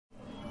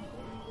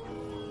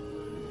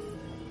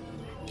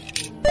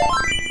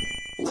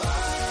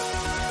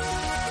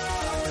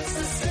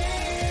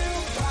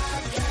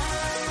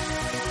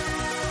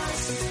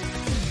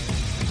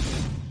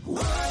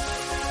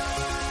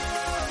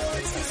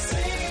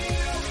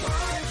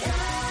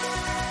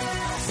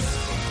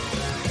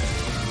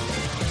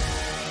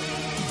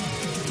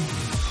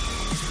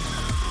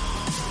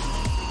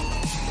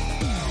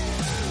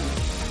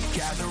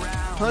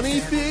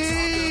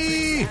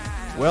Honeybee!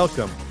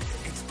 Welcome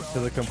to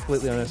the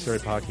Completely Unnecessary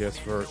Podcast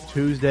for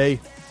Tuesday,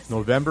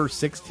 November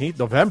 16th.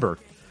 November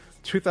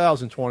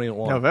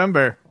 2021.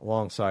 November.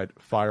 Alongside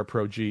Fire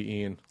Pro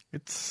G Ian.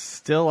 It's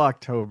still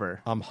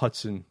October. I'm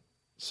Hudson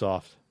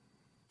Soft,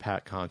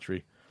 Pat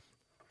Contry.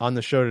 On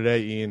the show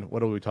today, Ian,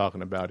 what are we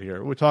talking about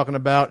here? We're talking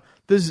about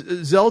the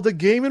Zelda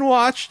Game &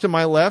 Watch to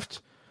my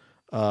left.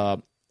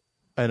 An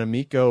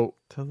Amico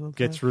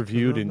gets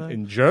reviewed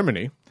in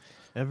Germany.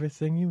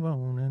 Everything you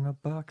own in a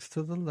box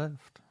to the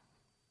left.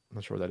 I'm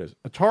not sure what that is.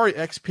 Atari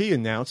XP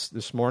announced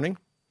this morning,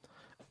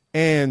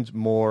 and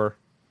more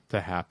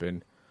to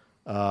happen.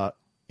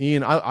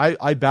 Ian,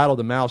 I battled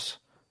a mouse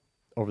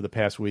over the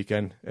past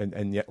weekend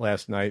and yet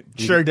last night.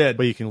 Sure did.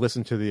 But you can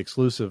listen to the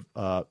exclusive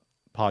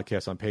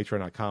podcast on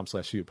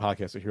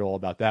patreon.com/podcast to hear all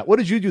about that. What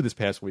did you do this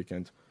past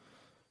weekend?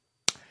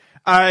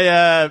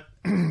 I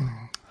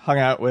hung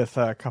out with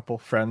a couple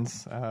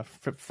friends,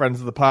 friends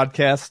of the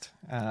podcast.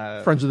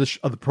 Friends of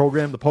the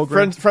program,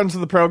 Friends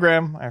of the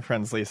program. Our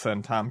friends Lisa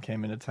and Tom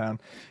came into town.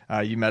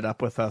 You met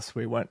up with us.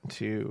 We went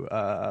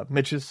to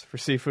Mitch's for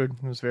seafood.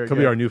 It was very good.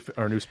 Could be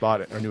our new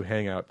spot, our new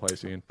hangout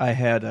place, Ian. I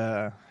had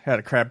a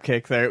crab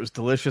cake there. It was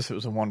delicious. It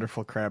was a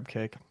wonderful crab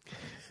cake.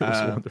 It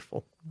was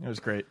wonderful. It was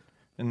great.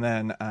 And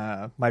then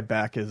my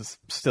back is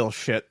still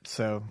shit,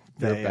 so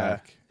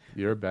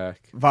You're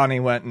back. Vonnie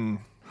went and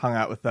hung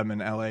out with them in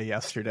LA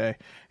yesterday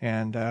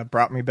and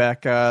brought me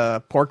back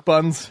pork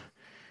buns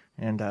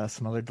and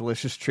some other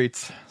delicious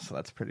treats, so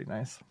that's pretty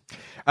nice.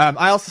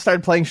 I also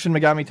started playing Shin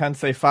Megami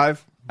Tensei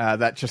 5.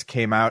 That just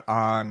came out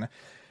on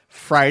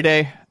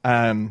Friday.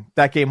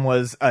 That game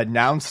was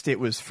announced. It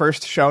was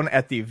first shown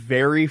at the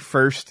very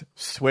first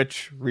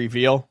Switch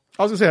reveal.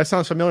 I was going to say, that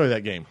sounds familiar,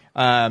 that game.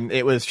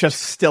 It was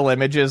just still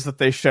images that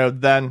they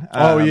showed then.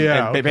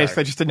 And they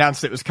basically just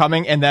announced it was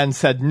coming and then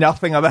said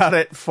nothing about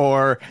it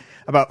for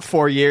about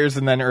 4 years.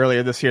 And then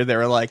earlier this year, they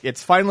were like,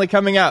 it's finally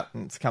coming out.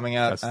 And it's coming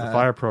out. That's the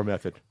Fire Pro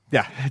method.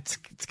 Yeah, it's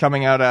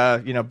coming out,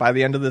 by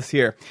the end of this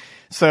year.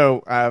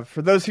 So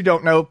for those who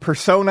don't know,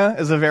 Persona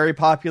is a very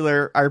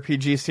popular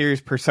RPG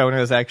series. Persona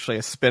is actually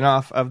a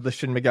spin-off of the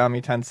Shin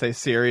Megami Tensei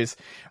series.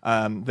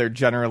 They're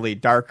generally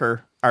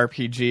darker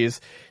RPGs.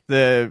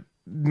 The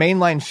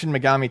mainline Shin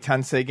Megami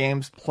Tensei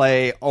games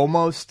play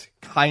almost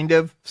kind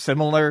of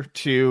similar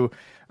to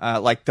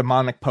like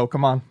demonic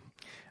Pokemon.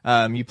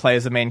 You play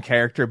as a main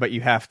character, but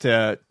you have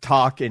to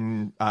talk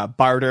and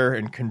barter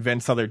and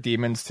convince other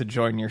demons to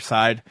join your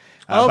side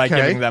by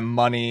giving them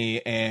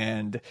money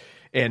and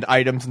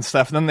items and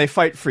stuff. And then they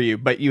fight for you.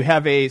 But you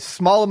have a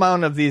small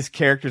amount of these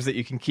characters that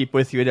you can keep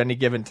with you at any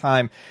given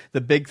time. The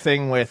big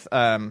thing with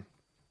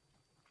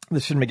the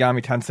Shin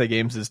Megami Tensei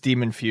games is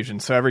demon fusion.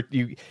 So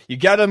you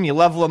get them, you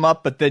level them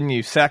up, but then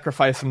you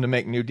sacrifice them to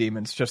make new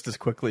demons just as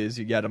quickly as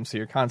you get them. So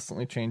you're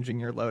constantly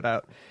changing your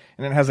loadout.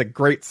 And it has a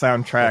great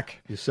soundtrack.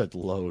 You said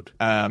load.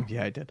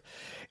 Yeah, I did.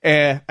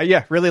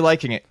 Yeah, really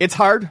liking it. It's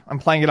hard. I'm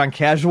playing it on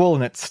casual,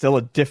 and it's still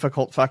a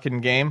difficult fucking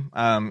game.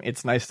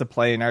 It's nice to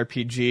play an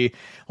RPG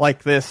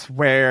like this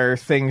where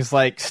things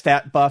like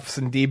stat buffs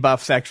and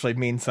debuffs actually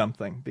mean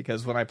something.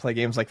 Because when I play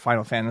games like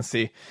Final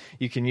Fantasy,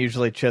 you can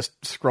usually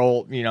just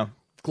scroll,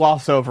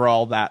 gloss over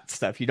all that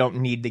stuff. You don't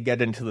need to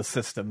get into the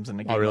systems in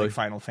a game like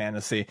Final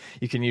Fantasy.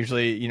 You can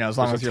usually, as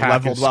long as you're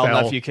leveled well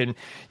enough, you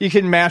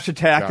can mash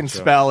attack and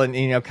spell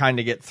and, kind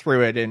of get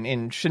through it. And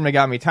in Shin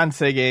Megami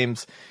Tensei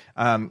games,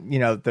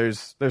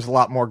 there's a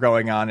lot more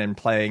going on in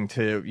playing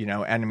to,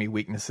 enemy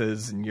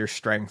weaknesses, and your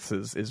strengths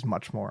is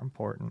much more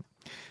important.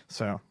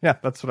 So yeah,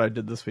 that's what I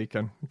did this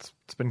weekend. It's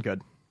been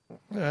good.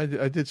 Yeah,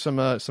 I did some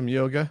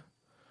yoga.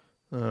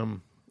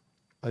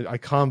 I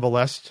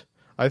convalesced.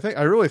 I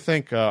really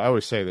think I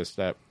always say this,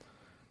 that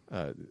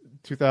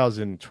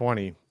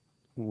 2020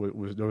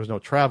 there was no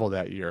travel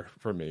that year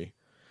for me,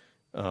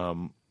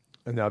 and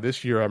now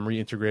this year I'm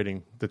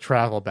reintegrating the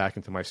travel back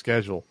into my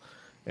schedule,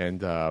 and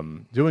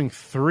doing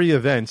 3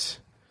 events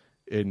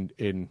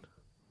in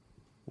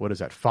what is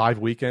that, 5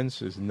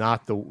 weekends is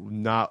not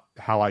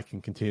how I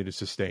can continue to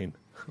sustain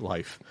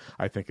life.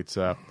 I think it's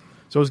so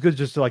it's good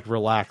just to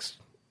relax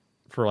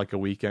for a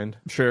weekend.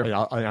 Sure.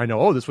 I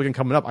know, this weekend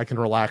coming up, I can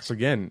relax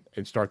again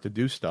and start to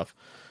do stuff,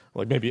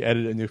 like maybe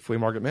edit a new Flea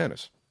Market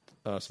Madness.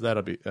 So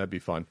that'd be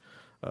fun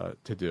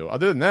to do.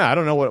 Other than that, I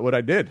don't know what I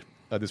did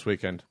this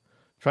weekend.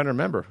 I'm trying to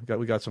remember.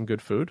 We got some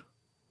good food.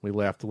 We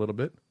laughed a little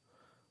bit.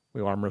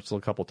 We arm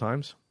wrestled a couple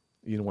times.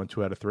 Ian won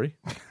 2 out of 3.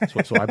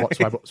 So I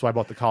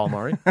bought the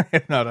calamari.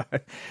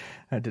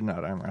 I did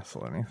not arm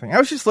wrestle anything. I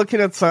was just looking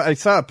at. I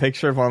saw a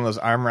picture of one of those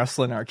arm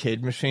wrestling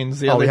arcade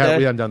machines the other day.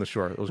 We had them down the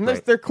shore. It was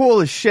great. They're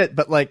cool as shit,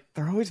 but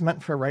they're always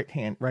meant for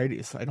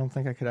righties. I don't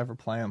think I could ever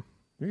play them.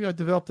 You got to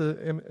develop the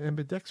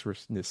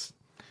ambidextrousness,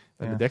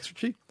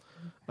 ambidextrity.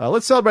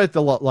 Let's celebrate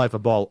the life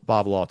of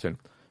Bob Lawton,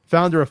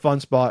 founder of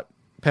FunSpot,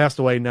 passed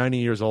away 90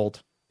 years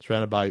old,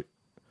 surrounded by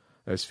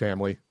his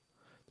family.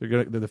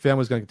 The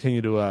family's going to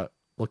continue to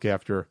look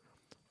after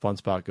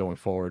FunSpot going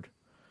forward,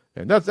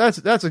 and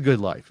that's a good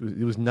life.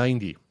 It was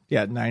 90.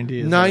 Yeah,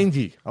 90 is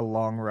 90. A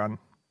long run.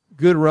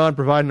 Good run,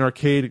 providing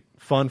arcade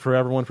fun for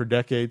everyone for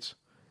decades,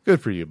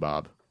 Good for you,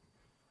 Bob.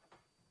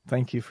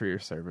 Thank you for your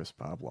service,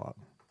 Bob Watt.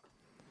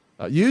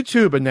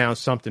 YouTube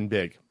announced something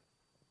big.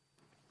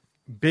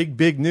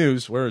 Big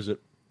news. Where is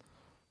it?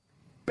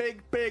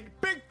 Big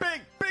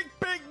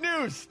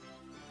news.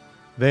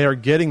 They are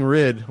getting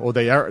rid, or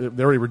they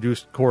already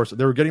reduced course.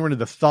 They were getting rid of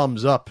the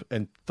thumbs up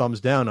and thumbs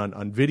down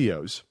on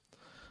videos.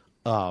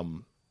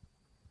 Then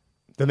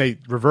they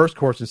reversed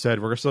course and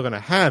said we're still going to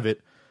have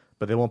it,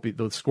 but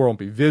the score won't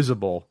be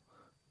visible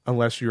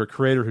unless you're a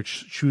creator who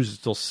chooses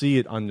to still see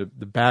it on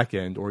the back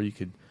end, or you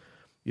could,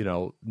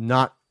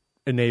 not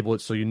enable it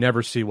so you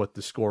never see what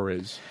the score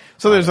is.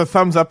 So there's a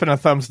thumbs up and a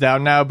thumbs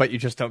down now, but you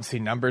just don't see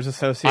numbers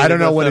associated. I don't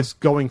know with what them. it's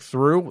going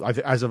through.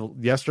 As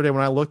of yesterday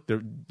when I looked,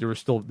 they were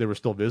still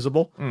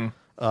visible. And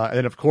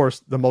then of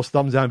course the most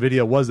thumbs down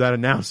video was that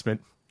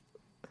announcement.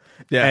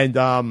 Yeah,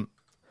 and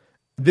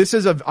this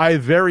is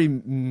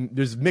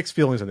there's mixed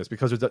feelings on this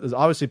because there's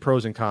obviously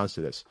pros and cons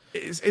to this.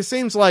 It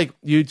seems like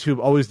YouTube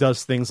always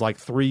does things like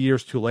 3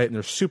 years too late, and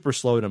they're super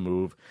slow to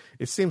move.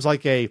 It seems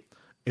like a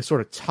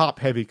sort of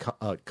top-heavy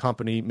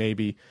company,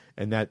 maybe,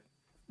 and that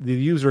the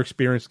user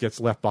experience gets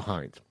left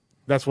behind.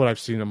 That's what I've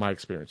seen in my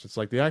experience. It's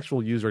like the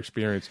actual user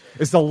experience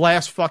is the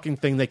last fucking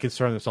thing they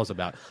concern themselves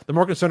about. They're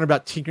more concerned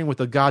about tinkering with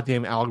the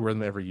goddamn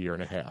algorithm every year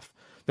and a half.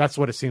 That's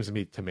what it seems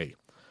to me.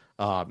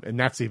 And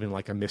that's even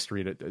like a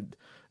mystery.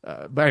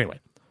 But anyway,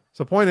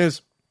 so the point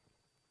is,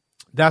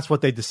 that's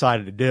what they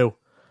decided to do.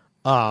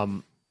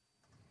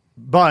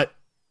 But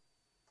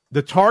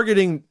the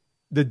targeting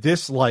the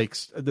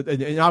dislikes, and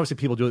obviously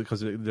people do it because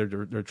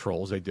they're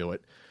trolls. They do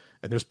it,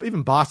 and there's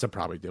even bots that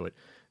probably do it.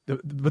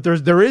 But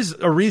there is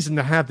a reason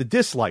to have the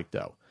dislike,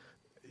 though.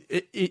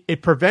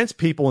 It prevents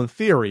people, in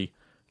theory,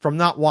 from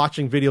not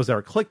watching videos that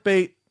are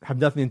clickbait, have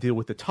nothing to do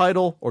with the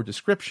title or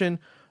description,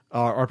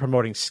 or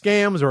promoting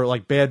scams or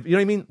like bad. You know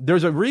what I mean?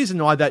 There's a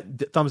reason why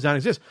that thumbs down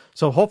exists.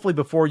 So hopefully,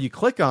 before you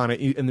click on it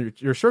in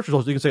your search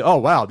results, you can say, "Oh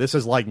wow, this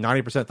is like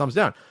 90% thumbs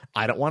down.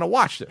 I don't want to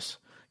watch this."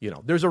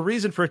 There's a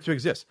reason for it to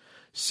exist.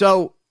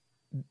 So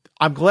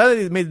I'm glad that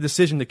they made the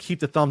decision to keep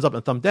the thumbs up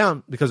and thumb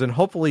down, because then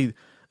hopefully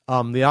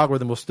the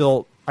algorithm will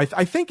still.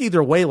 I think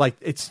either way, like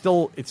it's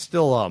still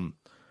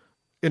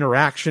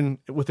interaction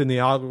within the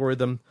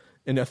algorithm,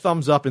 and a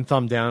thumbs up and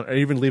thumb down, or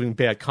even leaving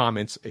bad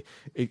comments,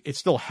 it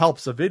still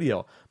helps a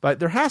video. But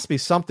there has to be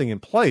something in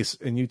place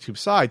in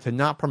YouTube's side to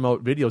not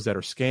promote videos that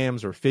are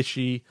scams or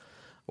fishy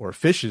or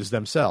fishes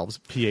themselves.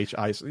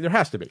 PHI. There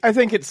has to be. I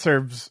think it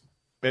serves.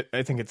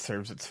 I think it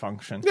serves its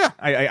function. Yeah.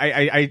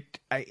 I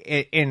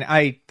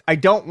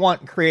don't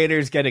want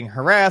creators getting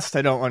harassed.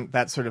 I don't want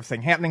that sort of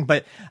thing happening.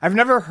 But I've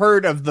never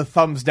heard of the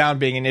thumbs down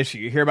being an issue.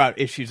 You hear about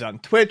issues on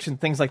Twitch and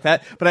things like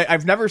that, but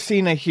I've never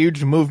seen a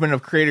huge movement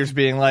of creators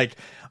being like,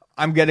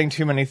 "I'm getting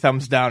too many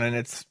thumbs down," and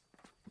it's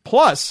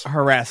plus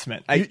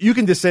harassment. You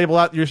can disable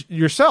that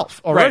yourself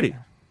already.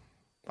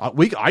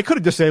 Right. I could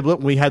have disabled it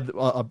when we had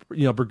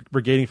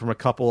brigading from a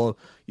couple of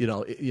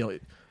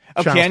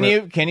Oh, can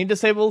you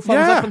disable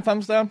thumbs up and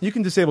thumbs down? You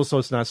can disable so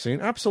it's not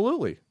seen.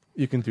 Absolutely,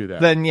 you can do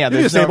that. Then you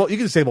can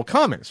disable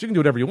comments. You can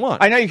do whatever you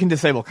want. I know you can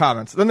disable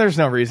comments. Then there's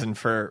no reason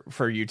for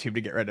YouTube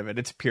to get rid of it.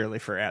 It's purely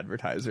for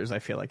advertisers. I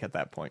feel like at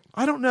that point.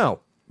 I don't know,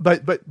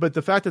 but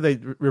the fact that they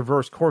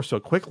reverse course so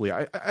quickly,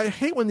 I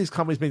hate when these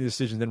companies make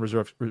decisions and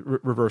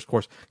reverse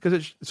course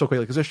so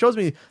quickly, because it shows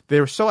me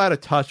they're so out of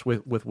touch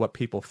with what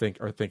people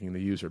are thinking the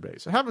user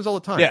base. It happens all the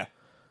time. Yeah.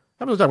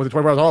 Happens all the time with the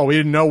 24 hours. Oh, we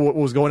didn't know what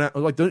was going on.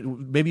 Like,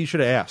 maybe you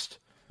should have asked.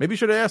 Maybe you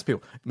should have asked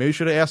people. Maybe you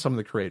should have asked some of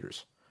the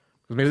creators.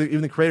 Because maybe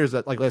even the creators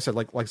that, like I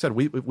said,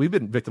 we've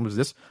been victims of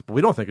this, but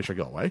we don't think it should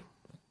go away.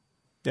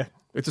 Yeah,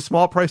 it's a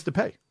small price to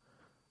pay.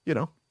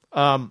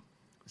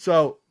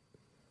 So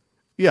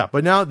yeah,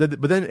 but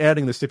then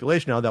adding the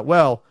stipulation now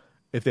that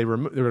if they're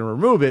going to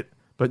remove it,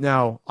 but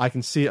now I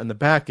can see it on the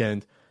back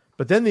end.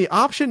 But then the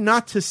option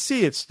not to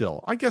see it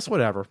still. I guess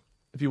whatever.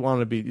 If you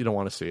don't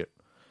want to see it,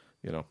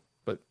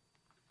 But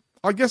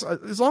I guess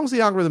as long as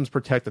the algorithm's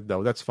protected,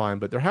 though, that's fine.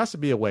 But there has to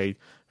be a way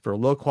for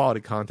low-quality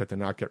content to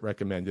not get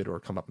recommended or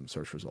come up in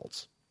search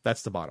results.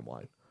 That's the bottom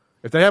line.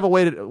 If they have a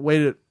way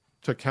to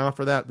account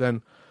for that,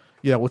 then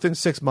within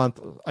 6 months,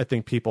 I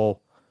think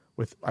people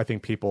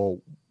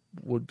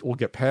will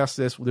get past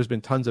this. There's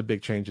been tons of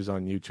big changes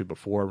on YouTube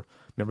before.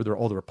 Remember,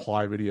 all the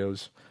reply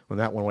videos. When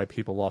that went away,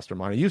 people lost their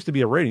mind. It used to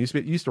be a rating.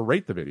 You used to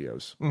rate the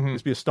videos. Mm-hmm. It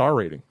used to be a star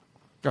rating.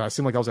 God, it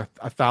seemed like that was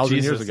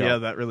 1,000 years ago. Yeah,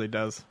 that really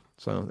does.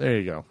 So there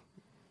you go.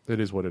 It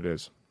is what it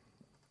is.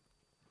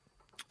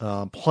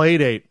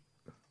 Playdate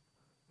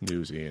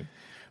news, Ian.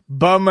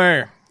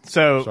 Bummer.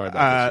 So sorry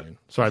about this,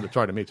 Ian.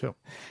 Sorry to me too.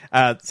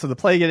 So the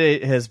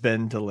Playdate has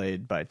been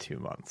delayed by 2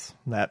 months.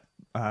 That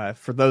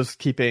for those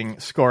keeping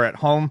score at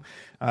home,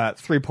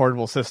 3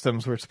 portable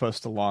systems were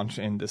supposed to launch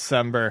in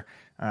December.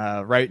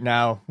 Right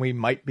now, we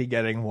might be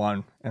getting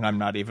one, and I'm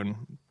not even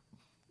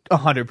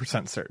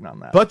 100% certain on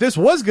that. But this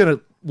was going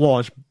to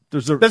launch.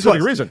 There's a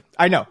reason.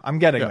 I know. I'm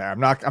getting there. I'm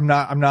not. I'm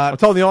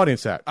telling the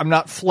audience that. I'm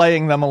not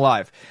flaying them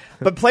alive.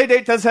 But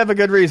Playdate does have a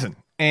good reason,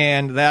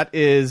 and that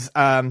is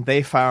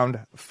they found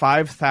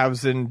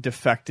 5,000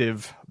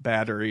 defective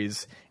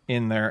batteries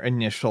in their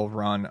initial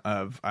run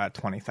of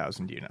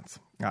 20,000 units,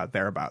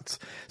 thereabouts.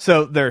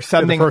 So they're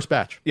sending the first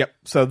batch. Yep.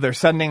 So they're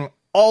sending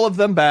all of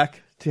them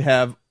back to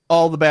have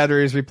all the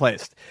batteries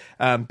replaced.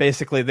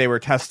 Basically, they were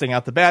testing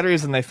out the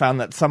batteries, and they found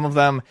that some of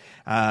them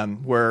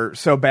were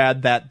so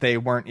bad that they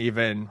weren't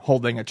even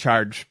holding a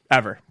charge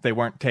ever. They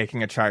weren't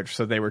taking a charge,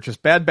 so they were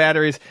just bad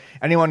batteries.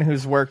 Anyone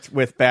who's worked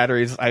with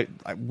batteries,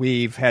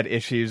 we've had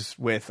issues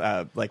with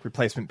like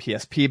replacement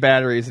PSP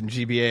batteries and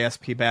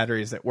GBASP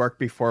batteries at work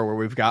before, where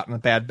we've gotten a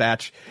bad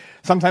batch.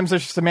 Sometimes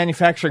there's just a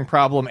manufacturing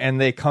problem,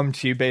 and they come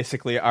to you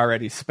basically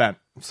already spent.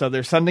 So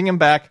they're sending them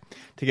back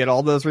to get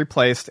all those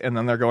replaced, and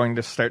then they're going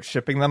to start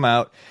shipping them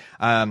out.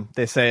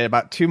 They say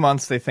about 2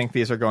 months. They think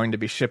these are going to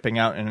be shipping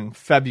out in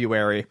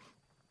February.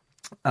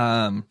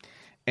 And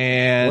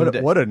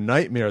what a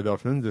nightmare though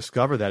for them to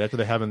discover that after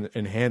they have it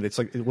in hand. It's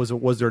like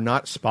was there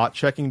not spot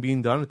checking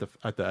being done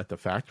at the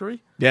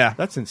factory? Yeah,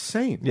 that's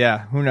insane.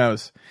 Yeah, who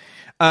knows?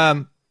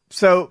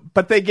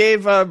 But they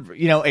gave a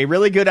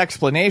really good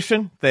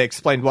explanation. They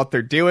explained what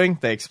they're doing.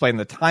 They explained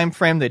the time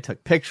frame. They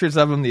took pictures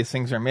of them. These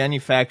things are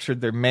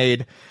manufactured. They're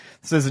made.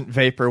 This isn't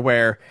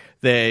vaporware.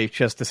 They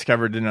just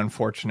discovered an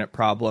unfortunate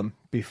problem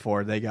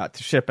before they got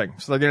to shipping.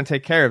 So they're going to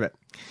take care of it.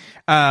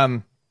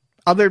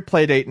 Other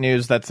Playdate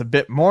news that's a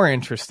bit more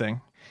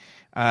interesting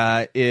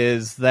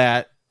is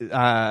that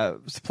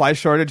supply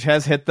shortage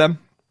has hit them.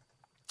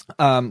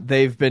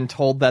 They've been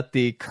told that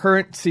the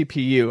current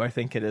CPU, I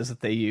think it is,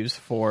 that they use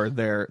for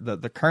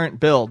the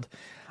current build,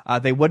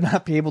 they would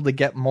not be able to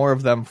get more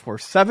of them for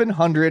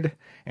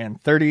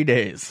 730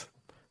 days.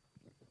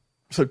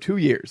 So 2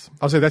 years.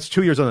 I'll say that's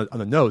 2 years on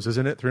the nose,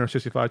 isn't it?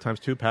 365 times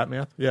 2, Pat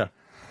math? Yeah.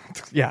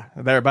 Yeah,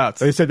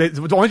 thereabouts. They said,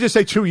 why don't you just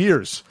say 2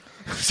 years?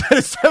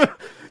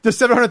 Does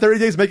 730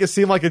 days make it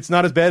seem like it's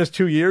not as bad as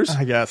 2 years?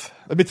 I guess.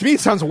 I mean, to me, it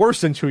sounds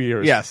worse than 2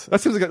 years. Yes.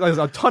 That seems like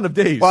a ton of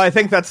days. Well, I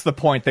think that's the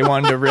point. They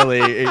wanted to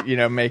really,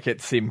 make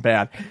it seem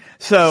bad.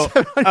 So,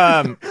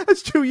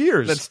 that's 2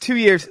 years. That's 2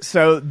 years.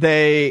 So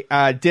they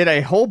did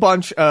a whole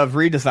bunch of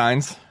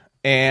redesigns,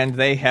 and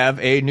they have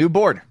a new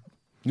board.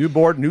 New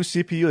board, new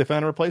CPU. They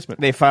found a replacement.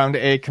 They found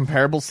a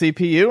comparable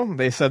CPU.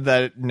 They said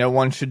that no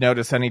one should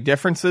notice any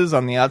differences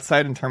on the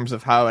outside in terms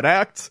of how it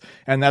acts,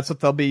 and that's what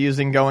they'll be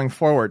using going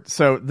forward.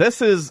 So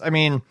this is,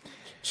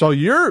 So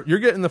you're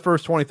getting the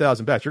first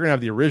 20,000 batch. You're going to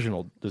have the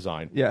original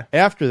design. Yeah.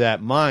 After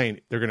that,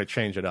 mine, they're going to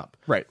change it up.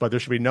 Right. But there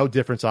should be no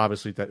difference,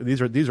 obviously. That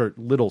these are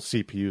little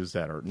CPUs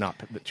that are not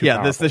too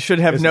powerful. This should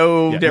have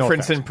no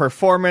difference in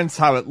performance,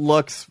 how it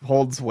looks,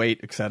 holds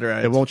weight,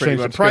 etc. It won't change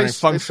the price.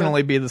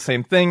 Functionally be the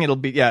same thing. It'll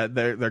be,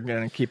 they're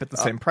going to keep it the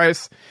same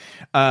price.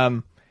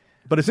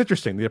 But it's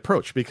interesting, the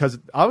approach, because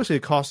obviously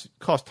it costs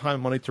time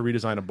and money to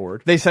redesign a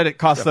board. They said it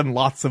costs them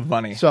lots of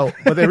money. So,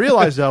 but they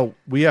realize, though,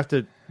 we have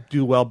to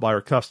do well by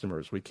our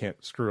customers. We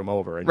can't screw them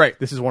over. And right.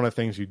 This is one of the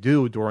things you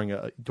do during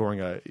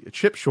a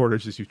chip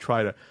shortage is you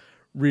try to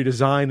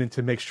redesign and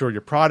to make sure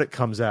your product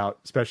comes out,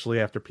 especially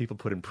after people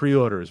put in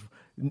pre-orders.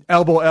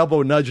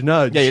 Elbow, nudge.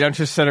 Yeah, you don't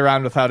just sit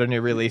around without a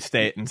new release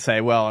date and say,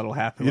 well, it'll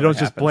happen. You don't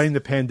just blame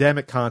the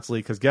pandemic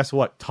constantly, because guess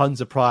what?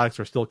 Tons of products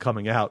are still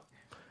coming out.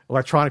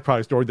 Electronic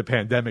products during the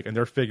pandemic, and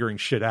they're figuring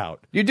shit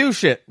out. You do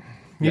shit.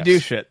 You do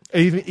shit.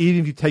 Even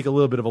if you take a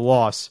little bit of a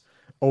loss,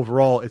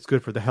 overall, it's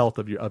good for the health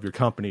of your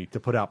company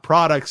to put out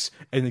products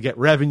and to get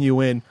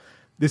revenue in.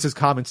 This is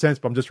common sense,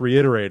 but I'm just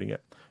reiterating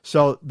it.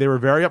 So they were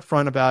very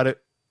upfront about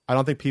it. I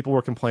don't think people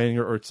were complaining,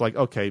 or it's like,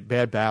 okay,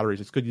 bad batteries.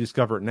 It's good you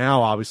discover it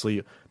now.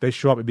 Obviously, they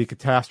show up, it'd be a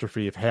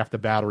catastrophe if half the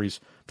batteries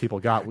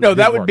people got. No,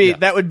 that would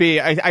be.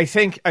 I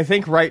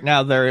think right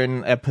now they're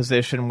in a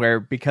position where,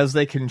 because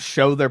they can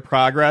show their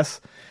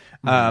progress.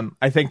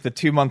 I think the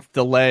 2 month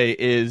delay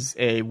is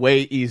a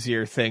way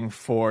easier thing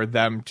for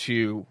them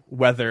to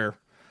weather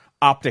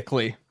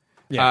optically,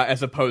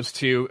 as opposed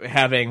to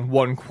having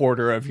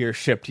 1/4 of your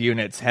shipped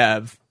units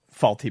have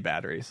faulty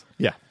batteries.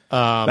 Yeah,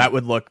 that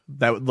would look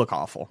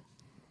awful.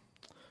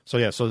 So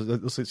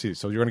let's see.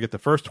 So you're going to get the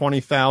first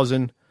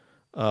 20,000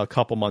 a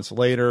couple months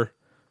later,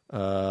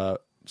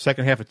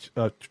 second half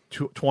of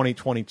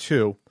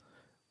 2022.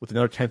 With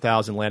another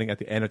 10,000 landing at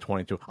the end of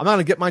 22. I'm not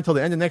going to get mine until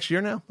the end of next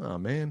year now? Oh,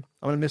 man.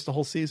 I'm going to miss the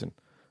whole season.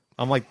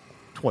 I'm like,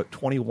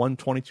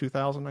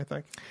 22,000, I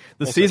think?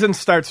 The season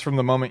starts from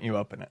the moment you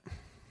open it.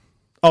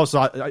 Oh, so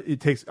I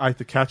have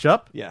to catch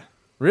up? Yeah.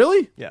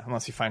 Really? Yeah,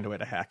 unless you find a way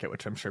to hack it,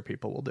 which I'm sure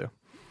people will do.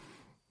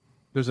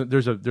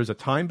 There's a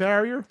time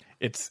barrier?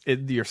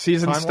 Your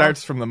season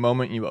starts from the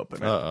moment you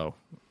open it. Uh-oh.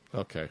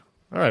 Okay.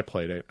 All right,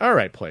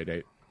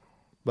 Playdate.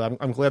 But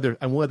I'm glad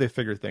they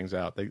figured things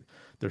out.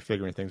 They're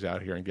figuring things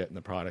out here and getting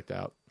the product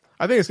out.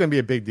 I think it's going to be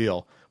a big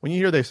deal when you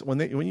hear this. When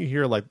you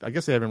hear, like, I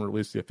guess they haven't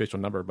released the official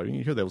number, but when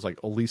you hear there was like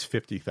at least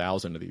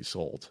 50,000 of these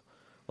sold,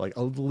 like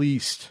at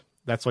least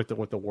that's like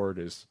what the word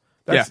is.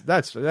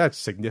 That's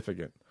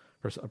significant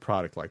for a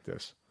product like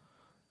this,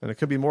 and it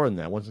could be more than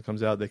that. Once it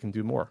comes out, they can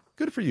do more.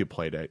 Good for you,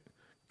 Playdate.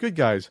 Good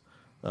guys,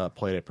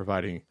 Playdate,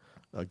 providing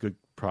a good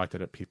product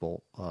that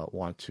people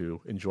want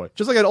to enjoy.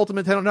 Just like at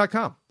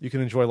UltimateNintendo.com, you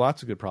can enjoy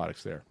lots of good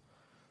products there.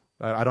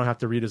 I don't have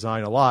to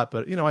redesign a lot,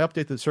 but I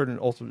update the certain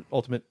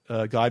Ultimate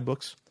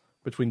guidebooks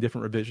between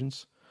different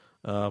revisions.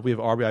 We have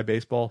RBI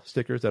baseball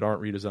stickers that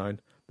aren't redesigned.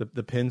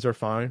 The pins are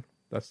fine.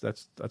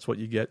 That's what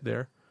you get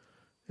there.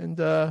 And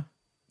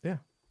yeah,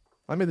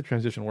 I made the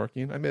transition work.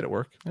 Ian. I made it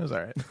work. It was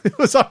all right. It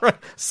was all right.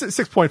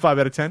 6.5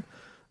 out of 10.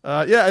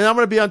 Yeah, and I'm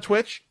going to be on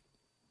Twitch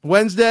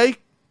Wednesday,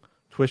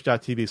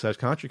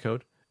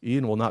 twitch.tv/CountryCode.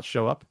 Ian will not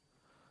show up,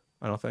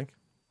 I don't think.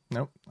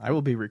 Nope. I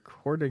will be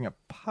recording a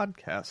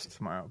podcast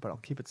tomorrow, but I'll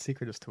keep it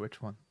secret as to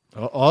which one.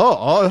 And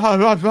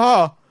I'm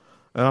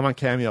on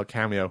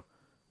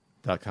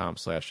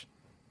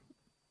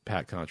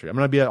cameo.com/PatCountry. I'm going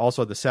to be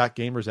also at the SAC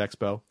Gamers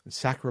Expo in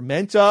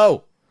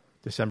Sacramento,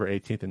 December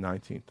 18th and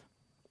 19th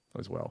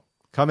as well.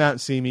 Come out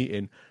and see me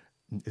in,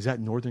 is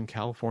that Northern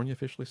California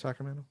officially,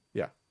 Sacramento?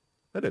 Yeah,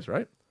 that is,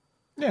 right?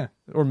 Yeah.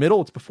 Or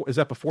middle? It's before. Is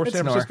that before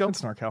San Francisco?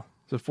 It's NorCal.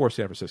 It's before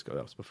San Francisco.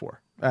 That was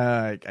before.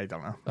 I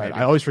don't know.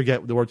 I always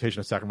forget the rotation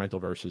of Sacramento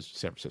versus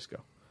San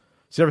Francisco.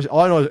 All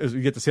I know is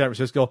you get to San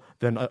Francisco,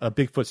 then a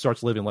Bigfoot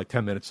starts living like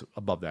 10 minutes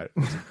above that.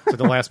 It's like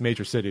the last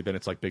major city, then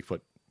it's like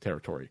Bigfoot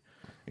territory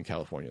in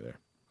California there.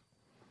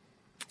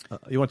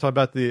 You want to talk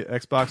about the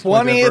Xbox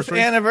 20th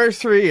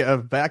anniversary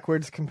of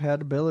backwards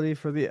compatibility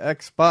for the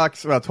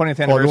Xbox. Well, 20th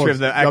anniversary of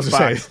the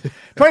Xbox.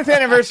 20th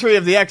anniversary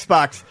of the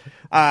Xbox.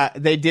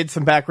 They did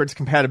some backwards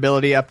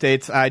compatibility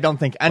updates. I don't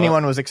think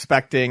anyone was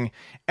expecting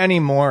any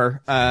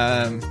more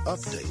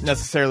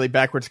necessarily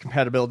backwards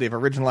compatibility of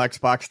original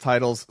Xbox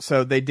titles.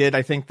 So they did.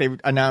 I think they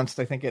announced,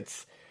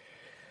 it's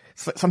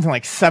something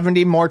like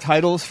 70 more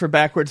titles for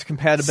backwards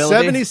compatibility.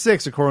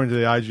 76 according to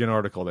the IGN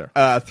article there.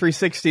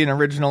 360 and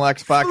original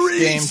Xbox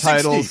game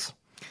titles.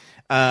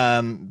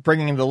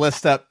 Bringing the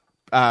list up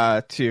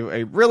to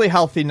a really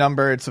healthy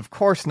number. It's of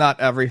course not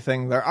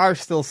everything. There are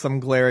still some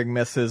glaring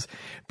misses,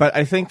 but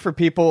I think for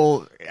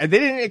people, they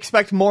didn't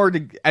expect more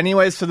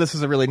anyways, so this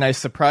is a really nice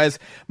surprise.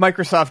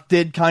 Microsoft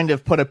did kind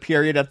of put a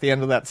period at the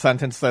end of that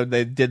sentence, though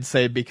they did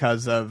say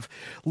because of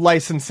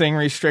licensing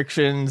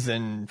restrictions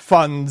and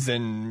funds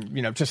and,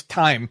 just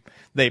time,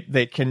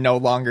 they can no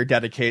longer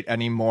dedicate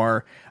any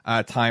more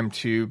time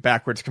to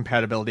backwards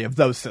compatibility of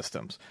those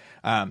systems.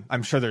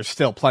 I'm sure there's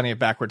still plenty of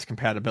backwards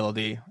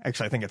compatibility.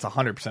 Actually, I think it's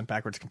 100%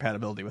 backwards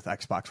compatibility with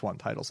Xbox One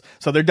titles.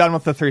 So they're done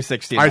with the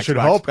 360 and I Xbox should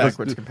hope,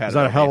 backwards compatibility. There's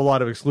not a hell of a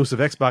lot of exclusive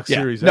Xbox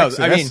Series X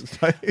and S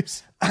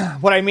types.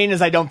 What I mean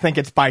is I don't think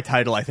it's by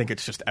title. I think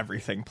it's just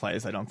everything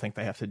plays. I don't think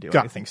they have to do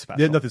anything special.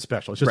 There's nothing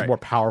special. It's just a more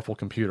powerful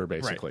computer,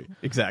 basically. Right.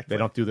 Exactly. They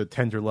don't do the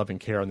tender love and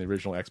care on the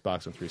original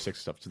Xbox and 360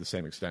 stuff to the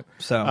same extent.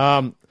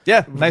 So,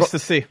 nice to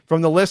see.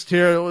 From the list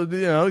here,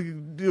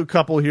 do a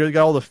couple here. You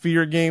got all the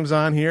Fear games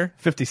on here.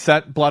 50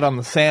 Cent, Blood on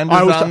the Sand is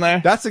on there.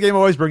 That's the game I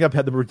always bring up,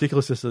 had the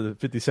ridiculousness of the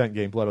 50 Cent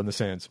game, Blood on the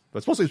Sands.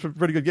 But supposedly it's a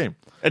pretty good game.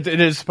 It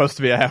is supposed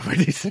to be a halfway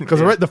decent game.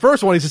 Because the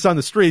first one, he's just on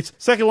the streets.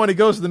 Second one, he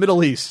goes to the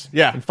Middle East.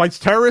 Yeah. And fights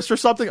terrorists or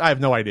something. I have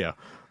no idea.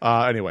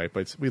 Anyway,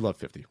 but we love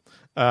 50.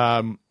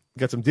 Got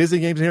some Disney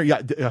games in here. You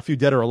got a few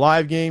Dead or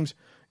Alive games.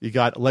 You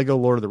got Lego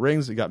Lord of the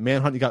Rings. You got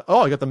Manhunt. You got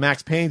the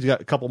Max Paynes. You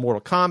got a couple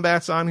Mortal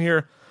Kombats on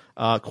here.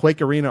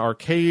 Quake Arena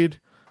Arcade.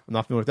 I'm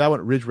not familiar with that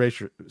one. Ridge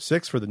Racer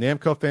 6 for the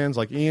Namco fans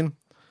like Ian.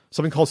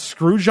 Something called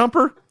Screw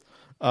Jumper.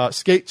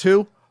 Skate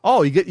 2.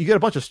 Oh, you get a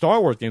bunch of Star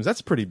Wars games.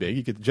 That's pretty big.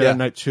 You get Jedi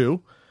Knight 2.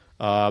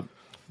 That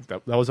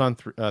was on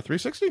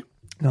 360?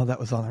 No, that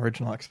was on the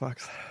original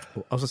Xbox. I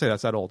was going to say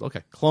that's that old.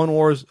 Okay. Clone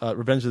Wars,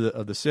 Revenge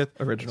of the Sith.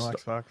 Original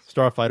Xbox.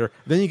 Starfighter.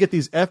 Then you get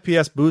these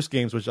FPS boost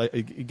games, which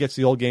it gets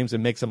the old games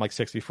and makes them like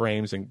 60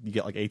 frames, and you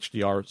get like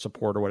HDR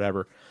support or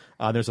whatever.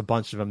 There's a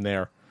bunch of them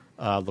there.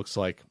 Looks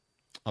like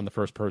on the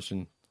first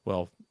person.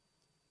 Well,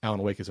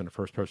 Alan Wake isn't a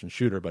first person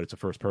shooter, but it's a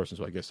first person,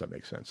 so I guess that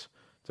makes sense.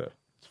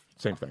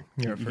 Same thing.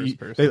 You're a first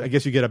person. I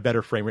guess you get a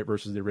better frame rate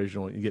versus the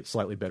original. You get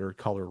slightly better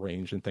color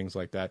range and things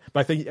like that.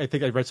 But I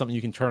think I read something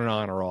you can turn it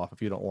on or off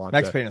if you don't want.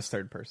 Max Payne is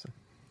third person.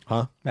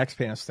 Huh? Max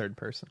Payne is third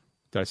person.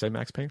 Did I say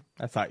Max Payne?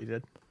 I thought you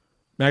did.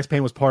 Max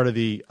Payne was part of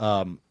the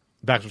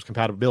backwards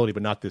compatibility,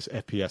 but not this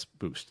FPS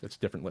boost. It's a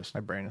different list.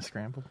 My brain is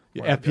scrambled.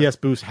 Yeah, FPS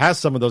boost has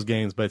some of those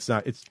games, but it's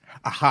not. It's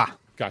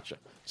gotcha.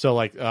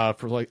 So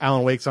for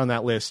Alan Wake's on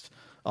that list.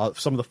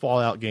 Some of the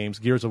Fallout games,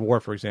 Gears of War,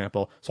 for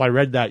example. So I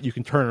read that you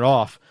can turn it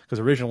off because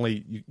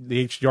originally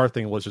the HDR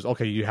thing was just,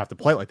 okay, you have to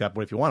play it like that.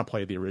 But if you want to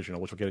play the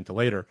original, which we'll get into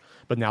later,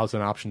 but now it's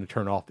an option to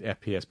turn off the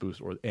FPS boost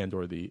or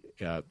the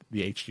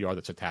HDR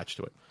that's attached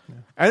to it. Yeah.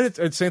 And it's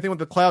the same thing with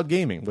the cloud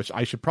gaming, which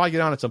I should probably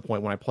get on at some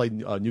point when I play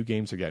new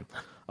games again.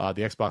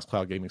 The Xbox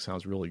cloud gaming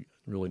sounds really,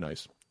 really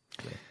nice.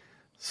 Yeah.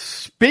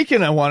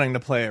 Speaking of wanting to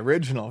play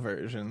original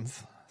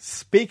versions,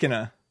 speaking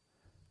of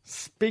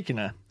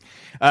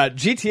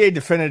GTA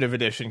Definitive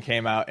Edition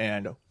came out,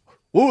 and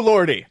woo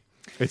lordy,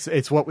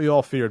 it's what we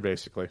all feared,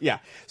 basically. Yeah.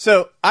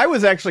 So I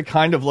was actually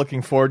kind of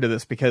looking forward to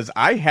this because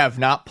I have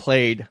not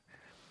played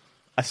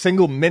a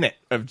single minute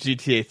of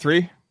GTA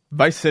 3,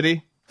 Vice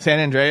City, San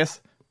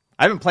Andreas.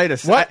 I haven't played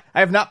What? I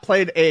have not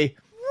played a.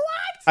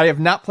 I have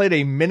not played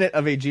a minute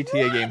of a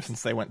GTA game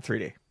since they went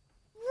 3D.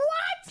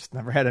 What? Just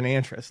never had any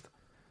interest.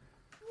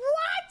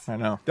 What? I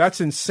know. That's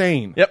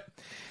insane. Yep.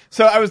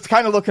 So I was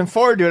kind of looking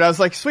forward to it. I was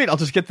like, sweet, I'll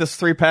just get this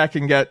 3-pack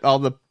and get all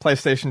the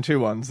PlayStation 2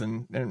 ones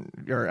and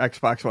or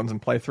Xbox ones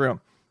and play through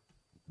them.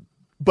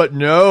 But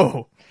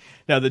no.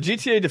 Now, the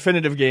GTA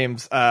Definitive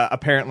games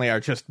apparently are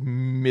just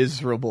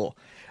miserable.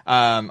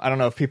 I don't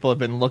know if people have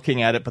been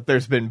looking at it, but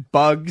there's been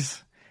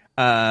bugs,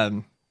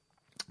 been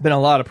a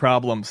lot of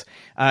problems.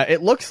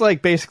 It looks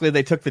like basically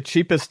they took the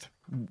cheapest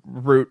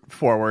route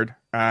forward,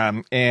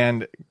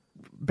 and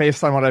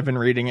based on what I've been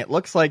reading, it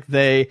looks like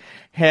they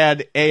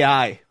had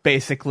AI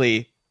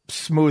basically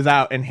smooth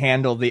out and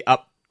handle the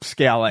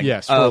upscaling.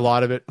 Yes, for a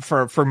lot of it.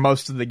 For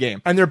most of the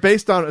game. And they're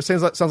based on, it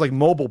sounds like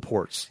mobile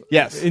ports.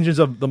 Yes. Engines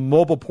of the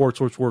mobile ports,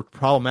 which were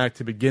problematic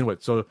to begin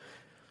with. So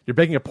you're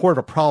making a port of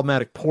a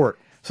problematic port.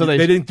 So they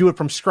didn't do it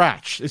from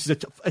scratch.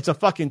 It's a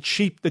fucking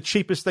the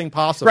cheapest thing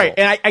possible. Right,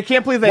 and I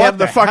can't believe they have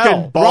the fucking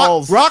hell?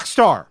 balls.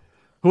 Rockstar,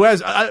 who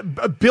has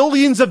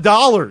billions of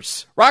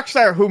dollars.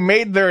 Rockstar, who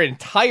made their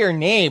entire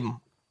name.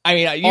 I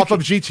mean, off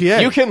of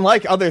GTA. You can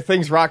like other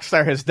things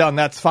Rockstar has done.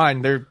 That's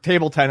fine. Their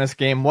table tennis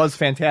game was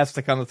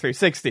fantastic on the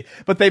 360,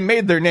 but they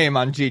made their name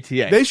on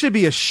GTA. They should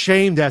be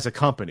ashamed as a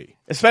company.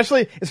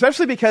 Especially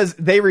because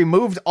they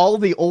removed all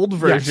the old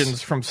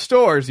versions from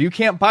stores. You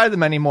can't buy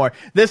them anymore.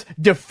 This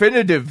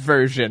definitive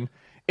version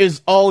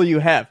is all you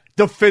have.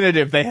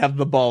 Definitive, they have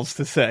the balls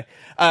to say.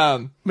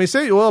 I mean,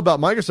 say well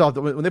about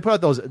Microsoft, when they put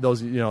out those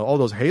all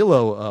those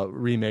Halo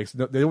remakes,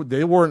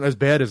 they weren't as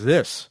bad as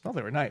this. Oh,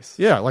 they were nice.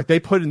 Yeah, like they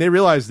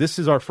realized this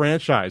is our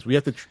franchise. We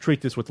have to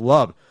treat this with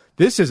love.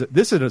 This is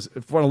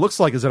what it looks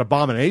like is an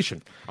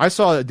abomination. I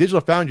saw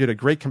Digital Foundry did a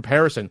great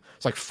comparison.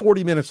 It's like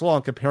 40 minutes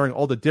long, comparing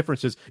all the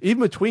differences,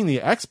 even between the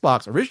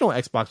original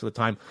Xbox at the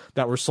time,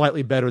 that were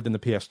slightly better than the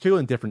PS2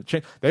 and different.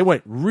 They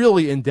went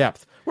really in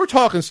depth. We're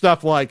talking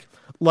stuff like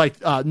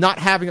not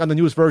having on the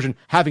newest version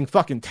having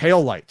fucking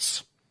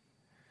taillights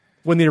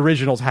when the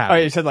originals have. Oh,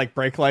 you said like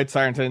brake lights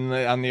aren't on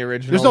the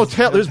original. There's no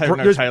tail. There's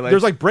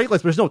like brake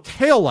lights, but there's no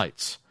tail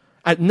lights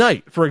at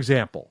night, for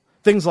example.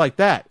 Things like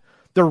that.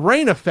 The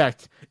rain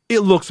effect, it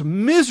looks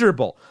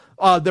miserable.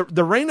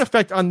 The rain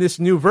effect on this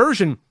new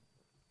version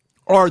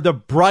are the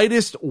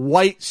brightest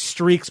white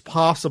streaks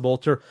possible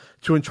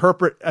to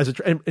interpret as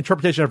an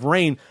interpretation of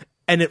rain,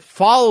 and it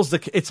follows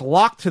it's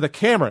locked to the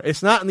camera.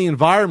 It's not in the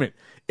environment.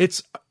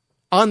 It's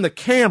on the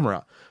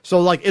camera. So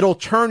like it'll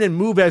turn and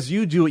move as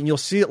you do, and you'll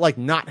see it like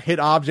not hit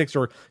objects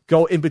or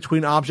go in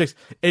between objects.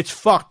 It's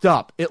fucked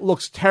up. It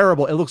looks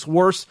terrible. It looks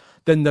worse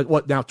than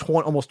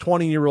almost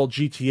 20-year-old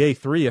GTA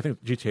 3. I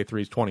think GTA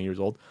 3 is 20 years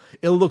old.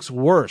 It looks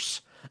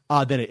worse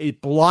than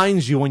it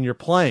blinds you when you're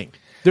playing.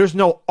 There's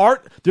no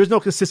art. There's no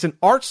consistent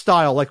art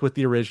style like with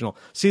the original.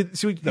 See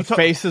the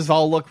faces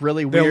all look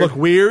really weird. They look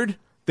weird.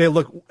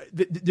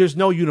 There's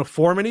no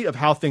uniformity of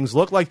how things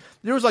look. Like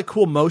there was like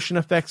cool motion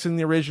effects in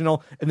the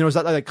original, and there was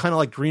that like kind of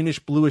like greenish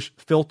bluish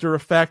filter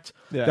effect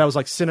that was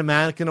like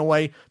cinematic in a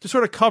way to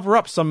sort of cover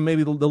up some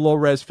maybe the low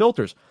res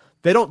filters.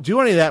 They don't do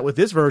any of that with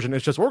this version.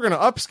 It's just we're going to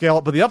upscale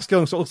it, but the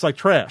upscaling so it looks like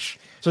trash.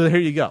 So here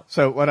you go.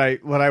 So what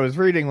I was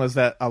reading was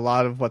that a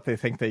lot of what they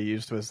think they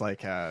used was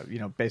like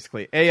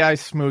basically AI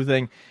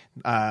smoothing.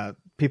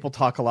 People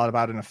talk a lot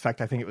about an effect.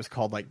 I think it was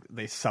called like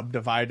they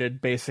subdivided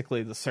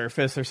basically the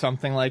surface or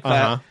something like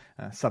that.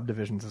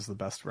 Subdivisions is the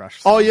best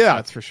rush. Oh yeah,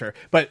 that's for sure.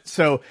 But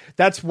so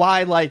that's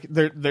why like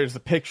there's the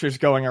pictures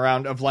going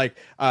around of like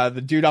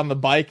the dude on the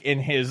bike and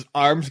his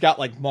arms got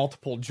like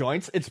multiple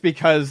joints. It's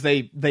because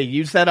they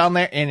used that on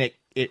there and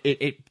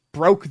it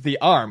broke the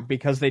arm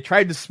because they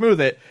tried to smooth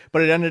it,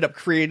 but it ended up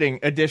creating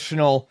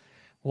additional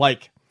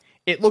like.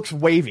 It looks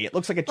wavy. It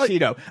looks like a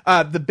Cheeto.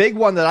 The big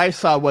one that I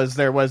saw was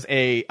there was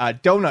a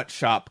donut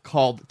shop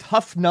called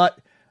Tough Nut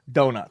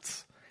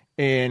Donuts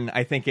in,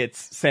 I think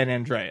it's San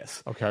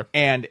Andreas. Okay.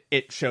 And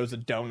it shows a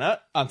donut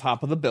on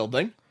top of the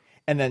building,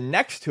 and then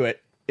next to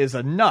it is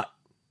a nut,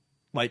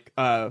 like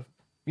a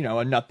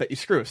nut that you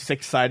screw, a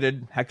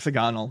 6-sided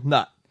hexagonal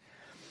nut.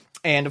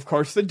 And of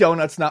course, the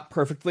donut's not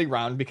perfectly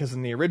round because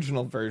in the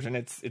original version,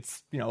 it's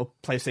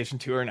PlayStation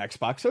 2 or an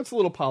Xbox, so it's a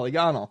little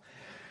polygonal.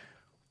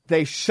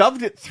 They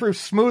shoved it through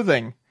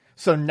smoothing,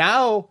 so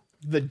now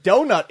the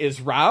donut is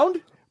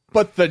round,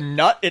 but the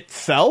nut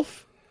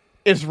itself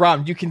is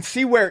round. You can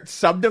see where it's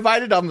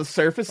subdivided on the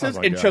surfaces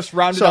and just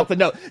rounded out the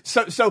nut.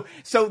 So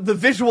the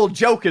visual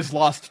joke is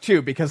lost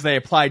too because they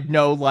applied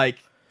no like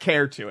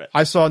care to it.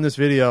 I saw in this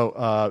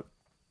video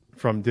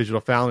from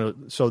Digital Foundry,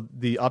 so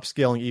the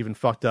upscaling even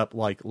fucked up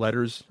like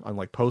letters on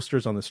like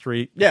posters on the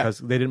street because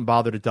they didn't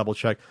bother to double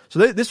check.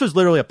 So this was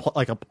literally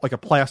like a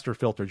plaster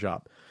filter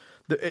job.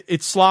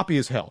 It's sloppy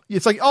as hell.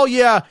 It's like, oh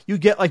yeah, you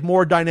get like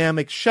more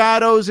dynamic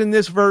shadows in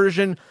this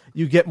version.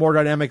 You get more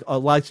dynamic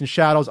lights and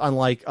shadows on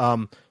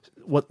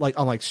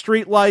on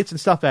street lights and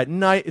stuff at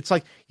night. It's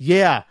like,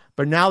 yeah,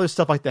 but now there's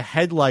stuff like the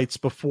headlights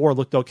before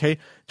looked okay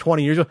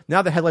 20 years ago.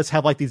 Now the headlights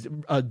have like these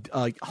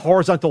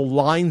horizontal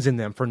lines in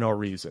them for no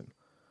reason.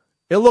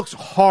 It looks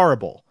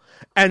horrible.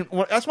 And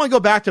that's when I go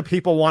back to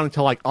people wanting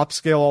to like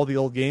upscale all the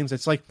old games.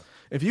 It's like,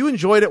 if you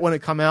enjoyed it when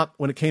it came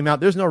out,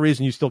 there's no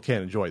reason you still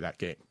can't enjoy that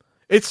game.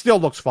 It still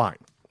looks fine.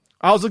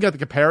 I was looking at the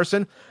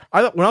comparison.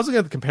 When I was looking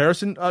at the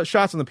comparison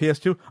shots on the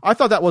PS2, I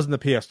thought that wasn't the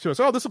PS2. I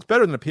said, "Oh, this looks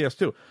better than the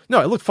PS2."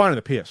 No, it looked fine on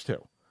the PS2.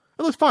 It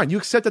looked fine. You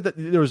accepted that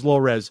there was low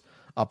res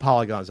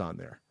polygons on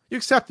there. You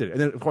accepted it,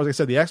 and then of course, like I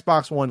said, the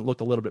Xbox One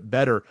looked a little bit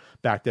better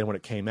back then when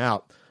it came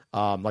out.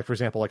 Like for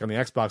example, like on the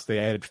Xbox, they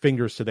added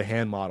fingers to the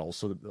hand models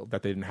so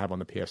that they didn't have on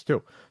the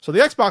PS2. So the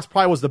Xbox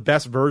probably was the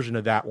best version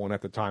of that one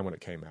at the time when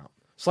it came out.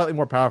 Slightly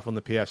more powerful than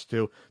the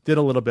PS2. Did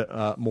a little bit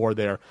more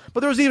there. But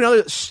there was even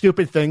other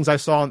stupid things I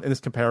saw in this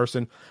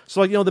comparison.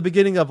 So, like, the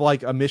beginning of,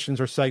 like, missions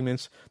or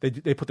segments, they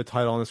put the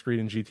title on the screen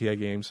in GTA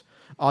games.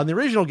 On the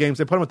original games,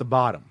 they put them at the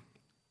bottom.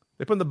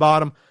 They put them at the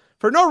bottom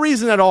for no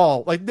reason at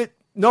all. Like,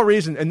 no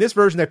reason. In this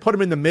version, they put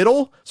them in the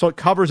middle, so it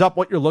covers up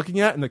what you're looking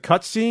at in the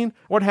cutscene,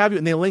 what have you,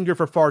 and they linger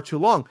for far too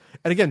long.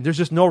 And again, there's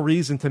just no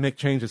reason to make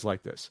changes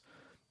like this.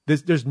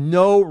 There's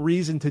no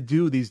reason to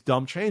do these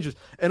dumb changes.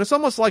 And it's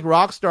almost like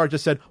Rockstar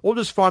just said, we'll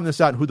just farm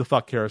this out and who the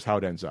fuck cares how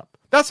it ends up.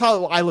 That's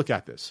how I look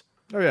at this.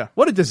 Oh, yeah.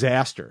 What a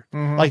disaster.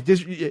 Mm-hmm. Like,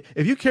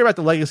 if you care about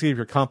the legacy of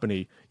your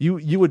company,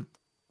 you would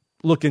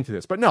look into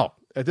this. But no,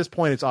 at this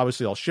point, it's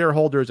obviously all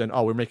shareholders and,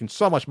 we're making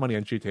so much money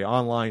on GTA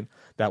Online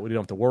that we don't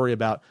have to worry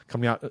about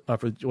coming out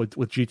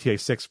with GTA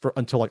 6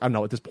 until, like, I don't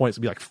know, at this point, it's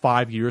going to be like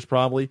 5 years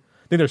probably.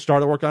 I think they're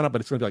starting to work on it, but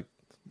it's going to be like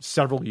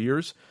several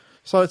years.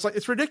 So it's like,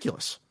 it's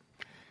ridiculous.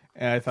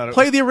 And I thought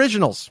play the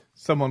originals.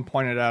 Someone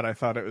pointed out I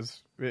thought it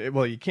was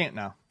well, you can't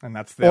now, and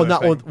that's the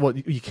other thing. Well,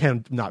 you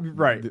can not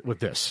right with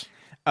this.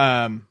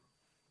 Someone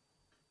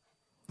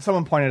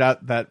pointed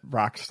out that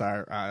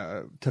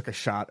Rockstar took a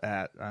shot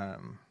at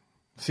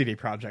CD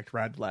Projekt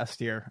Red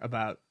last year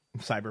about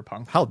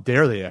Cyberpunk. How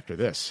dare they after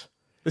this?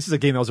 This is a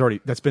game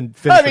that's been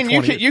finished. I mean,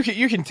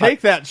 you can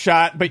take that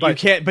shot, but you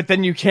can't. But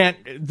then you can't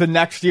the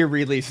next year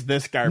release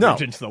this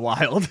garbage into the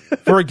wild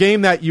for a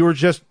game that you were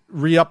just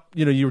you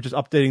were just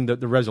updating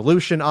the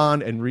resolution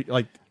on and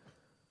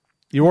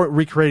you weren't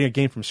recreating a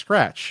game from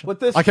scratch. With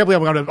this, I can't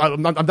believe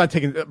I'm not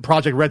taking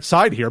Project Red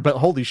side here, but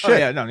holy shit! Oh,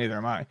 yeah, no, neither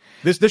am I.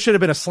 This should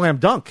have been a slam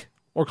dunk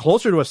or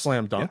closer to a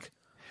slam dunk. Yeah.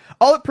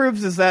 All it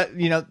proves is that,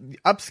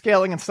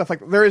 upscaling and stuff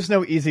there is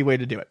no easy way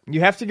to do it. You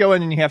have to go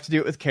in and you have to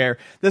do it with care.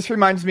 This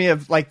reminds me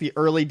of the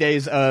early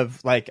days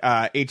of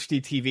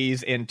HD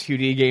TVs and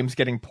 2D games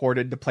getting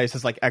ported to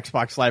places like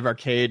Xbox Live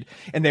Arcade,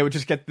 and they would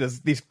just get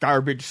these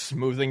garbage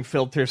smoothing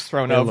filters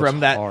thrown over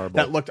them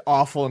that looked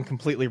awful and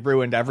completely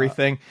ruined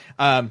everything.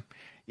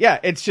 Yeah,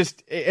 it's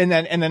just and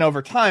then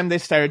over time they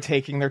started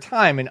taking their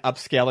time and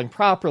upscaling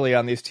properly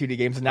on these 2D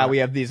games, and now we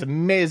have these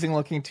amazing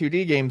looking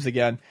 2D games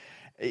again.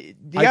 You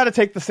got to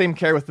take the same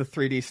care with the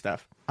 3D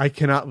stuff. I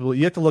cannot.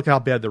 You have to look how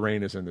bad the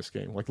rain is in this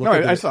game.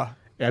 I saw.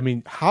 I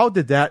mean, how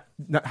did someone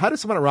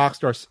at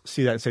Rockstar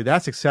see that and say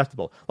that's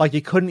acceptable? Like,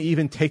 you couldn't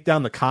even take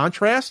down the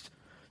contrast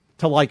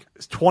to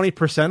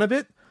 20% of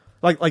it.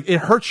 Like it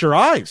hurts your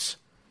eyes.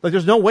 Like,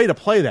 there's no way to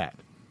play that.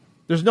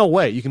 There's no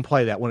way you can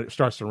play that when it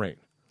starts to rain.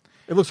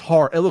 It looks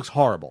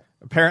horrible.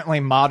 Apparently,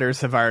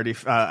 modders have already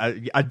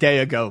a day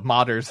ago.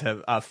 Modders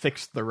have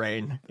fixed the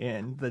rain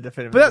in the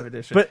definitive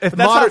edition. But that's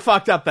how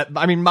fucked up.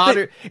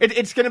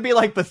 It's going to be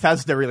like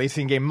Bethesda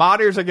releasing a game.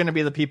 Modders are going to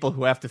be the people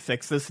who have to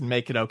fix this and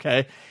make it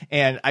okay.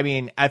 And I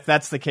mean, if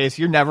that's the case,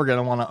 you're never going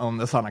to want to own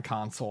this on a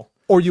console.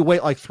 Or you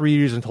wait 3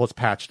 years until it's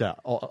patched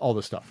out. All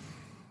this stuff.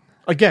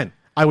 Again,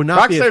 I would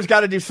not. Rockstar's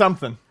got to do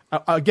something.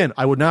 Again,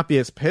 I would not be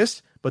as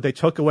pissed. But they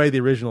took away the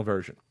original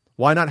version.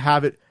 Why not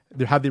have it?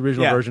 They have the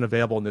original version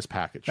available in this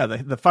package. Yeah,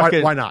 the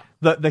fucking, why not?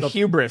 The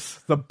hubris,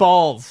 the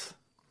balls.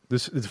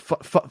 This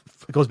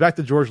it goes back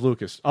to George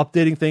Lucas,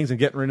 updating things and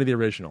getting rid of the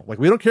original.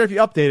 We don't care if you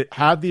update it,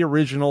 have the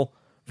original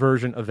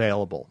version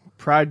available.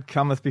 Pride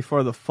cometh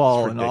before the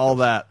fall and all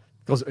that.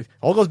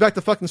 All goes back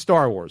to fucking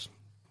Star Wars.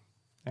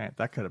 All right,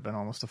 that could have been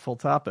almost a full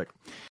topic.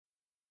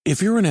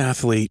 If you're an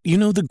athlete, you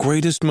know the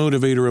greatest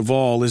motivator of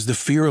all is the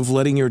fear of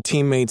letting your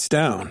teammates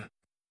down.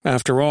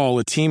 After all,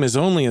 a team is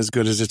only as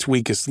good as its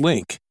weakest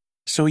link.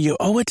 So you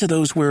owe it to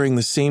those wearing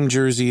the same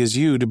jersey as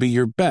you to be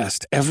your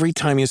best every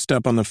time you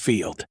step on the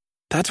field.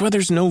 That's why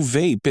there's no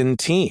vape in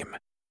team.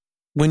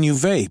 When you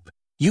vape,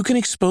 you can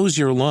expose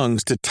your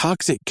lungs to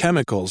toxic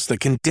chemicals that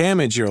can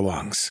damage your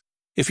lungs.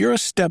 If you're a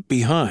step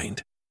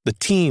behind, the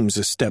team's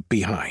a step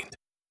behind.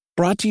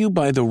 Brought to you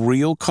by The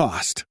Real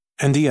Cost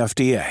and the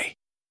FDA.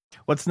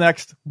 What's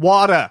next?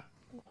 WADA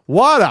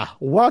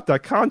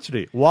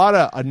country.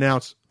 WADA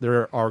announced they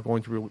are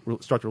going to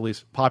start to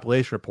release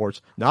population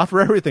reports. Not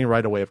for everything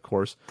right away, of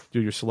course.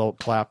 Do your slow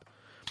clap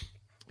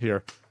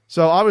here.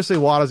 So obviously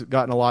WADA's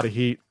gotten a lot of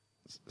heat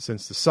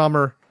since the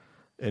summer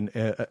and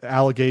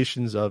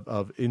allegations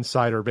of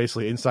insider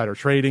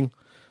trading,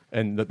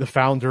 and the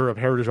founder of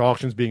Heritage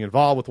Auctions being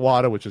involved with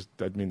WADA, which is,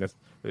 it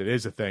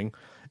is a thing.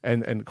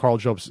 And Carl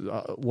Job's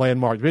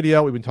landmark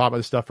video. We've been talking about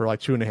this stuff for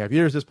 2.5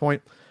 years at this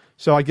point.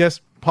 So I guess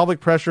public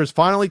pressure has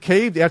finally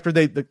caved after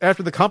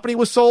the company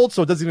was sold,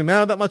 so it doesn't even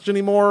matter that much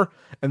anymore.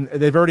 And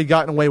they've already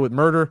gotten away with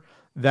murder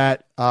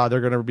that they're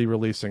going to be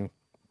releasing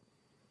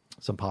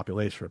some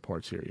population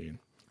reports here, Ian.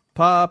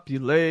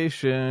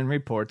 Population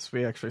reports.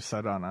 We actually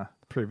said on a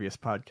previous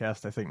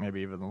podcast, I think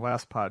maybe even the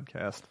last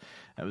podcast,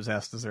 I was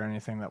asked, is there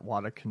anything that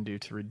WATA can do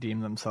to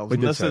redeem themselves?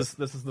 And this is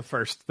the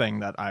first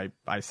thing that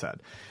I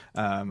said.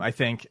 I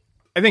think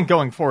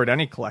going forward,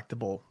 any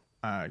collectible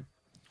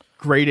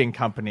grading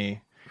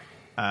company,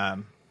 I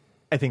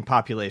think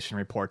population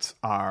reports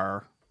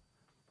are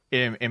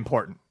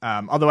important.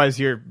 Otherwise,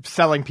 you're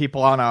selling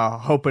people on a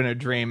hope and a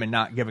dream and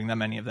not giving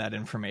them any of that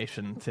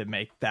information to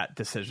make that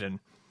decision.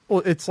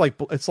 Well, it's like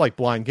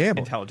blind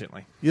gambling.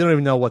 Intelligently. You don't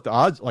even know what the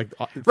odds, Right.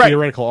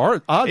 theoretical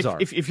odds are.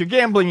 If you're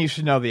gambling, you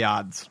should know the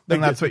odds.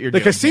 Then that's what you're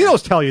doing. The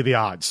casinos tell you the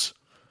odds.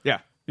 Yeah.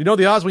 You know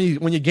the odds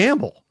when you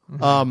gamble.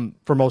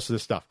 For most of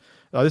this stuff.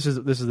 This is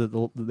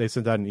they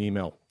sent out an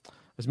email.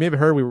 As you may have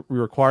heard, we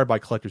were acquired by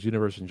Collectors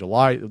Universe in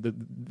July.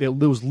 It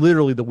was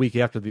literally the week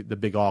after the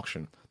big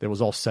auction. It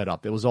was all set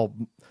up.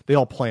 They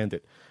all planned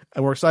it,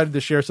 and we're excited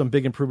to share some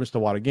big improvements to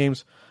WATA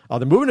Games.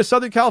 They're moving to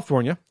Southern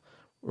California.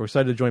 We're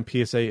excited to join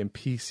PSA and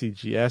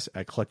PCGS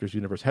at Collectors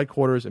Universe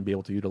headquarters and be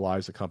able to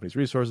utilize the company's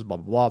resources. Blah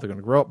blah blah. They're going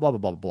to grow up. Blah blah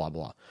blah blah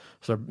blah.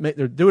 So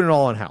they're doing it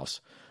all in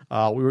house.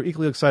 We were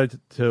equally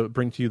excited to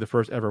bring to you the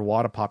first ever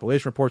WATA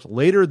population reports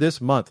later this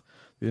month.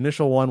 The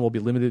initial one will be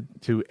limited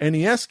to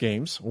NES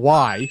games.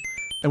 Why?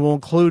 And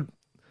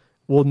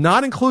will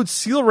not include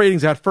seal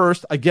ratings at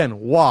first. Again,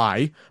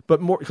 why?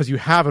 But more because you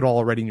have it all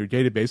already in your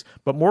database.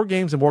 But more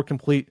games and more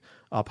complete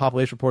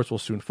population reports will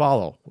soon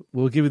follow.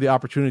 We'll give you the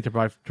opportunity to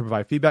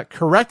provide feedback,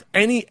 correct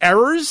any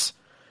errors,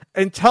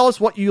 and tell us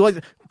what you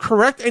like.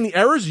 Correct any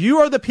errors. You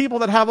are the people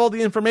that have all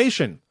the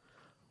information.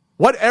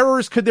 What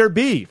errors could there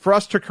be for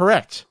us to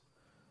correct?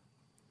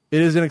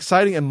 It is an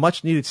exciting and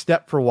much needed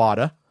step for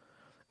WATA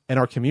and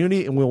our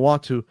community, and we'll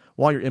want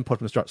your input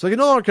from the start. So you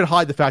no longer can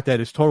hide the fact that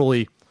it's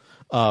totally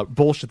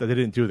bullshit that they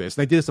didn't do this.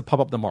 And they did this to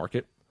pump up the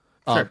market.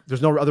 Sure.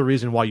 There's no other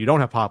reason why you don't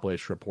have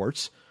population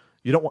reports.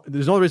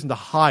 There's no reason to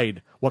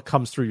hide what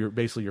comes through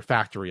your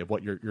factory of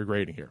what you're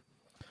grading here.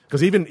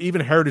 Because even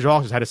Heritage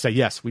Auctions had to say,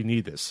 yes, we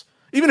need this.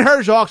 Even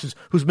Heritage Auctions,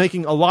 who's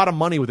making a lot of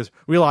money with this,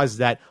 realizes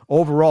that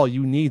overall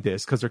you need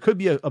this because there could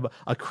be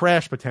a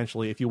crash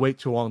potentially if you wait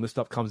too long and this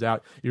stuff comes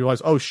out. You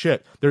realize, oh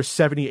shit, there's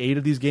 78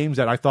 of these games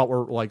that I thought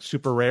were like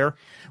super rare.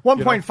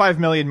 1.5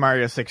 million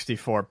Mario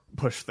 64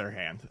 pushed their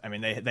hand. I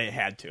mean, they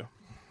had to.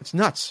 It's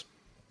nuts.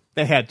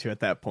 They had to at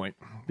that point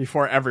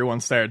before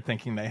everyone started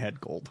thinking they had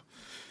gold.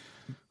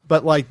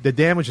 But like the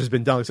damage has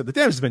been done. Except the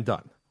damage has been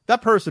done.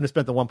 That person who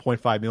spent the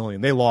 1.5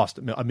 million, they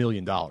lost $1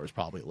 million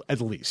probably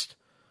at least.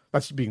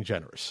 That's being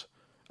generous.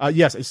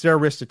 Yes, it's their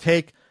risk to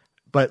take,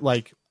 but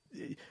like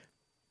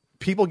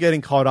people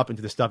getting caught up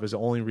into this stuff is the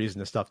only reason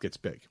this stuff gets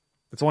big.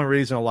 It's the only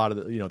reason a lot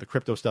of the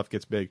crypto stuff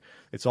gets big.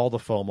 It's all the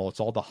FOMO. It's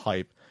all the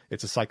hype.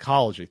 It's a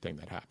psychology thing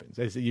that happens.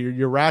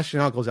 Your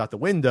rationale goes out the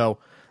window,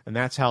 and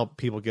that's how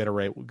people get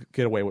away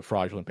with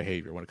fraudulent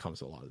behavior when it comes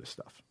to a lot of this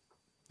stuff.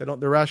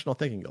 Their rational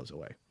thinking goes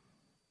away.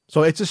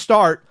 So it's a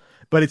start,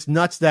 but it's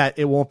nuts that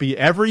it won't be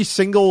every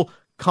single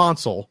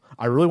console.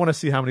 I really want to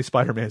see how many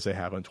Spider-Mans they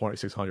have on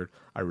 2600.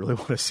 I really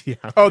want to see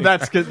how many.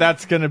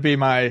 That's going to be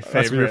my favorite.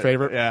 That's your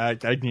favorite? Yeah,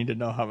 I need to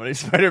know how many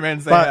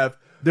Spider-Mans they have.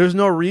 There's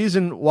no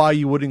reason why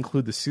you would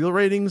include the seal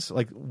ratings.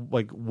 Like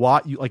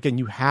what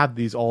you have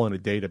these all in a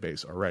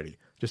database already.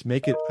 Just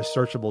make it a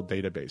searchable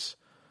database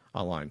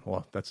online.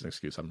 Well, that's an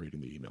excuse. I'm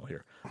reading the email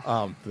here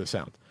for the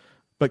sound.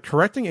 But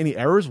correcting any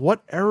errors,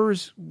 what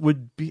errors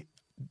would be?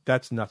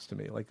 That's nuts to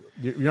me. Like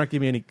you're not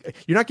giving me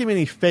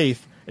any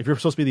faith if you're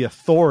supposed to be the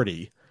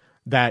authority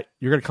that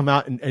you're going to come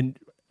out and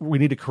we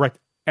need to correct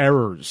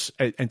errors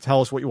and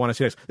tell us what you want to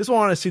see next. This is what I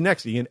want to see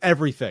next, Ian.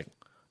 Everything,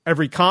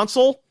 every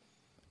console,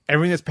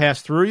 everything that's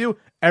passed through you,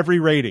 every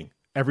rating,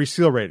 every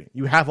seal rating.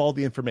 You have all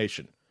the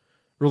information.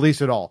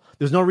 Release it all.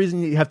 There's no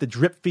reason you have to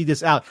drip feed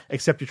this out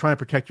except you're trying to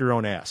protect your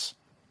own ass.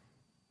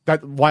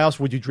 Why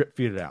else would you drip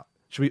feed it out?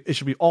 It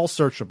should be all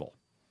searchable.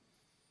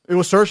 It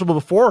was searchable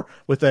before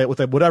with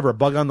a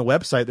bug on the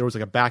website. There was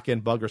like a back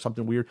end bug or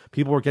something weird.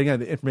 People were getting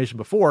the information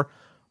before.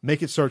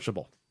 Make it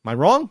searchable. Am I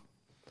wrong?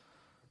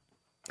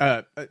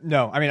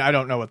 No. I mean, I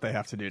don't know what they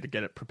have to do to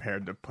get it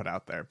prepared to put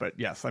out there. But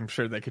yes, I'm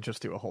sure they could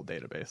just do a whole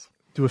database.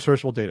 Do a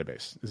searchable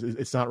database.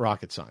 It's not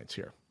rocket science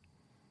here.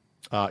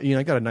 Ian,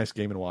 I got a nice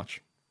Game &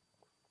 Watch.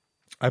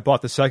 I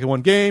bought the second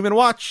one, Game &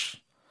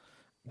 Watch.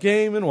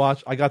 Game &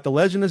 Watch. I got the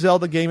Legend of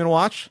Zelda Game &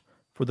 Watch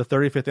for the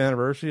 35th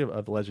anniversary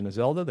of The Legend of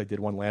Zelda. They did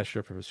one last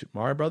year for Super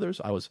Mario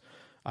Brothers. I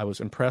was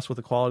impressed with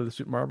the quality of the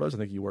Super Mario Brothers. I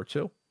think you were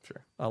too.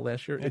 Sure.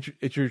 Last year. Yeah.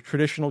 It's your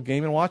traditional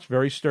Game & Watch,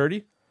 very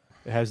sturdy.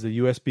 It has the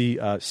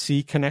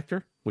USB-C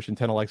connector, which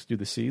Nintendo likes to do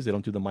the Cs. They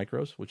don't do the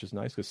micros, which is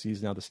nice because C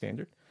is now the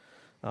standard.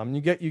 You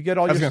get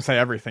all. I was going to say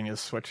everything is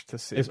switched to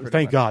C.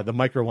 Thank God, the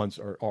micro ones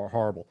are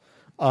horrible.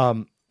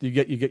 You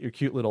get your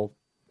cute little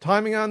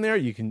timing on there.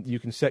 You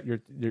can set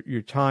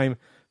your time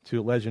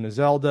to Legend of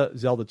Zelda,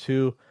 Zelda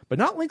 2, but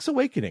not Link's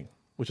Awakening,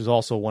 which is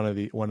also one of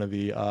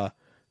the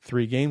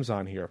 3 games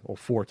on here, or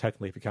 4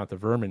 technically if you count the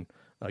Vermin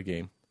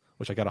game,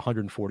 which I got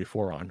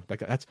 144 on.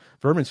 That's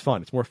Vermin's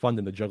fun. It's more fun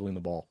than the juggling the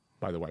ball,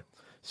 by the way.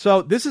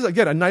 So this is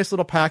again a nice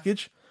little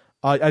package.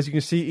 As you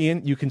can see,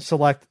 Ian, you can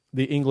select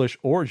the English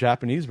or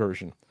Japanese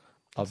version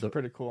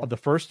pretty cool. of the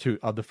first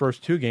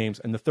two games,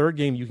 and the third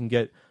game you can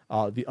get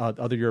the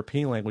other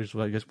European languages.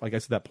 Well, I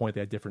guess at that point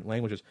they had different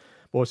languages.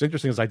 But what's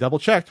interesting is I double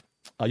checked.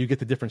 You get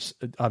the different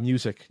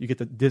music. You get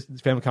the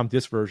Famicom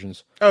disc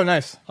versions. Oh,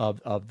 nice.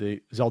 Of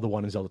the Zelda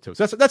 1 and Zelda 2.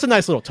 So that's a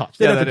nice little touch.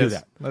 They don't have to do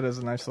that. That is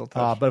a nice little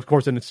touch. But of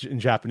course, then it's in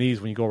Japanese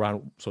when you go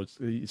around, so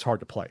it's hard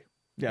to play.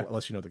 Yeah.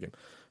 Unless you know the game.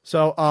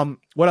 So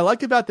what I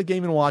like about the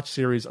Game & Watch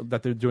series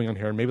that they're doing on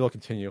here, and maybe they'll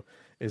continue,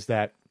 is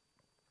that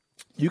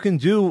you can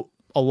do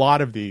a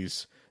lot of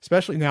these,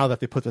 especially now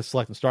that they put the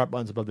select and start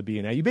buttons above the B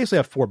and A. You basically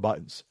have 4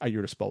 buttons at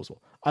your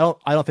disposal. I don't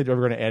think they're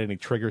ever going to add any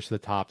triggers to the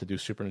top to do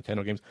Super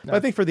Nintendo games. No. But I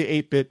think for the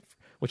 8-bit,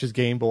 which is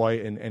Game Boy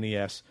and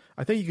NES,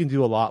 I think you can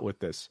do a lot with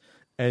this.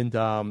 And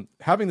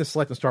having the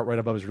select and start right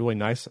above is really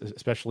nice,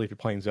 especially if you're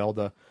playing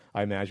Zelda.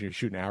 I imagine you're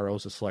shooting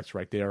arrows, the select's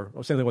right there.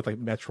 Same thing with like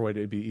Metroid,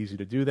 it'd be easy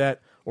to do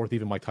that, or with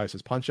even Mike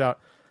Tyson's Punch-Out.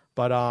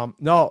 But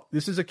no,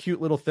 this is a cute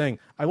little thing.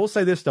 I will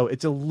say this, though.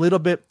 It's a little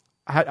bit...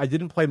 I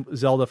didn't play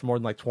Zelda for more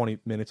than like 20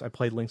 minutes. I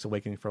played Link's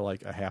Awakening for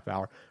like a half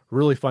hour.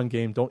 Really fun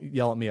game. Don't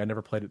yell at me. I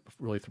never played it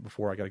really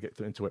before. I got to get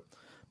into it.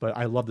 But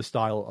I love the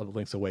style of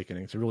Link's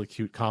Awakening. It's a really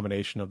cute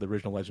combination of the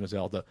original Legend of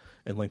Zelda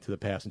and Link to the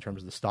Past in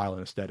terms of the style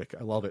and aesthetic.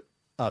 I love it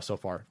so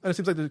far. And it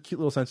seems like there's a cute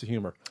little sense of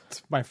humor.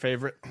 It's my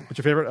favorite. What's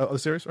your favorite of the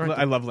series? All right,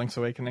 I love Link's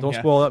Awakening. Don't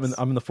spoil it.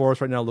 I'm in the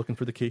forest right now looking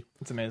for the key.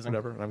 It's amazing.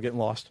 Whatever. And I'm getting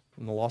lost.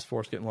 I'm in the Lost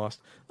Forest getting lost.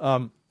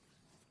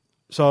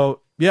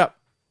 So, yeah,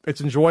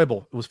 it's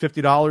enjoyable. It was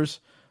 $50.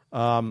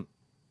 Now,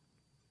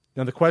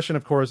 the question,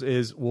 of course,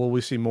 is, will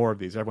we see more of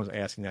these? Everyone's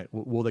asking that.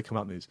 Will they come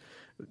out in these?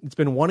 It's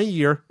been one a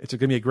year. It's going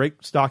to be a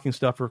great stocking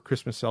stuffer,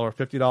 Christmas seller.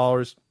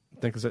 $50, I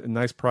think is a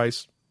nice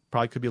price.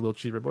 Probably could be a little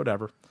cheaper, but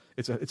whatever.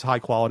 It's high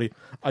quality.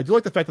 I do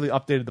like the fact that they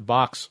updated the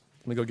box.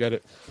 Let me go get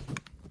it.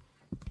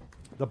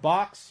 The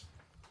box,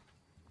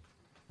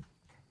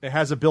 it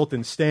has a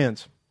built-in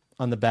stand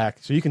on the back,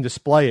 so you can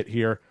display it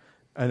here,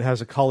 and it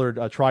has a colored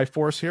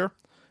Triforce here.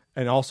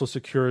 And also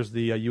secures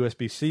the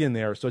USB-C in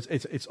there. So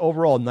it's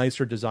overall a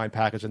nicer design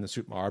package than the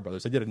Super Mario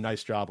Brothers. They did a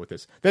nice job with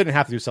this. They didn't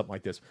have to do something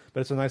like this, but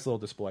it's a nice little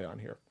display on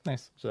here.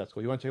 Nice. So that's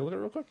cool. You want to take a look at it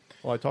real quick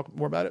while I talk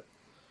more about it?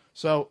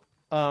 So,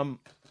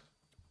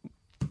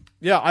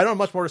 yeah, I don't have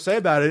much more to say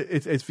about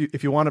it.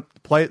 If you want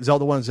to play it,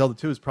 Zelda 1 and Zelda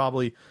 2 is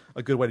probably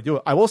a good way to do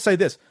it. I will say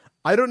this.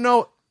 I don't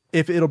know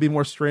if it'll be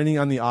more straining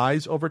on the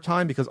eyes over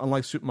time, because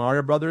unlike Super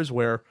Mario Brothers,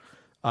 where...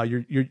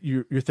 you're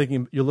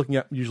looking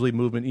at usually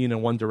movement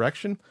in one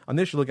direction. On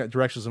this, you're looking at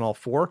directions in all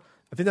 4.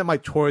 I think that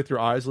might toy with your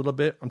eyes a little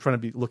bit. I'm trying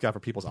to look out for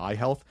people's eye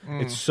health.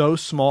 It's so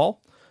small,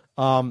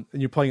 and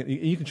you're playing.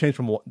 You can change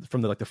from the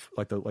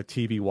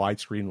TV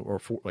widescreen or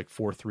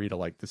 4:3 to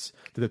like this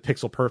to the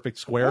pixel perfect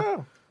square.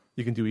 Oh.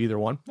 You can do either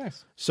one.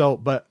 Nice. So,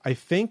 but I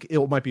think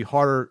it might be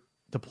harder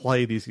to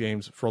play these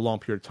games for a long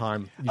period of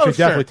time. You should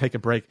definitely take a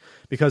break,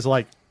 because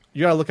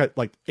you gotta look at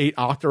 8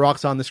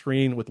 Octoroks on the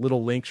screen with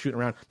little Link shooting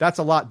around. That's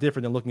a lot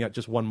different than looking at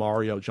just one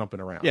Mario jumping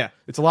around. Yeah.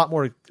 It's a lot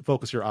more to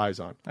focus your eyes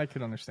on. I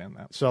can understand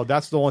that. So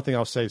that's the only thing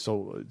I'll say.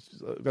 So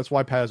that's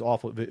why Pat has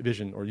awful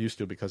vision, or used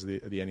to, because of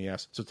the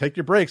NES. So take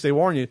your breaks. They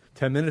warn you,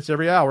 10 minutes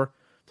every hour.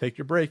 Take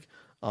your break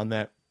on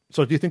that.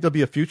 So do you think there'll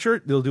be a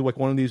future? They'll do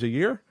one of these a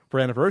year for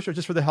anniversary, or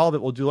just for the hell of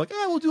it, we'll do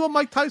we'll do a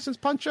Mike Tyson's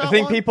Punch-Out. I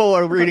think people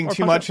are reading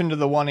too much into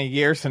the one a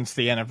year, since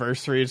the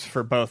anniversaries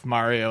for both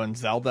Mario and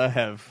Zelda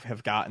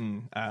have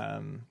gotten,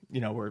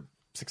 were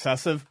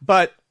successive.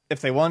 But if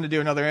they wanted to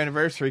do another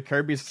anniversary,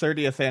 Kirby's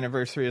 30th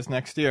anniversary is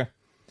next year.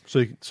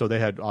 So they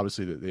had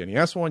obviously the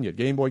NES one. You had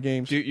Game Boy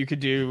games. You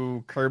could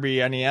do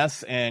Kirby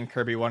NES and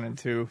Kirby 1 and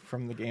 2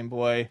 from the Game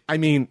Boy. I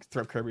mean,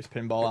 throw Kirby's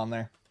Pinball on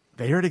there.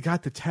 They already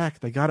got the tech.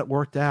 They got it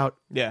worked out.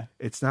 Yeah.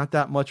 It's not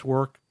that much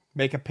work.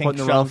 Make a pink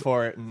shell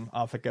for it, and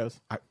off it goes.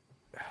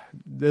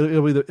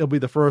 It'll be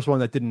the first one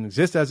that didn't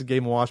exist as a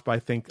Game & Watch, but I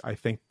think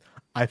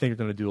they're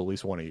going to do at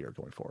least one a year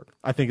going forward.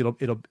 I think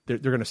they're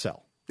going to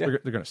sell. Yeah.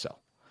 They're going to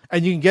sell,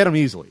 and you can get them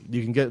easily.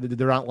 You can get.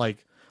 They're not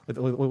like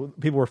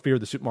people were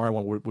feared the Super Mario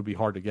one would be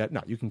hard to get.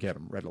 No, you can get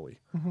them readily.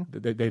 Mm-hmm.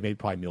 They made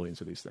probably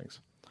millions of these things,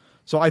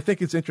 so I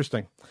think it's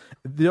interesting.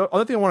 The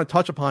other thing I want to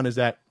touch upon is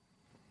that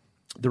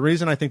the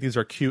reason I think these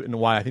are cute and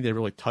why I think they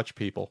really touch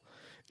people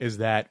is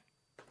that,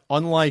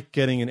 unlike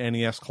getting an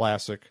NES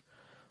Classic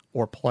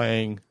or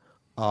playing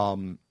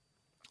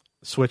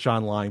Switch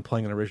Online,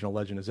 playing an original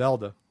Legend of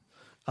Zelda,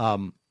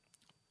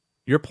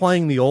 you're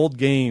playing the old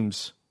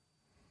games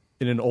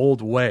in an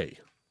old way.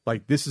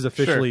 Like, this is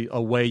officially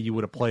a way you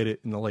would have played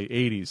it in the late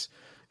 80s.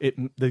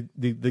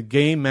 The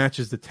game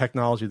matches the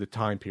technology of the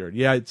time period.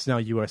 Yeah, it's now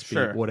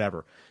USB,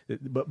 whatever.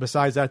 But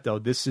besides that, though,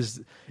 it's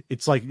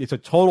a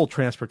total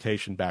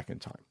transportation back in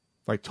time.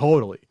 Like,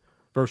 totally.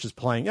 Versus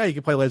playing, you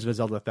can play Legend of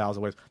Zelda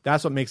 1,000 ways.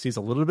 That's what makes these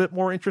a little bit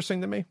more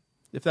interesting to me,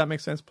 if that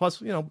makes sense.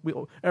 Plus,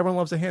 everyone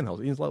loves the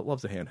handhelds. Ian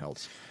loves the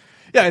handhelds.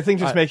 Yeah, I think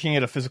just making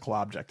it a physical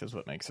object is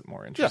what makes it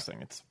more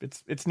interesting. Yeah.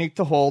 It's neat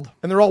to hold.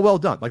 And they're all well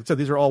done. Like I said,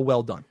 these are all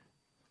well done.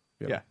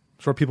 Yeah.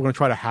 So people are going to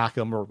try to hack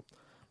them or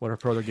What are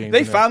further games?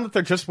 They found that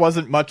there just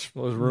wasn't much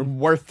room?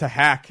 worth to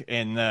hack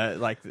in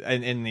the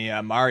in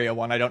the Mario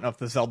one. I don't know if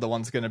the Zelda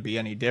one's going to be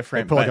any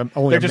different. They put, But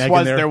only there a just meg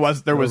was in there? there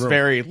was No was room.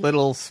 very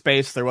little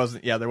space. There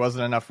wasn't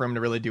enough room to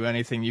really do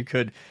anything. You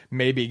could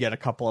maybe get a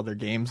couple other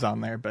games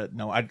on there, but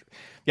no.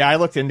 I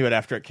looked into it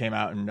after it came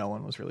out, and no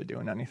one was really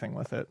doing anything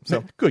with it.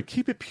 So Good.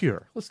 Keep it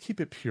pure. Let's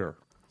keep it pure.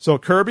 So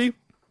Kirby,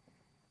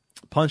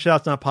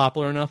 Punch-Out's not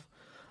popular enough.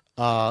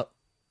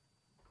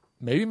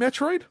 Maybe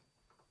Metroid.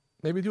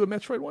 Maybe do a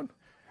Metroid one.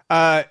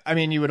 I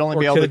mean, you would only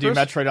Or be able to do Kid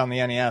Icarus? Metroid on the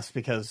NES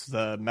because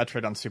the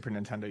Metroid on Super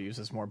Nintendo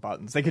uses more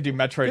buttons. They could do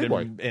Metroid Game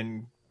Boy.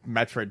 in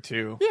Metroid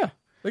 2. Yeah,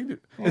 they can do.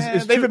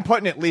 They've been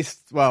putting at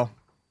least, yeah,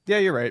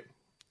 you're right.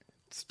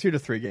 It's 2 to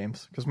 3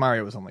 games because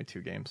Mario was only 2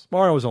 games.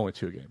 Mario was only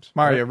 2 games.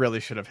 Mario really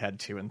should have had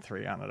 2 and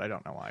 3 on it. I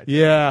don't know why.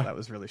 Yeah. That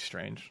was really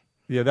strange.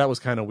 Yeah, that was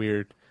kind of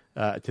weird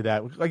to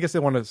that. I guess they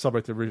wanted to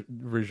celebrate the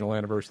original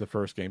anniversary of the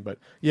first game, but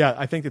yeah,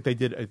 I think that they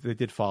did. If they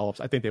did follow-ups,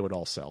 I think they would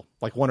all sell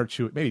like 1 or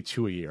 2, maybe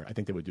 2 a year. I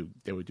think they would do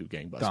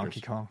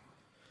gangbusters.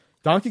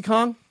 Donkey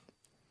Kong.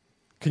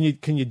 Can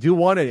you do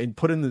one and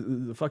put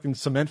in the fucking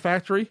cement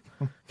factory?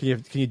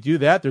 Can you do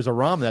that? There's a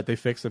ROM that they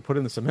fixed and put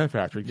in the cement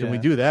factory. Can we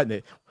do that?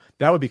 And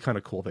that would be kind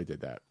of cool if they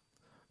did that.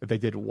 If they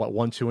did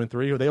 1, 2, and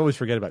 3, or they always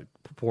forget about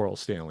poor old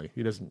Stanley.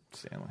 He doesn't.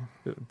 Stanley.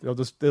 They'll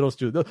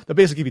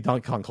basically give you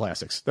Donkey Kong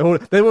classics. They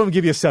won't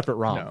give you a separate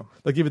ROM. No.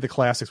 They'll give you the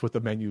classics with the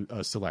menu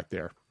select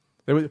there.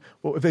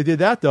 If they did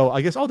that though,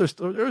 I guess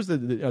there's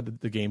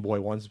the Game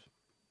Boy ones.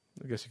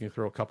 I guess you can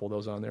throw a couple of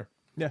those on there.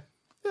 Yeah.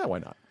 Yeah, why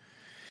not?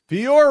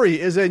 Viore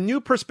is a new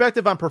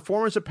perspective on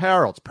performance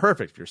apparel. It's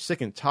perfect if you're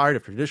sick and tired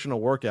of traditional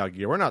workout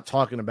gear. We're not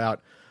talking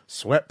about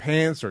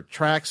sweatpants or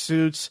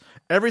tracksuits.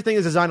 Everything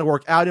is designed to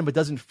work out in but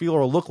doesn't feel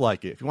or look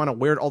like it. If you want to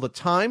wear it all the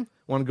time,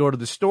 want to go to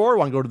the store,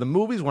 want to go to the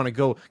movies, want to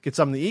go get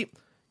something to eat,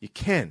 you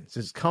can.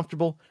 It's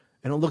comfortable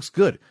and it looks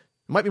good. It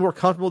might be more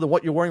comfortable than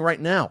what you're wearing right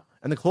now.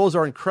 And the clothes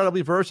are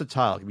incredibly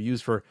versatile. It can be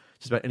used for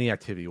just about any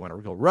activity. You want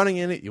to go running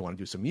in it, you want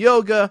to do some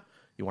yoga,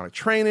 you want to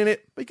train in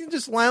it, but you can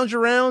just lounge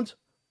around,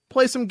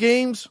 play some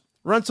games,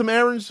 run some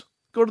errands,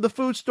 go to the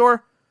food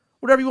store.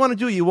 Whatever you want to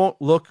do, you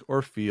won't look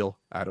or feel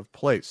out of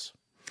place.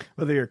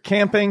 Whether you're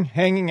camping,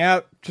 hanging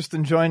out, just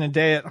enjoying a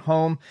day at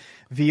home,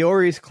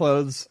 Viore's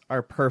clothes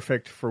are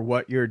perfect for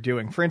what you're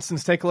doing. For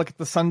instance, take a look at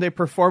the Sunday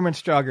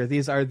Performance Jogger.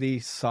 These are the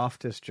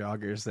softest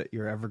joggers that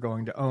you're ever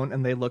going to own,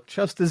 and they look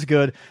just as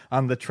good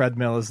on the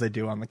treadmill as they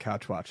do on the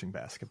couch watching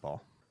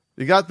basketball.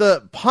 You got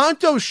the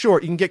Ponto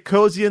short. You can get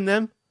cozy in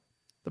them.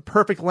 The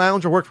perfect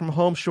lounge or work from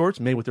home shorts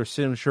made with their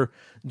signature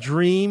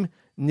Dream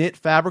knit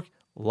fabric,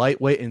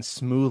 lightweight and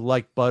smooth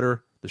like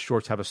butter. The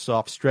shorts have a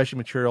soft, stretchy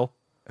material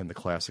and the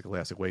classic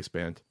elastic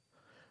waistband.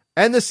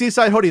 And the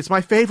Seaside hoodie. It's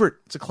my favorite.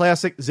 It's a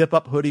classic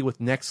zip-up hoodie with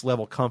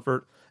next-level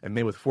comfort and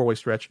made with 4-way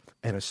stretch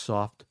and a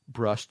soft,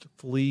 brushed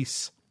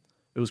fleece.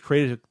 It was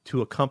created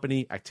to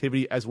accompany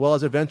activity as well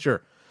as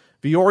adventure.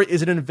 Viore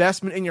is an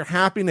investment in your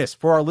happiness.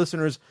 For our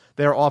listeners,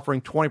 they are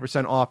offering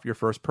 20% off your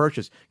first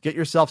purchase. Get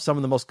yourself some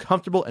of the most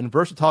comfortable and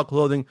versatile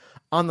clothing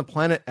on the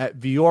planet at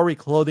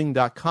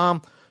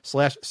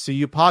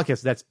VioreClothing.com/CU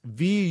podcast. That's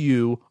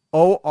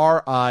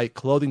VUORI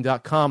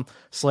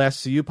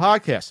clothing.com/CU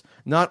podcast.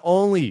 Not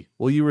only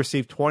will you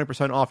receive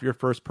 20% off your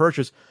first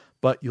purchase,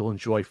 but you'll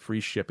enjoy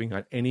free shipping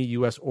on any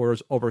U.S.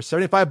 orders over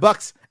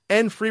 $75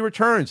 and free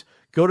returns.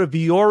 Go to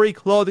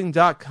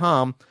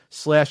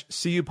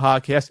VioreClothing.com/CU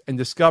podcast and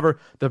discover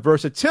the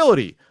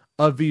versatility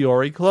of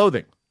Viore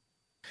clothing.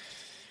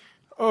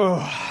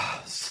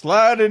 Oh,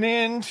 sliding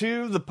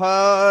into the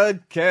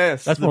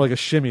podcast. That's more like a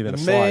shimmy than a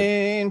slide.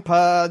 Main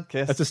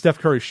podcast. That's a Steph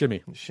Curry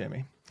shimmy.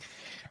 Shimmy.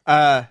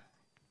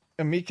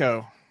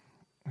 Amico.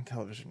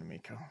 Television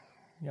Amico.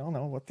 Y'all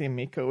know what the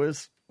Amico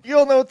is.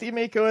 You'll know what the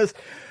Amico is.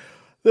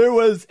 There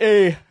was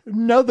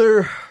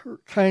another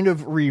kind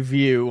of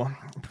preview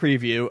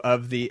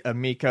of the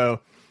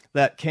Amico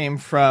that came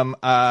from,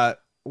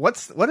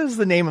 what is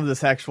the name of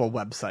this actual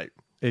website?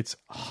 It's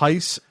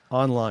Heiss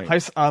Online.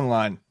 Heiss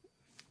Online.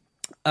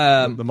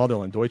 The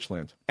motherland,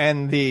 Deutschland.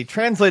 And the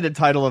translated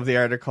title of the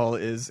article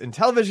is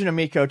Intellivision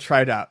Amico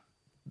Tried Out.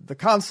 The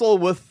console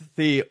with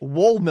the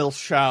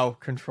Wollmilchsau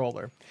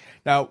controller.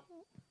 Now,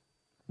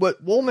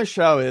 what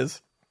Wollmilchsau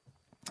is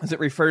it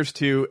refers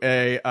to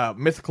a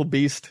mythical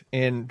beast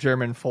in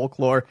German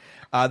folklore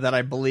that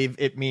I believe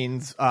it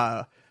means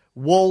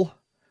wool,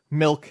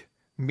 milk,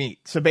 meat.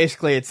 So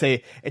basically, it's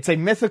a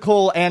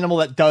mythical animal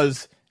that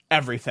does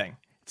everything.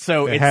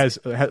 So it has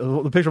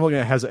the picture I'm looking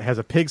at has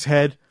a pig's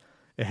head.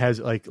 It has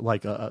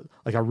like a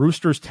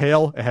rooster's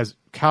tail. It has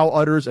cow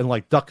udders and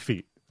like duck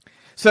feet.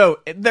 So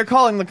they're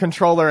calling the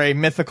controller a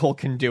mythical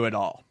can do it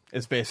all,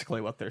 is basically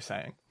what they're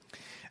saying.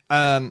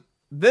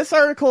 This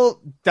article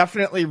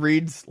definitely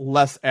reads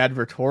less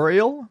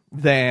advertorial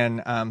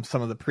than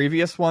some of the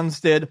previous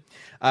ones did.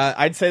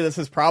 I'd say this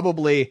is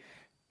probably,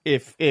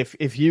 if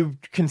you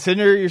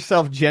consider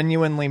yourself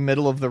genuinely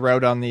middle of the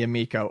road on the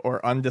Amico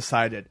or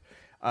undecided,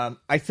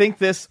 I think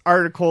this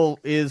article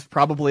is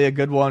probably a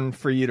good one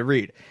for you to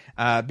read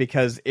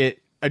because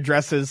it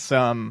addresses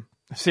some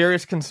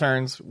serious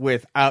concerns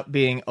without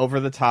being over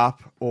the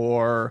top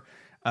or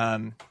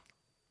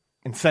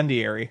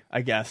incendiary,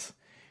 I guess.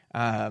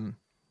 And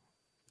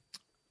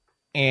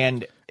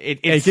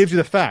it gives you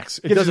the facts.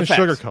 It doesn't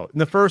sugarcoat.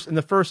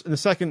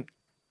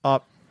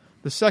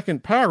 The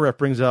second paragraph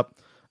brings up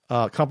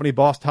company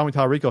boss Tommy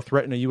Tallarico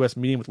threatened a U.S.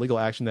 meeting with legal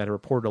action that had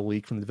reported a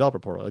leak from the developer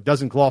portal. It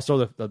doesn't gloss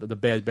over the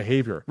bad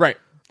behavior, right,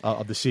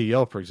 of the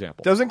CEO, for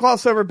example. Doesn't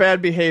gloss over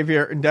bad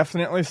behavior and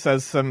definitely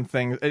says some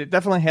things. It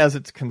definitely has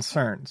its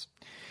concerns.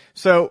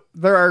 So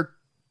there are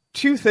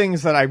two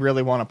things that I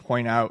really want to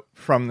point out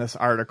from this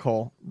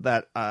article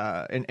that,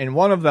 and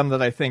one of them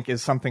that I think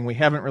is something we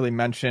haven't really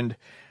mentioned,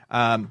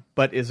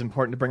 but is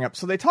important to bring up.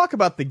 So they talk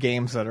about the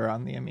games that are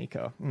on the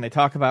Amico, and they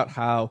talk about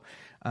how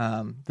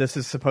this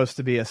is supposed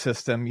to be a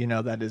system,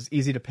 that is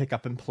easy to pick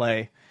up and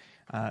play,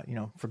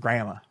 for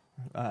grandma,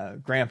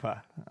 grandpa,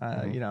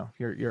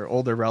 your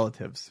older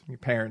relatives, your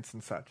parents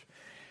and such.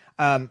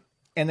 And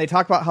they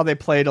talk about how they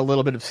played a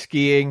little bit of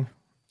skiing,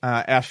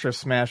 Astro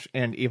Smash,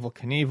 and Evel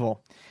Knievel.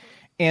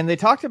 And they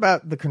talked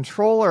about the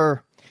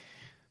controller.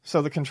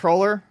 So the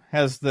controller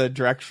has the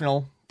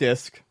directional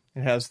disc.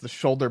 It has the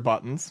shoulder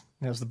buttons.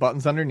 It has the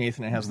buttons underneath,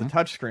 and it has the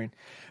touch screen.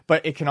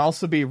 But it can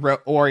also be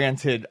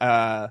oriented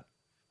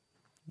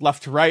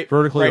left to right,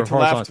 vertically right or to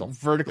horizontal. left,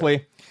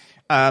 vertically.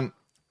 Yeah.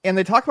 And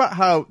they talk about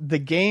how the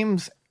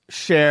games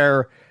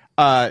share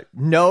there's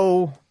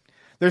no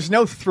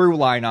through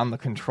line on the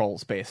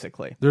controls,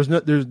 basically. There's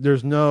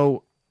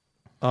no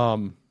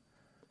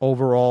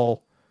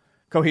overall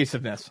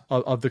cohesiveness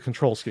of the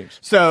control schemes.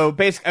 So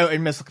basically,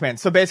 in Missile Command.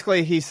 So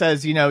basically, he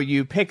says,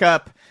 you pick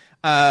up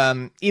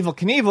Evel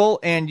Knievel,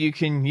 and you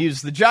can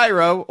use the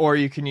gyro or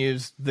you can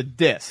use the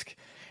disc.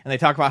 And they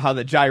talk about how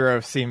the gyro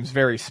seems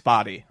very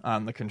spotty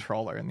on the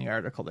controller in the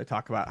article. They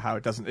talk about how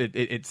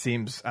it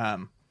seems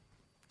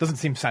doesn't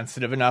seem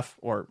sensitive enough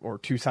or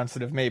too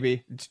sensitive,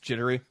 maybe. It's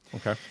jittery.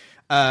 Okay.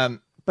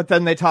 But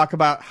then they talk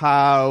about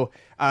how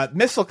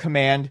Missile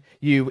Command,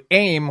 you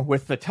aim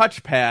with the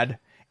touchpad,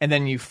 and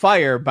then you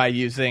fire by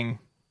using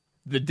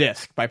the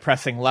disc, by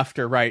pressing left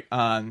or right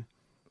on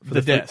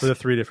the disc. For the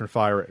three different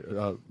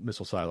fire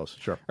missile silos,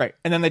 sure. Right.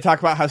 And then they talk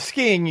about how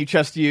skiing, you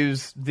just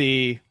use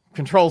the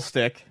control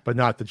stick. But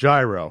not the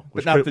gyro.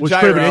 Which could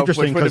have been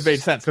interesting would have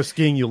made sense. Because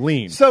skiing, you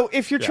lean. So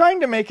if you're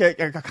trying to make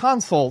a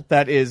console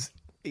that is,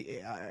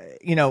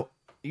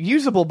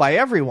 usable by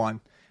everyone,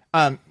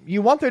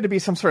 you want there to be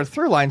some sort of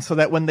through line so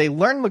that when they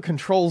learn the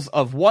controls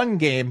of one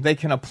game, they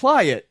can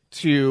apply it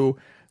to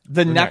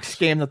the next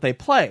game that they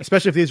play.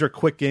 Especially if these are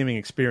quick gaming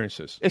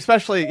experiences.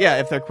 Especially,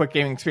 if they're quick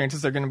gaming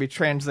experiences, they're going to be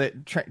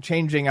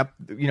changing up,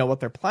 what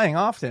they're playing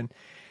often.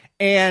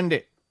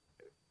 And,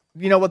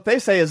 what they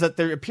say is that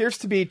there appears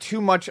to be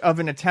too much of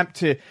an attempt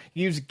to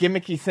use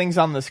gimmicky things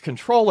on this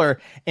controller,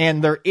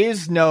 and there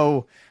is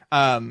no,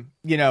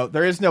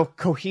 there is no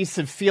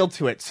cohesive feel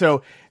to it.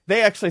 So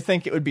they actually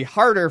think it would be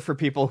harder for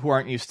people who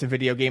aren't used to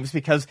video games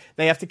because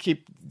they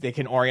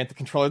can orient the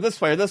controller this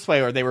way,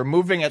 or they were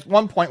moving at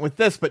one point with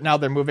this, but now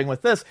they're moving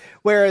with this.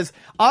 Whereas,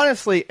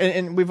 honestly,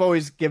 and we've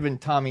always given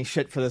Tommy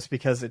shit for this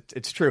because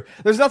it's true,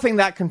 there's nothing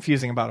that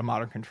confusing about a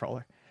modern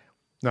controller.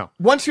 No.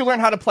 Once you learn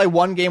how to play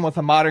one game with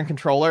a modern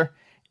controller,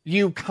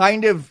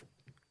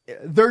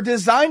 they're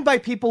designed by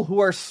people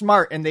who are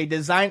smart, and they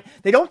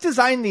don't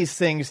design these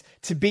things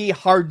to be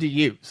hard to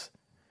use.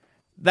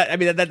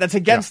 That's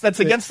against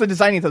the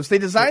design ethos. They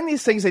design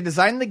these things, they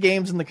design the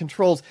games and the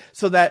controls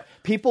so that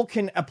people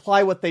can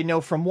apply what they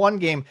know from one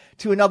game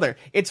to another.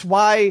 It's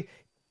why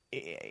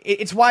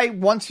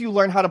once you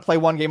learn how to play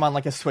one game on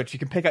like a Switch, you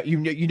can pick up, you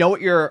know what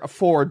your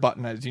forward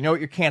button is, you know what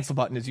your cancel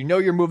button is,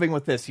 you're moving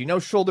with this,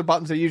 shoulder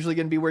buttons are usually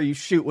going to be where you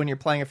shoot when you're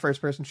playing a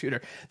first-person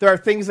shooter. There are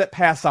things that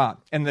pass on,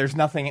 and there's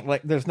nothing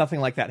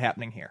like that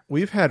happening here.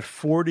 We've had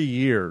 40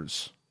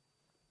 years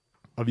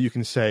of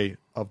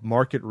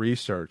market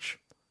research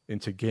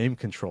into game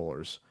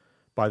controllers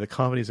by the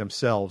companies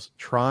themselves,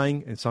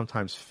 trying and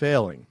sometimes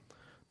failing.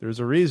 There's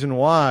a reason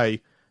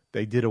why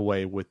they did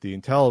away with the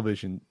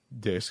Intellivision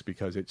disc,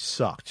 because it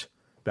sucked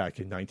back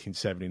in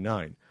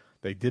 1979.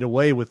 They did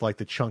away with like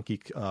the chunky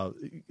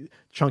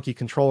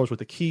controllers with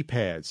the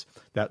keypads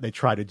that they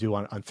tried to do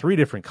on three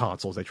different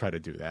consoles. They tried to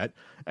do that,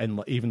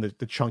 and even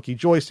the chunky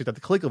joystick that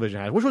the ColecoVision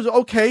had, which was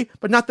okay,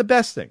 but not the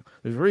best thing.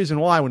 There's a reason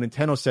why when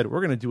Nintendo said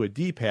we're going to do a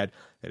D-pad,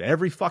 that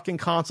every fucking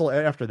console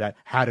after that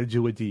had to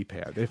do a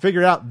D-pad. They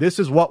figured out this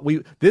is what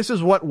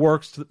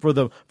works for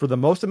the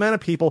most amount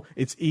of people.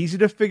 It's easy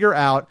to figure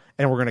out,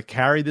 and we're going to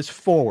carry this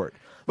forward.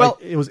 Well,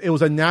 it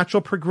was a natural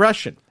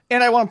progression.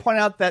 And I want to point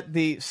out that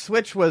the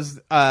Switch was,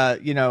 they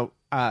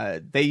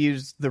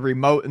used the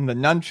remote and the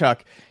nunchuck,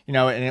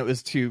 and it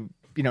was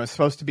it's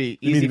supposed to be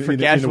easy for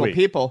casual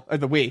people, or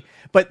the Wii.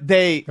 But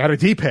they had a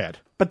D-pad.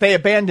 But they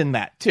abandoned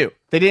that too.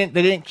 They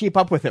didn't keep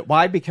up with it.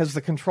 Why? Because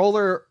the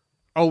controller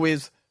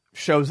always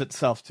shows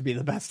itself to be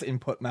the best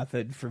input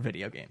method for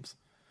video games.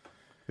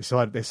 They still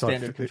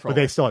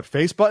had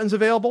face buttons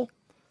available.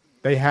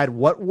 They had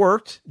what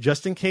worked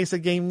just in case a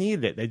game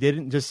needed it. They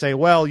didn't just say,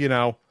 well,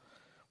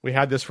 we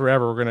had this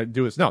forever, we're going to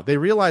do this. No, they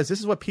realize this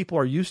is what people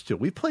are used to.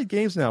 We've played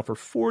games now for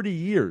 40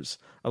 years,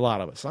 a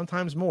lot of us,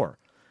 sometimes more.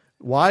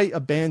 Why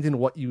abandon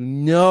what you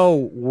know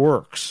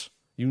works?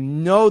 You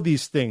know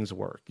these things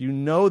work. You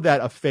know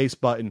that a face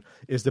button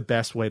is the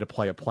best way to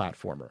play a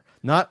platformer.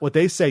 Not what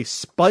they say,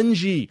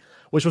 spongy,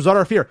 which was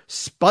our fear,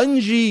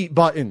 spongy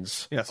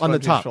buttons on the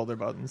top. Shoulder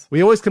buttons.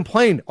 We always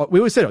complain.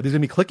 We always say, these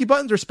going to be clicky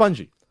buttons or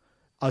spongy?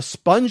 A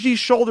spongy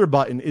shoulder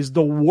button is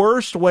the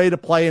worst way to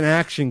play an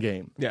action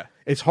game. Yeah.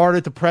 It's harder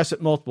to press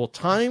it multiple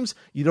times.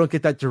 You don't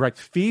get that direct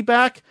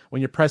feedback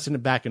when you're pressing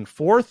it back and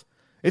forth.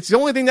 It's the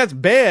only thing that's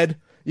bad.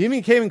 You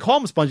can't even call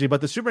them spongy, but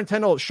the Super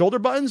Nintendo shoulder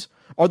buttons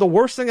are the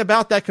worst thing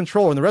about that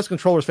controller, and the rest of the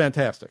controller is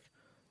fantastic.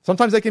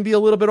 Sometimes they can be a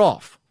little bit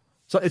off.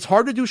 So it's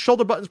hard to do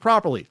shoulder buttons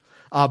properly,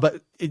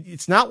 but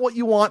it's not what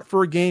you want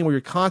for a game where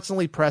you're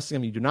constantly pressing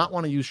them. You do not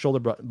want to use shoulder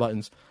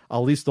buttons, at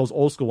least those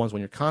old school ones,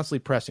 when you're constantly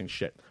pressing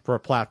shit for a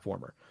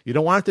platformer. You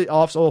don't want it to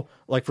also,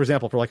 like, for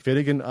example, for like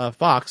Finnegan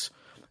Fox,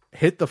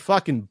 hit the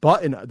fucking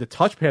button, the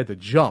touchpad to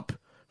jump,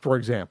 for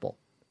example,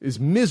 is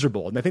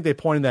miserable. And I think they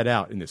pointed that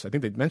out in this. I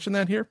think they mentioned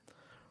that here.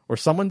 Or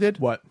someone did?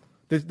 What?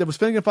 There was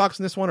Finnegan Fox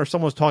in this one, or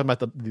someone was talking about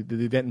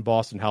the event in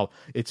Boston, how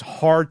it's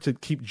hard to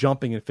keep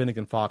jumping in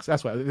Finnegan Fox.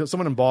 That's why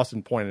someone in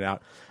Boston pointed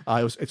out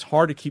it's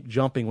hard to keep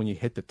jumping when you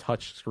hit the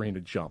touch screen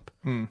to jump.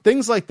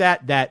 Things like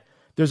that, that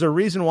there's a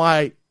reason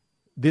why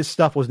this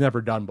stuff was never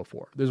done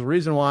before. There's a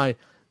reason why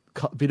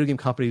video game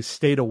companies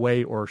stayed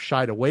away or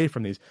shied away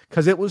from these,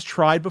 because it was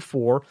tried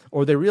before,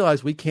 or they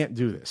realized we can't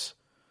do this.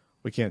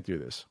 We can't do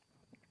this.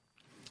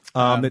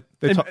 The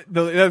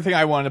other thing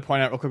I wanted to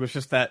point out real quick was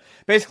just that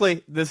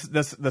basically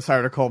this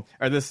article,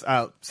 or this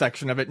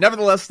section of it,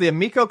 nevertheless, the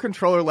Amico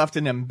controller left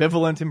an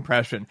ambivalent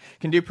impression.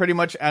 Can do pretty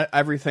much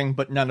everything,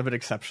 but none of it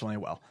exceptionally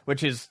well,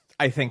 which is,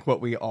 I think,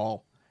 what we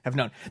all have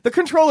known. The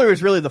controller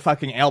is really the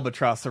fucking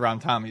albatross around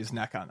Tommy's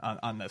neck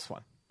on this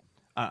one,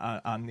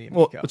 on the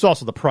Amico. Well, it's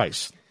also the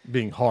price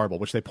being horrible,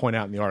 which they point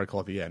out in the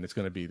article at the end. It's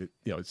going to be,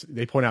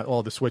 they point out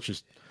all the Switch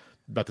is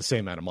about the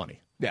same amount of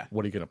money. Yeah.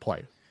 What are you going to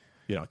play,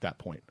 at that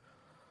point?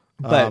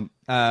 But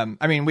I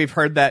mean, we've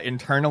heard that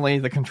internally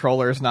the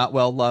controller is not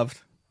well loved.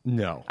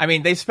 No, I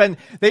mean they're spending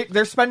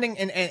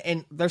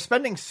and they're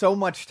spending so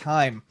much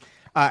time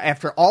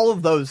after all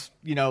of those,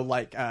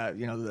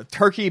 the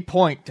Turkey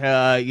Point,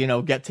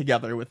 get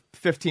together with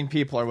 15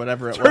 people or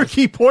whatever it was.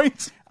 Turkey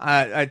Point,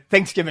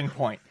 Thanksgiving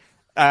Point.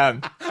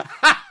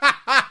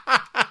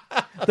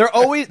 They're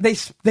always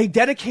they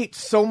dedicate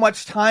so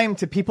much time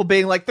to people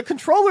being like, the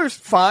controller's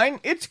fine,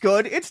 it's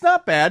good, it's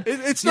not bad,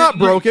 it's not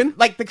broken.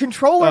 Like the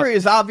controller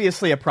is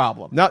obviously a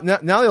problem. Now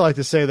they like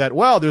to say that,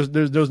 well,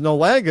 there's no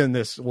lag in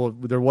this. Well,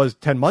 there was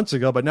 10 months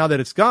ago, but now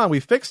that it's gone, we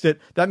fixed it.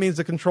 That means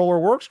the controller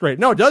works great.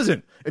 No, it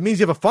doesn't. It means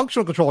you have a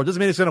functional controller. It doesn't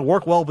mean it's going to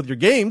work well with your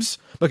games.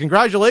 But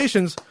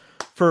congratulations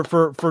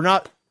for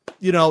not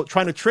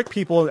trying to trick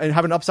people and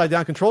having upside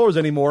down controllers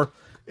anymore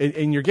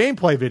in your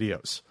gameplay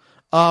videos.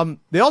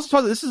 They also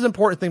talk. This is an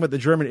important thing about the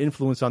German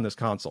influence on this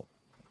console.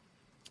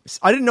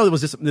 I didn't know there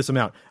was this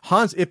amount.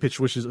 Hans Ippich,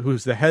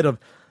 who's the head of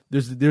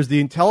there's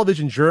the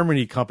Intellivision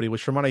Germany company,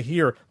 which from what I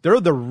hear, they're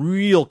the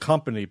real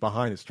company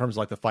behind this in terms of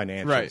like the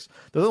financials. Right.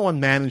 They're the one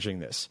managing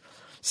this.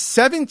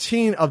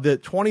 17 of the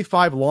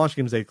 25 launch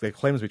games they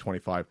claim to be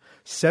 25.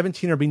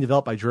 17 are being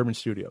developed by German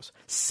studios.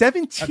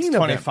 17 That's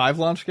of 25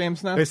 launch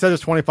games now. They said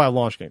there's 25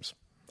 launch games.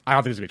 I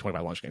don't think it's going to be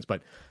 25 launch games,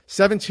 but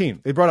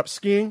 17. They brought up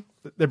skiing.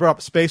 They brought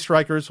up Space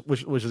Strikers,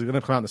 which is going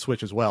to come out on the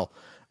Switch as well.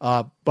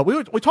 But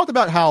we talked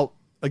about how,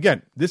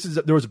 again,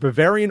 there was a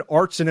Bavarian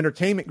Arts and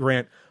Entertainment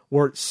grant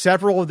where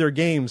several of their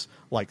games,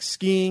 like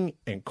skiing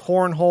and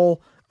cornhole,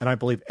 and I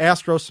believe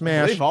Astro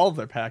Smash. I believe all of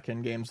their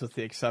pack-in games, with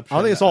the exception. I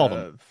don't think it's all of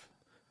them,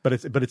 but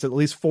it's at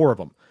least 4 of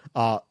them.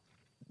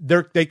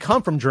 They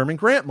come from German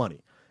grant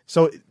money.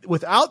 So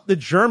without the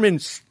German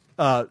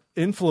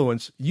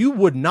influence, you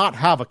would not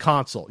have a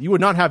console. You would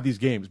not have these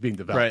games being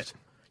developed. Right.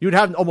 You would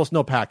have almost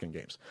no pack-in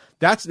games.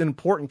 That's an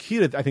important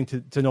key, I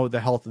think, to know the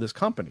health of this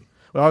company.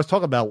 We always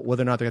talk about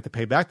whether or not they have to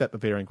pay back that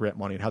Bavarian grant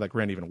money and how that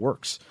grant even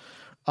works.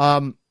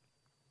 They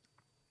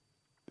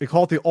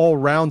call it the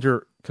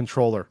all-rounder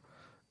controller.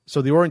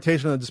 So the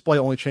orientation of the display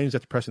only changes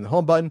after pressing the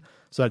home button,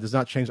 so that it does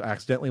not change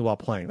accidentally while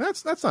playing.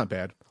 That's not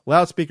bad.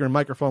 Loudspeaker and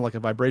microphone, like a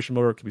vibration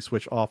motor, can be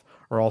switched off,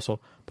 are also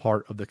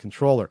part of the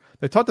controller.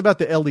 They talked about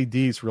the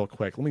LEDs real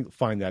quick. Let me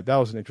find that. That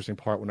was an interesting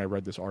part when I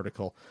read this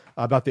article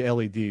about the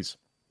LEDs.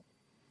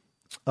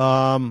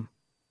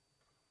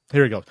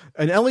 Here we go.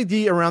 An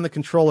LED around the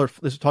controller.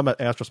 This is talking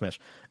about Astro Smash.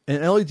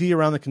 An LED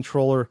around the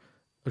controller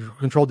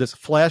control disc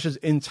flashes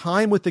in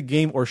time with the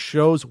game or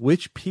shows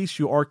which piece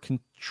you are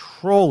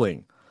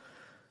controlling.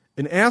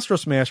 In Astro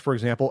Smash, for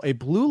example, a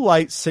blue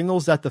light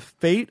signals that the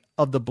fate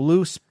of the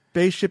blue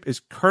spaceship is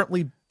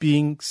currently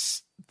being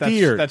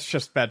steered. That's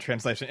just bad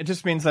translation. It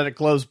just means that it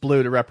glows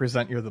blue to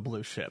represent you're the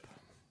blue ship.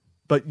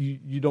 but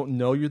you don't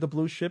know you're the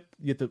blue ship.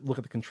 You have to look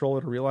at the controller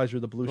to realize you're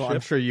the blue ship.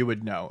 I'm sure you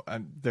would know.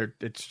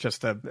 It's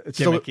just a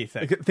gimmicky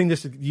thing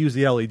just to use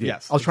the LED.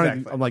 Yes, I was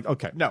trying to. I'm like,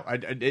 okay. No,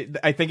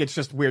 I think it's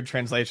just weird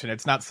translation.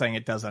 It's not saying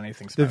it does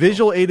anything special. The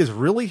visual aid is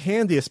really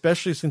handy,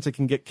 especially since it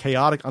can get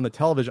chaotic on the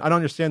television. I don't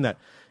understand that.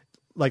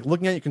 Like,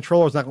 looking at your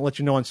controller is not going to let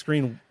you know on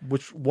screen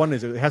which one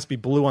is it. It has to be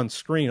blue on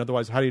screen.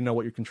 Otherwise, how do you know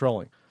what you're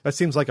controlling? That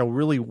seems like a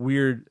really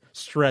weird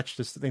stretch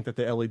to think that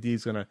the LED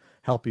is going to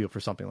help you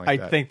for something like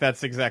that. I think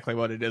that's exactly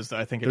what it is.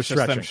 I think it's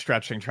just them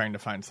stretching, trying to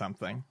find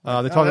something.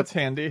 That's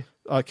handy.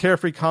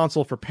 Carefree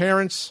console for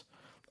parents.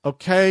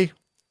 Okay.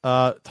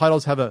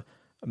 Titles have a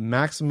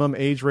maximum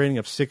age rating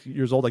of 6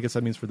 years old. I guess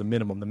that means for the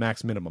minimum. The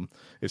max minimum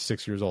is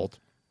 6 years old.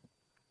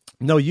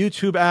 No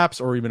YouTube apps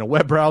or even a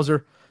web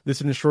browser. This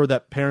will ensure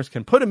that parents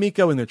can put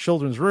Amico in their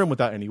children's room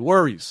without any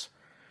worries.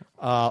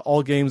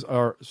 All games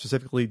are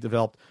specifically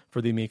developed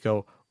for the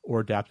Amico or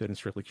adapted and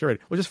strictly curated,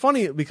 which is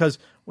funny because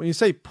when you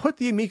say put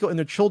the Amico in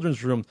their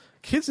children's room,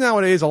 kids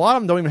nowadays, a lot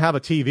of them don't even have a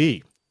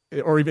TV,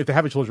 or even if they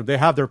have a children's room, they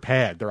have their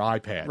pad, their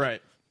iPad.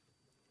 Right.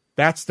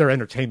 That's their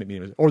entertainment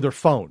medium, or their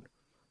phone.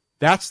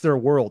 That's their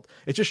world.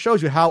 It just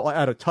shows you how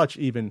out of touch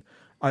even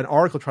an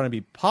article trying to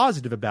be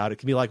positive about it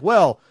can be like,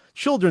 well,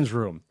 children's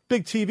room,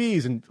 big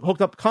TVs and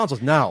hooked up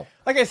consoles. Now,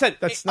 like I said,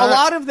 a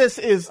lot of this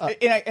is,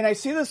 and I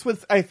see this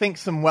with, I think,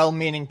 some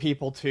well-meaning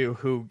people too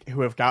who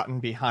have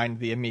gotten behind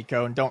the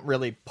Amico and don't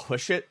really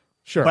push it,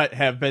 sure, but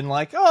have been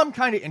like, oh, I'm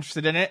kind of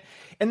interested in it,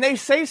 and they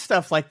say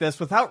stuff like this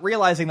without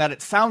realizing that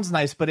it sounds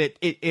nice, but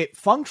it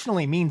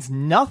functionally means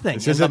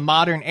nothing in the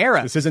modern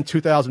era. This isn't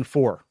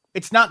 2004.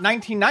 It's not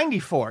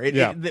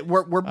 1994.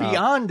 We're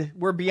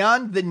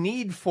beyond the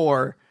need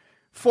for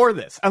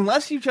this,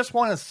 unless you just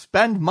want to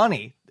spend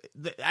money.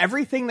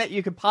 Everything that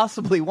you could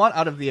possibly want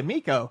out of the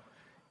Amico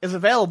is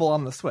available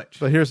on the Switch.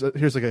 But here's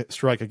like a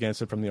strike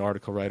against it from the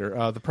article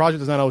writer. The project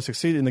does not always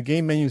succeed. In the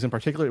game menus in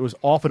particular, it was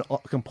often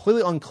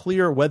completely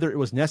unclear whether it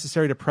was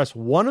necessary to press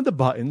one of the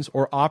buttons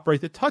or operate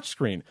the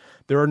touchscreen.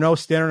 There are no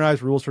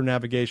standardized rules for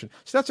navigation.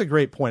 So that's a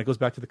great point. It goes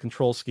back to the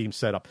control scheme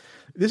setup.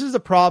 This is the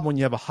problem when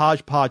you have a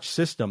hodgepodge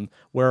system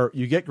where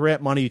you get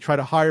grant money, you try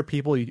to hire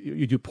people,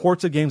 you do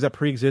ports of games that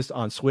pre-exist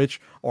on Switch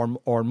or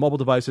mobile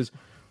devices.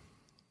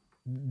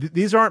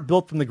 These aren't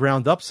built from the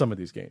ground up, some of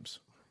these games.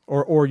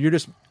 Or you're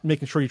just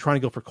making sure you're trying to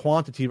go for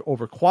quantity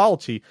over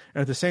quality.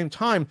 And at the same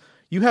time,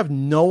 you have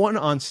no one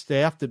on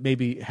staff that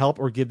maybe help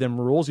or give them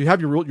rules. You have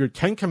your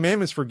 10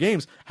 commandments for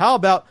games. How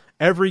about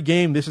every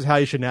game, this is how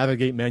you should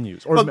navigate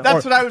menus?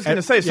 That's what I was going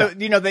to say. So,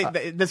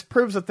 this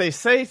proves that they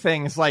say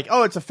things like,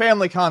 oh, it's a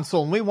family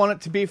console and we want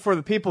it to be for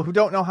the people who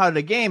don't know how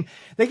to game.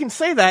 They can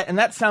say that, and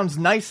that sounds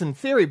nice in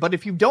theory, but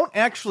if you don't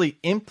actually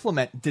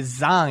implement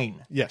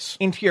design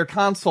into your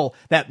console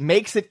that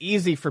makes it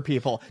easy for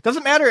people,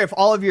 doesn't matter if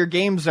all of your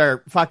games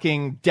are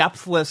fucking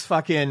depthless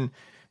fucking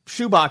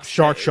shoebox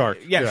Shark. Shark.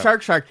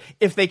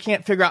 If they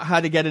can't figure out how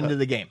to get into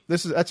the game,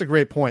 that's a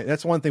great point.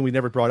 That's one thing we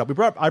never brought up.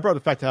 I brought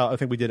the fact how I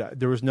think we did.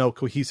 There was no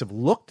cohesive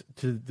look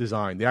to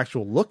design. The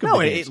actual look of the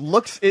games.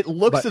 it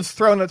looks as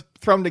thrown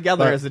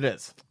together as it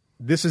is.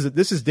 This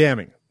is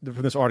damning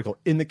from this article.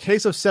 In the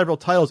case of several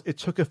titles, it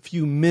took a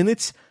few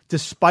minutes,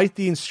 despite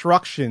the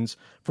instructions,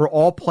 for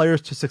all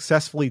players to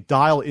successfully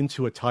dial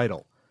into a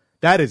title.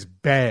 That is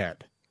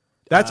bad.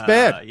 That's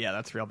bad. Yeah,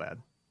 that's real bad.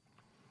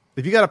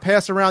 If you got to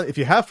pass around, if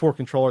you have 4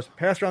 controllers,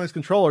 pass around these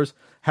controllers,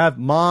 have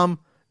mom,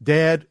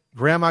 dad,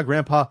 grandma,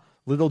 grandpa,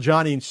 little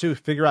Johnny and Sue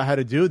figure out how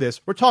to do this.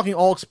 We're talking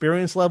all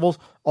experience levels,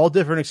 all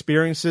different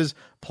experiences,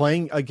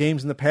 playing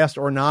games in the past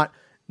or not.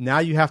 Now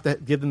you have to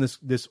give them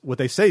this what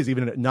they say is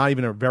not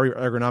even a very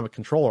ergonomic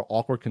controller,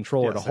 awkward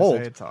controller to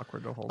hold. It's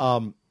awkward to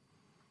hold.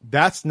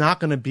 That's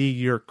not going to be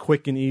your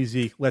quick and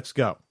easy, let's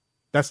go.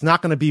 That's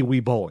not going to be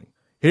Wii bowling.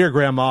 Here,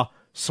 grandma,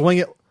 swing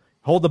it.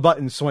 Hold the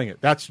button, swing it.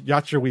 That's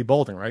your Wii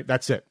bowling, right?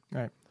 That's it.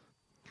 Right.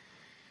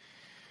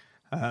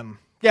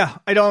 Yeah,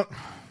 I don't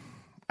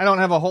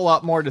have a whole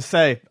lot more to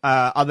say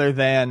other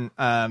than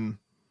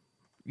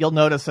you'll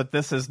notice that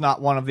this is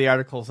not one of the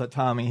articles that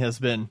Tommy has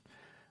been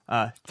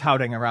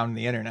touting around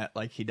the internet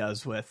like he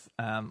does with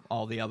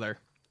all the other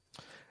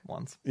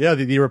ones. Yeah,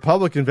 the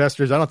Republic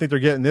investors, I don't think they're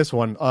getting this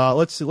one.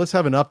 Let's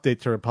have an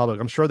update to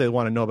Republic. I'm sure they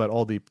want to know about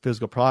all the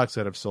physical products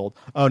that have sold.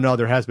 Oh, no,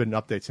 there has been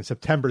an update since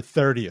September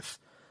 30th.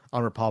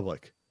 On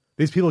Republic.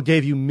 These people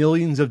gave you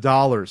millions of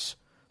dollars.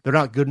 They're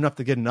not good enough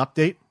to get an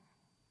update,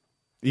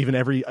 even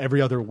every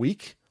other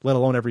week, let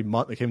alone every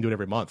month. They can't even do it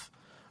every month.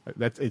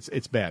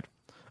 It's bad.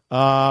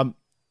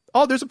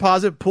 There's a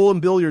positive. Pool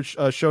and Billiards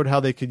showed how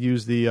they could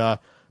use the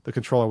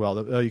controller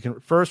well. You can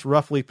first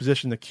roughly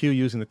position the cue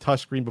using the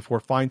touchscreen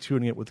before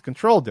fine-tuning it with the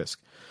control disc.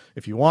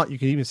 If you want, you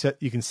can set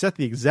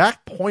the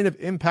exact point of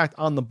impact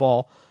on the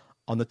ball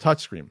on the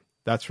touchscreen.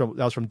 That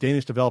was from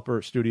Danish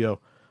developer studio.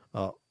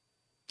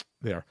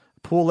 There.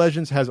 Pool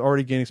Legends has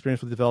already gained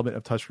experience with the development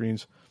of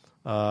touchscreens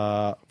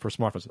for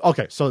smartphones.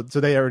 Okay, so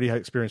they already had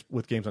experience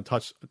with games on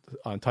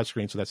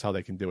touchscreen, so that's how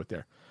they can do it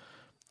there.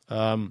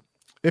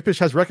 Ippish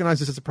has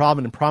recognized this as a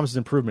problem and promises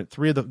improvement.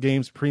 3 of the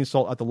games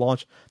pre-installed at the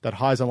launch that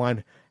Highs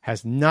Online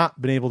has not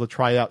been able to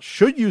try out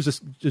should use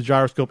the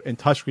gyroscope and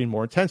touchscreen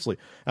more intensely.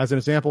 As an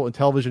example,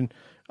 Intellivision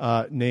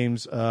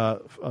names,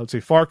 let's say,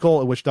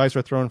 Farkle, in which dice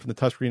are thrown from the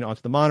touchscreen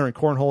onto the monitor, and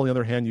Cornhole, on the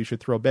other hand, you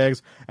should throw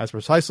bags as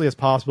precisely as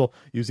possible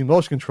using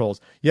motion controls.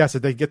 Yes,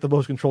 if they get the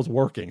motion controls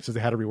working, since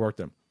they had to rework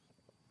them.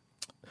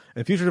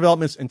 In future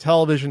developments,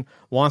 Intellivision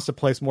wants to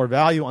place more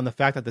value on the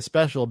fact that the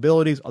special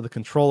abilities of the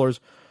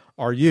controllers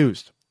are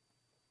used.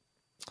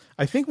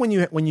 I think when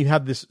you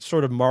have this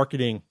sort of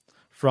marketing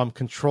from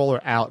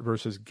controller out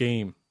versus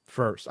game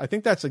first, I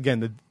think that's, again,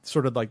 the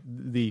sort of like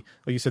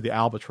you said, the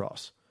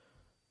albatross.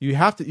 You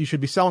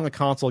should be selling a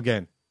console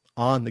again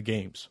on the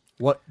games.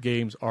 What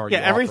games are you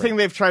everything offering?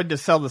 they've tried to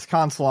sell this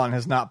console on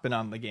has not been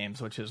on the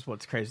games, which is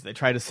what's crazy. They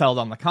tried to sell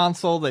it on the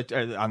console,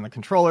 on the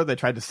controller. They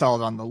tried to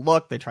sell it on the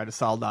look. They tried to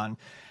sell it on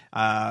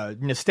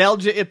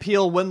nostalgia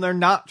appeal when they're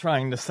not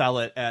trying to sell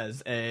it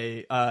as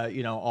a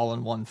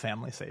all-in-one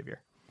family savior.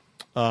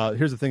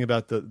 Here's the thing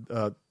about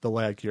the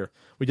lag here.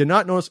 We did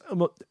not notice.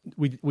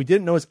 We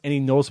didn't notice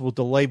any noticeable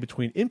delay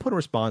between input and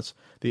response.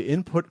 The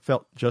input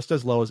felt just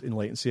as low as in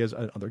latency as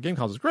other game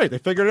consoles. Great, they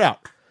figured it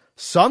out.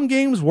 Some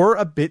games were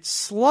a bit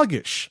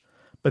sluggish,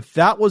 but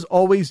that was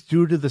always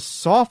due to the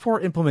software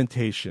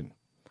implementation.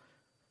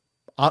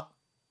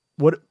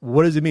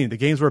 What does it mean? The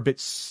games were a bit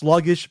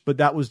sluggish, but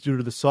that was due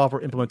to the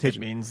software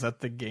implementation. It means that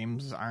the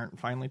games aren't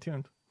finely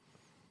tuned.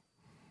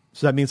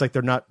 So that means like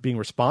they're not being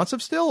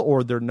responsive still,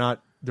 or they're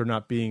not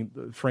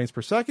being frames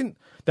per second.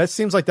 That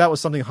seems like that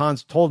was something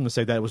Hans told them to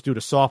say, that it was due to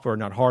software,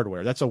 not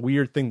hardware. That's a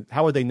weird thing.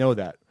 How would they know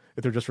that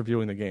if they're just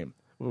reviewing the game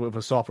with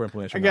a software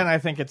implementation? Again, I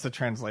think it's a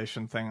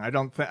translation thing. I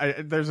don't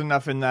think there's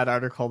enough in that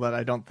article that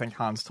I don't think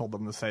Hans told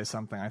them to say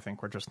something. I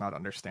think we're just not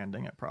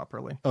understanding it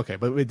properly. Okay,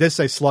 but it does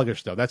say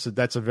sluggish though. That's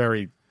a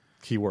very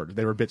key word.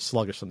 They were a bit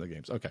sluggish in the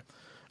games. Okay,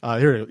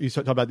 here you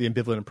talk about the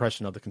ambivalent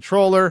impression of the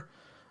controller.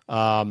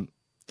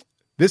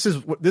 This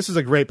is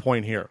a great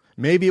point here.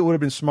 Maybe it would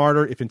have been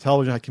smarter if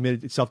Intellivision had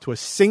committed itself to a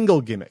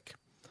single gimmick,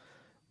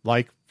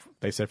 like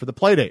they said for the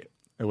Playdate,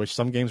 in which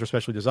some games are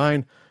specially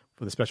designed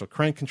for the special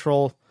crank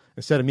control.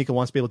 Instead, Amiga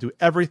wants to be able to do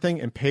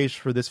everything and pays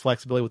for this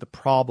flexibility with the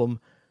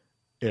problem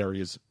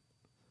areas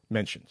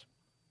mentioned.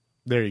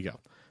 There you go.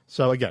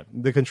 So again,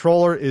 the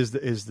controller is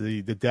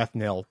the death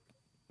knell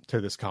to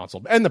this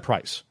console, and the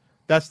price.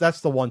 That's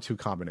the 1-2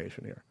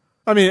 combination here.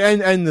 I mean,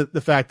 and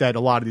the fact that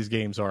a lot of these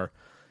games are,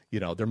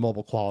 they're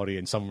mobile quality,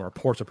 and some of them are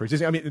ports of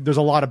pre-existing. I mean, there's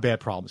a lot of bad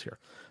problems here.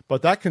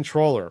 But that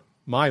controller,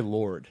 my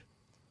lord,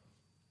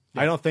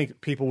 I don't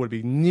think people would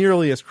be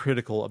nearly as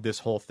critical of this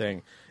whole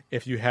thing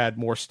if you had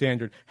more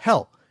standard.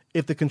 Hell,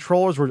 if the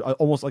controllers were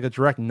almost like a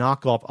direct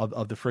knockoff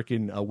of the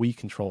freaking Wii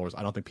controllers,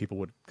 I don't think people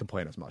would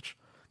complain as much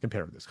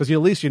compared to this. Because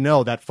at least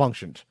that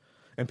functioned.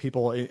 And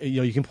people,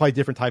 you can play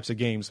different types of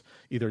games,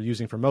 either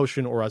using for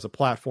motion or as a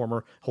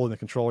platformer, holding the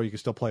controller. You can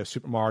still play a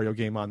Super Mario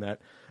game on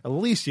that. At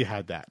least you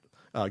had that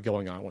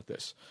going on with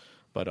this.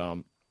 But,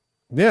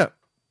 there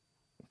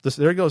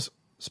it goes.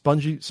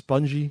 Spongy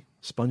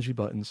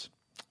buttons.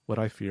 What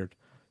I feared.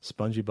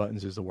 Spongy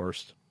buttons is the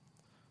worst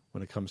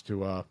when it comes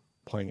to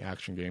playing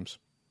action games.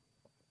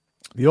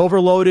 The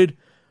overloaded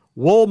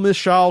Wool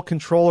Michal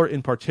controller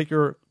in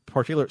particular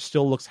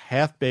still looks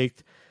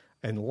half-baked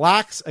and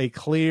lacks a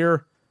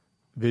clear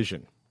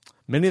vision.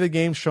 Many of the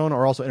games shown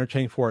are also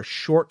entertaining for a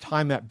short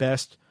time at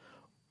best,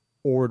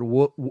 or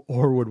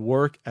would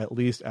work at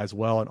least as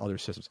well on other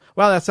systems.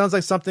 Wow, that sounds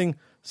like something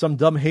some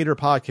dumb hater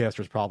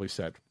podcasters probably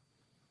said.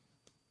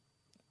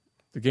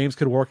 The games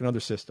could work on other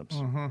systems.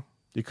 Mm-hmm.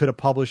 You could have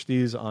published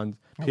these on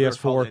PS4. We were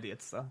called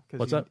idiots, though.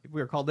 What's that? We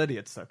were called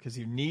idiots, though, because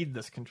you need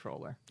this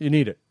controller. You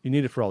need it. You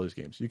need it for all these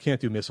games. You can't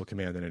do Missile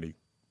Command in any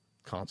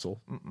console.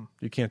 Mm-mm.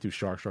 You can't do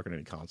Shark on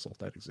any console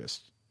that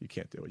exists. You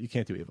can't do it. You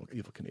can't do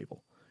Evel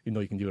Knievel. You know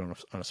you can do it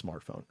on a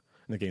smartphone.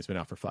 And the game's been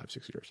out for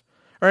 5-6 years.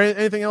 All right,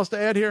 anything else to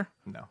add here?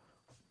 No.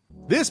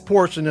 This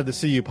portion of the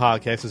CU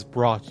podcast is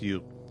brought to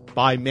you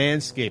by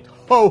Manscaped.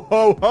 Ho,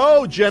 ho,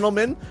 ho,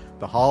 gentlemen.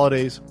 The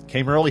holidays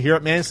came early here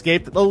at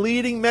Manscaped, the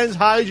leading men's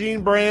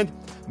hygiene brand.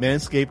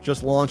 Manscaped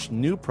just launched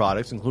new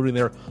products, including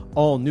their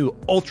all-new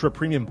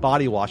ultra-premium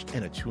body wash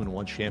and a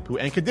 2-in-1 shampoo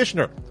and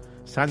conditioner.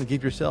 It's time to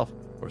give yourself,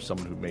 or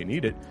someone who may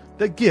need it,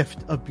 the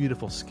gift of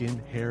beautiful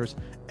skin, hairs,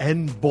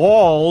 and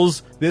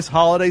balls this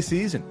holiday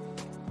season.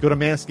 Go to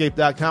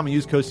manscaped.com and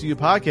use code CU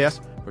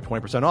Podcast for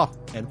 20% off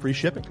and free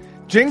shipping.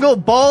 Jingle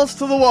balls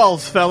to the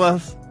walls,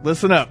 fellas.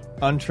 Listen up.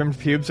 Untrimmed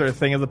pubes are a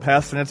thing of the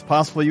past, and it's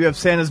possible you have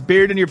Santa's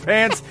beard in your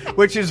pants,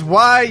 which is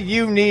why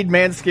you need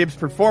Manscaped's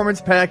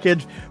Performance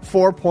Package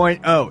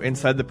 4.0.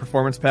 Inside the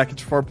Performance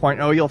Package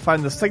 4.0, you'll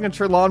find the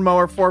Signature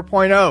Lawnmower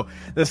 4.0.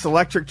 This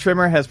electric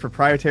trimmer has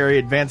proprietary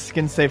advanced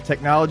skin-safe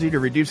technology to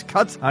reduce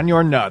cuts on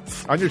your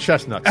nuts. On your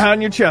chestnuts.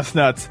 On your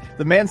chestnuts.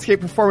 The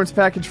Manscaped Performance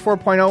Package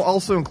 4.0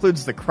 also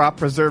includes the Crop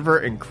Preserver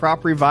and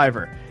Crop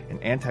Reviver, an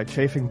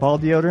anti-chafing ball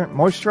deodorant,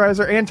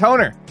 moisturizer, and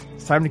toner.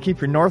 It's time to keep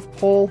your North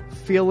Pole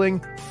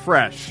feeling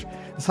fresh.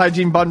 This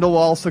hygiene bundle will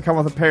also come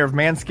with a pair of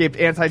Manscaped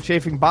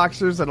anti-chafing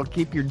boxers that'll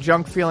keep your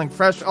junk feeling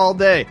fresh all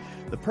day.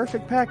 The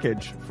perfect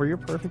package for your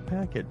perfect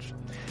package.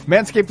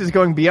 Manscaped is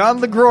going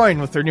beyond the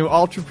groin with their new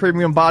Ultra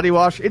Premium Body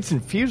Wash. It's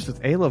infused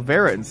with aloe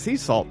vera and sea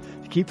salt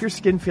to keep your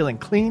skin feeling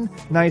clean,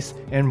 nice,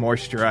 and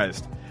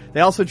moisturized.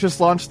 They also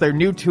just launched their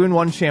new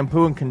 2-in-1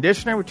 shampoo and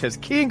conditioner, which has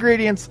key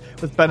ingredients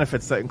with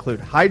benefits that include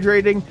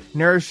hydrating,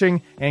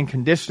 nourishing, and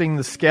conditioning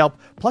the scalp,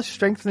 plus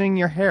strengthening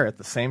your hair at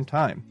the same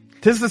time.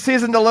 'Tis the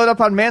season to load up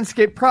on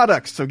Manscaped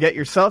products, so get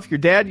yourself, your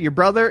dad, your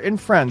brother,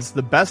 and friends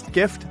the best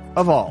gift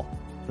of all,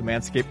 the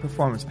Manscaped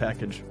Performance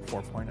Package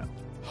 4.0.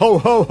 Ho,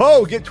 ho,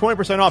 ho! Get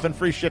 20% off and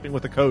free shipping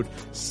with the code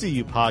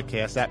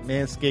CUPodcast at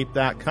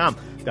manscaped.com.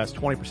 That's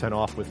 20%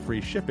 off with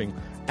free shipping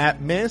at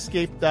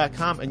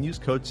manscaped.com and use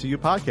code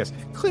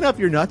CUPodcast. Clean up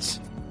your nuts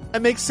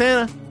and make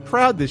Santa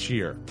proud this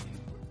year.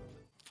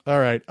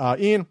 All right,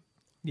 Ian.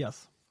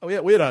 Yes. Oh,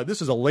 yeah,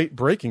 this is a late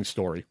breaking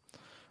story.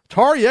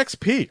 Atari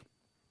XP.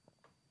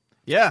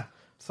 Yeah,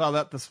 saw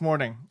that this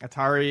morning.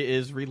 Atari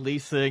is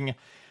releasing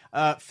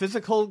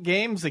physical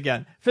games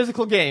again.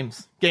 Physical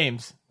games.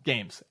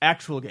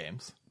 Actual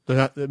games.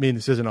 I mean,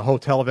 this isn't a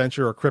hotel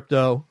venture or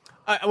crypto.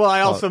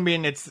 I also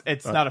mean it's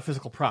not a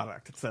physical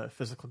product. It's a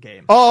physical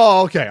game.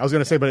 Oh, okay. I was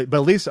going to say, but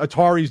at least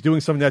Atari's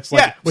doing something that's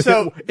like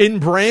in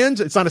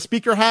brands. It's on a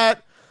speaker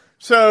hat.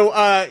 So,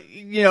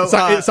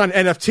 it's on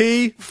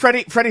NFT.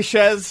 Freddie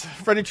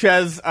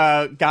Ches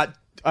got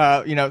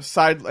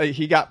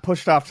he got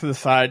pushed off to the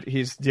side.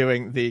 He's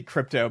doing the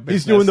crypto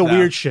business. He's doing the now.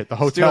 weird shit, the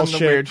hotel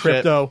shit,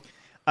 crypto.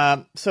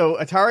 So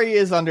Atari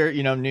is under,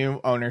 new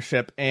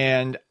ownership,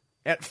 and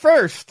at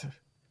first,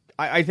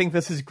 I think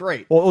this is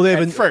great. Well, they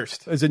have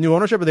is it new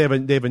ownership, or they have a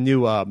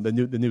new the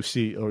new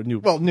CEO or new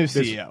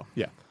CEO.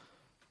 Yeah.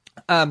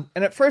 And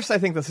at first, I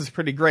think this is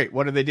pretty great.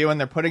 What are they doing?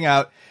 They're putting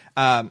out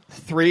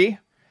 3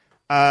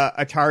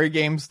 Atari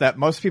games that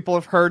most people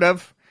have heard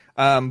of,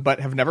 but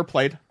have never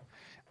played.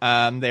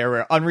 They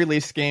were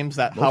unreleased games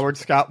that Howard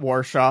Scott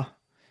Warshaw,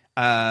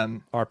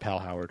 our pal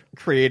Howard,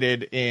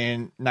 created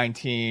in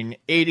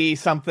 1980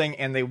 something,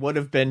 and they would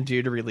have been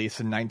due to release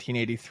in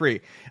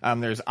 1983.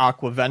 There's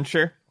Aqua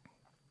Venture,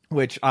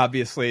 which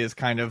obviously is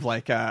kind of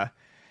like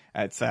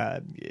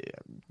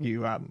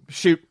you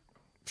shoot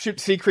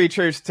sea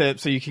creatures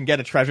so you can get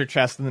a treasure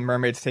chest, and the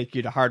mermaids take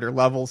you to harder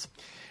levels.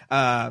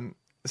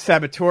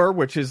 Saboteur,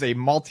 which is a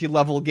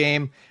multi-level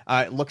game.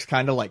 It looks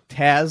kind of like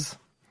Taz.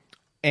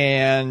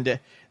 And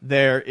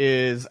there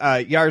is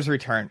Yar's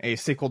Return, a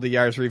sequel to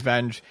Yar's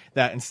Revenge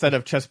that instead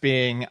of just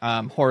being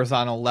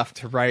horizontal left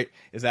to right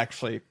is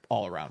actually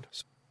all around.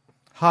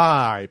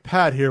 Hi,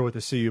 Pat here with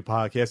the CU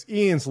Podcast.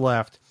 Ian's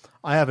left.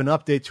 I have an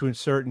update to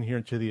insert in here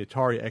into the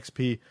Atari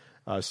XP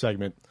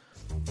segment.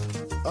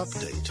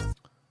 Update.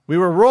 We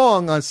were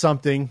wrong on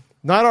something.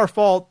 Not our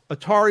fault.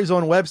 Atari's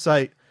own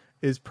website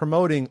is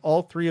promoting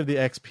all 3 of the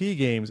XP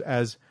games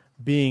as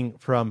being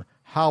from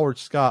Howard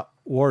Scott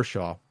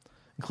Warshaw,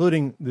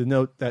 including the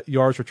note that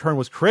Yar's Return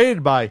was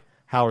created by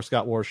Howard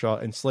Scott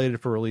Warshaw and slated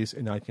for release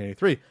in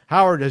 1983.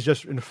 Howard has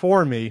just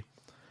informed me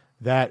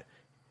that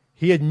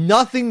he had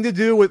nothing to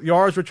do with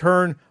Yar's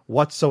Return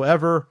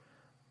whatsoever.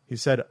 He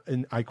said,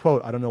 and I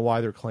quote, "I don't know why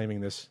they're claiming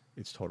this.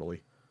 It's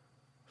totally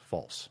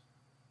false."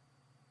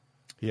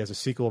 He has a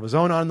sequel of his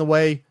own on the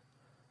way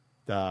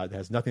that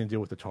has nothing to do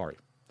with Atari.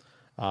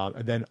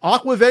 And then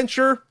Aqua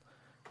Venture,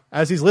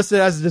 as he's listed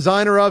as the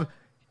designer of,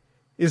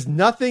 is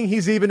nothing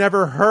he's even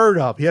ever heard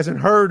of. He hasn't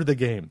heard of the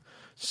game.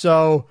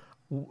 So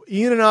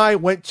Ian and I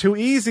went too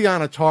easy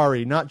on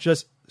Atari, not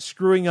just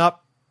screwing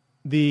up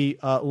the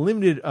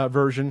limited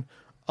version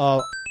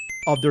of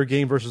their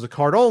game versus the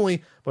card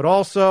only, but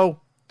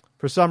also,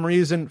 for some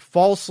reason,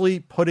 falsely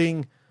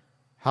putting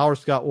Howard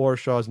Scott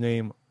Warshaw's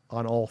name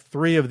on all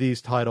 3 of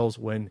these titles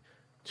when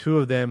 2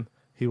 of them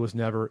he was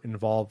never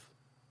involved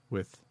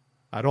with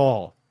at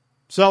all.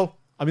 So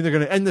I'm either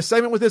going to end the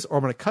segment with this, or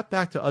I'm going to cut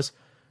back to us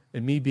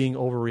and me being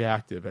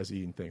overreactive, as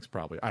Ian thinks,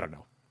 probably. I don't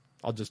know.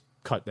 I'll just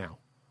cut now.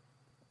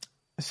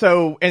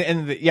 So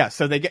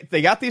so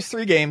they got these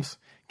 3 games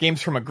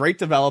from a great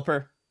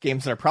developer,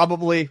 games that are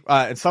probably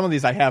and some of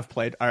these I have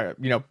played are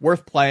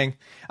worth playing.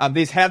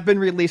 These have been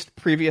released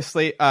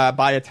previously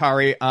by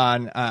Atari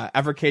on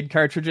Evercade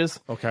cartridges.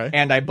 Okay,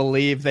 and I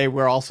believe they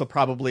were also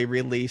probably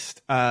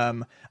released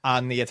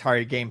on the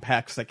Atari game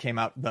packs that came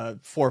out, the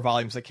 4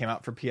 volumes that came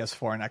out for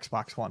PS4 and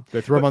Xbox One.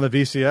 They threw them on the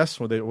VCS?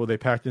 Were they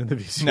packed into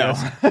the VCS?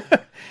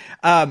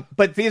 No.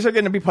 But these are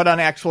going to be put on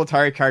actual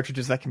Atari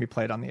cartridges that can be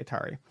played on the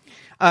Atari.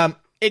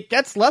 It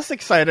gets less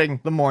exciting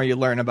the more you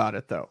learn about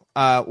it, though.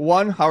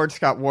 One, Howard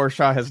Scott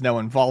Warshaw has no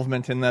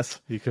involvement in this.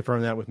 He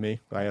confirmed that with me.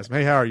 I asked him,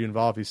 "Hey, how are you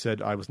involved?" He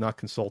said, "I was not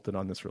consulted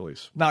on this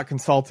release." Not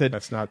consulted.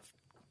 That's not...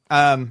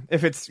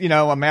 If it's,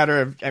 a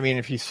matter of,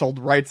 if he sold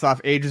rights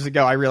off ages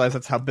ago, I realize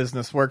that's how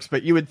business works,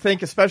 but you would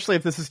think, especially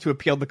if this is to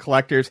appeal to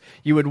collectors,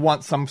 you would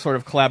want some sort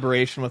of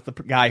collaboration with the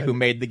guy who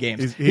made the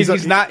games. He's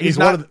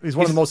one of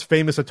the most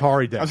famous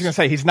Atari devs. I was going to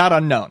say, he's not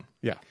unknown.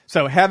 Yeah.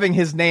 So having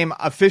his name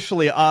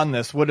officially on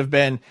this would have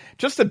been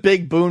just a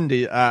big boon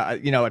to,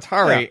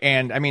 Atari. Yeah.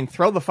 And I mean,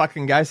 throw the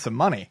fucking guy some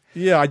money.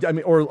 Yeah, I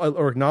mean, or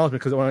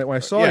acknowledgement, because when I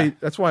saw Yeah. you,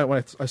 that's why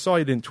when I saw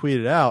you didn't tweet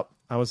it out,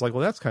 I was like,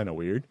 well, that's kind of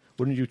weird.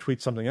 Wouldn't you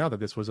tweet something out that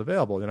this was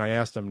available? And I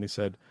asked him, and he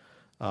said,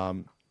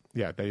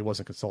 that he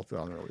wasn't consulted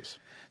on the release.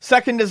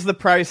 Second is the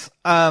price.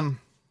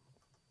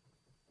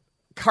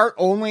 Cart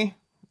only.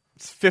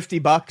 It's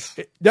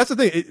 $50. That's the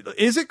thing.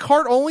 Is it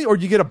cart only, or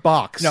do you get a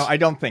box? No, I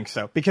don't think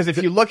so. Because if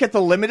you look at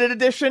the limited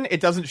edition, it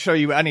doesn't show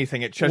you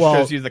anything. It just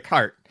shows you the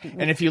cart.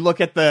 And if you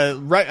look at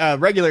the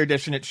regular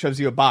edition, it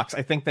shows you a box.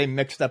 I think they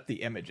mixed up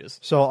the images.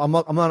 So I'm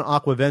on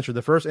Aqua Venture.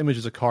 The first image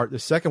is a cart. The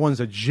second one is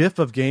a GIF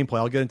of gameplay.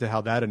 I'll get into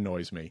how that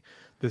annoys me.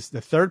 The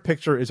third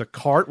picture is a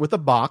cart with a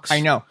box.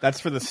 I know. That's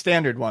for the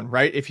standard one,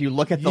 right? If you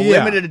look at the Yeah.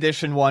 limited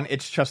edition one,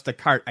 it's just a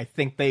cart. I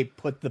think they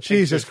put the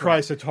Jesus pictures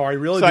Christ, wrong.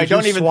 Atari! Really? So Did I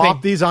don't you even swap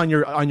think- these on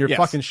your Yes.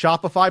 fucking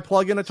Shopify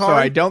plugin, Atari? So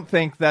I don't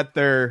think that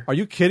they're... Are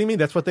you kidding me?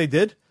 That's what they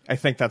did? I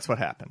think that's what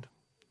happened.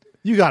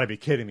 You got to be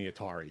kidding me,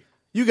 Atari.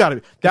 You got to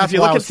be. That's If you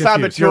why look I was at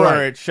confused. You're Saboteur,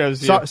 right. it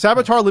shows you...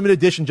 Saboteur limited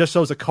edition just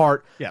shows a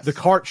cart. Yes. The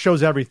cart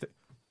shows everything.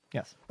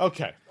 Yes.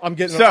 Okay, I'm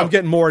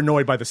getting more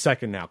annoyed by the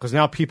second now, because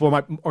now people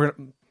are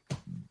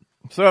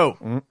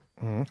So,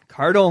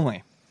 card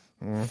only,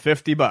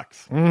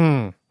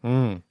 $50.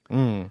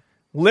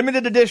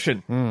 Limited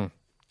edition,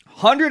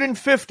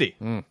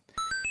 $150.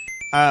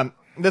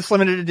 This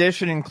limited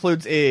edition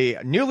includes a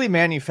newly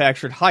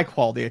manufactured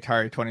high-quality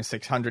Atari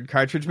 2600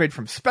 cartridge made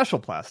from special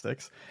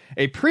plastics,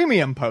 a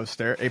premium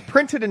poster, a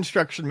printed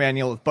instruction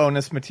manual with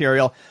bonus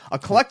material, a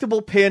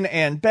collectible pin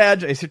and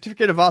badge, a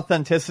certificate of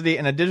authenticity,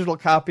 and a digital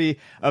copy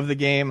of the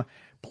game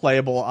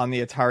playable on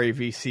the Atari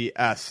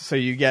VCS. So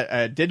you get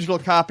a digital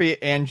copy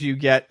and you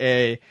get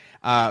a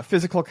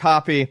physical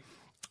copy.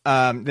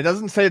 It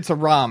doesn't say it's a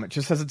ROM. It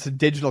just says it's a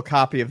digital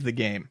copy of the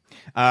game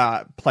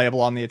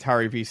playable on the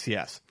Atari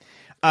VCS.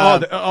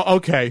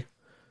 okay.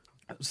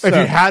 If you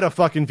had a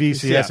fucking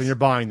VCS Yes. and you're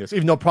buying this,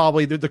 even though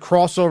probably the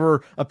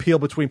crossover appeal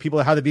between people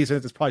that have the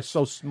VCS is probably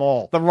so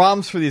small. The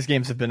ROMs for these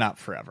games have been out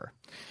forever.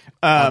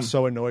 I'm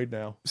so annoyed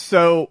now.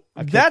 So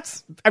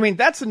that's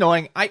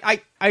annoying.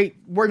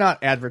 We're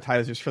not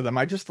advertisers for them.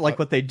 I just like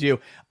what they do.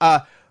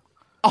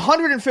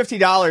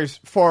 $150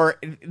 for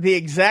the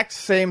exact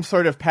same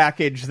sort of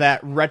package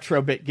that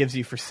Retrobit gives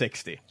you for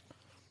 $60.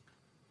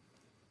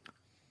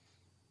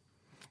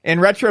 And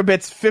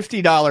Retrobit's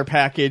 $50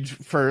 package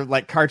for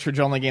like cartridge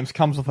only games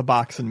comes with a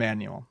box and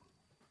manual.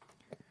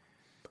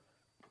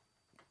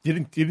 You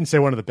didn't say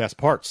one of the best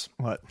parts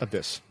What? of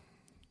this.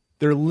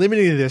 They're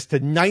limiting this to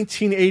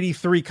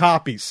 1983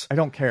 copies. I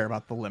don't care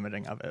about the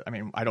limiting of it. I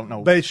mean, I don't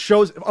know. But it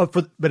shows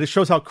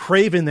how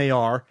craven they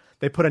are.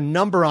 They put a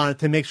number on it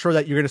to make sure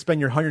that you're going to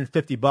spend your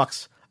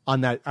 $150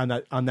 on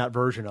that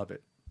version of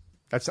it.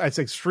 That's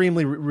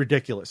extremely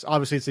ridiculous.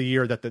 Obviously, it's a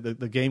year that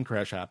the game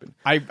crash happened.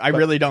 I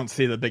really don't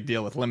see the big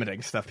deal with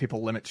limiting stuff.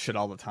 People limit shit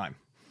all the time.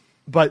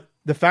 But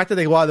the fact that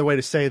they go out of their way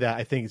to say that,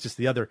 I think, is just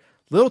the other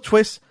little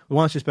twist. We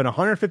want you to spend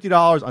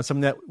 $150 on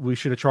something that we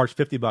should have charged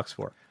 $50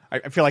 for.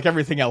 I feel like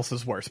everything else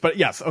is worse. But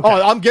yes, okay.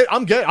 Oh,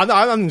 I'm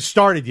not even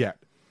started yet.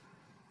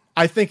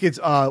 I think it's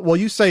well.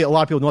 You say a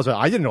lot of people know about.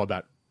 I didn't know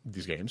about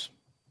these games.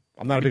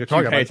 I'm not a big Do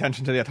you Atari guy. pay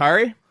attention to the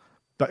Atari?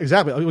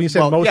 Exactly. When you say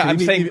Well, most, yeah,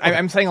 you mean-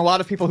 I'm saying a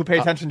lot of people who pay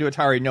attention to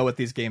Atari know what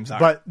these games are.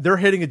 But they're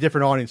hitting a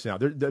different audience now.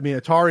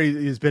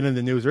 Atari has been in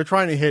the news. They're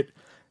trying to hit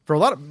for a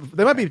lot of.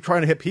 They might be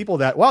trying to hit people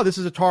that this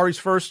is Atari's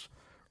first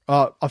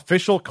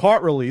official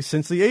cart release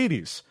since the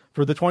 '80s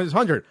for the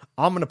 2600.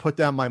 I'm going to put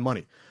down my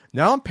money.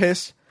 Now I'm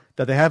pissed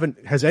that they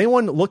haven't. Has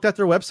anyone looked at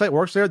their website?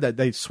 Works there that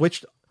they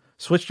switched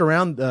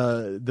around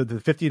the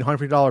 $50 and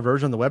 $150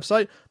 version on the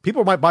website.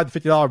 People might buy the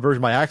 $50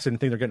 version by accident and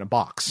think they're getting a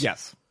box.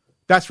 yes.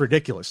 That's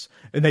ridiculous.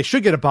 And they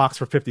should get a box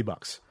for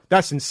 $50.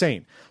 That's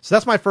insane. So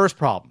that's my first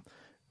problem.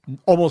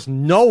 Almost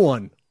no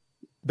one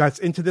that's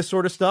into this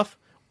sort of stuff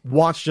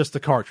wants just the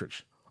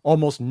cartridge.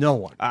 Almost no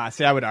one.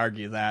 See, I would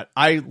argue that.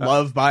 I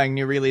love buying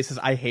new releases.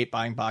 I hate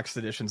buying boxed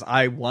editions.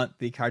 I want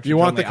the cartridge. You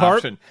want only the cart?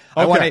 option.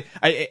 I want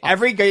Okay.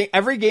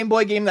 every Game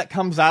Boy game that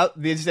comes out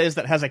these days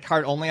that has a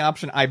cart only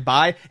option. I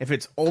buy. If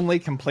it's only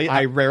complete,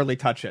 I rarely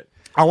touch it.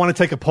 I want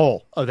to take a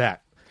poll of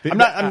that.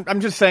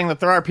 I'm just saying that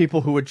there are people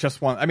who would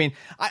just want. I mean,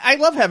 I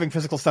love having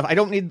physical stuff. I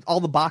don't need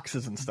all the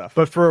boxes and stuff.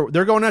 But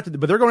they're going after the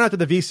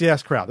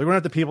VCS crowd. They're going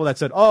after the people that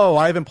said, "Oh,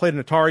 I haven't played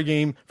an Atari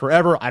game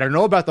forever. I don't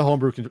know about the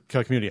homebrew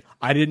community.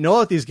 I didn't know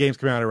that these games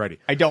came out already."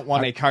 I don't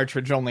want a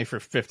cartridge only for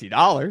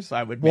 $50.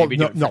 I would maybe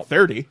do it for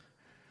 $30.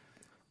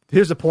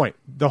 Here's the point: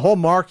 the whole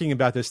marketing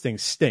about this thing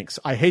stinks.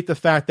 I hate the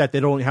fact that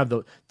they don't have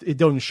it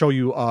doesn't show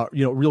you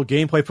real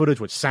gameplay footage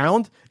with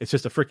sound. It's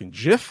just a freaking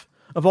GIF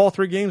of all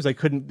three games. They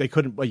couldn't.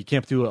 Well, you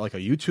can't do like a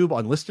YouTube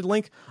unlisted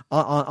link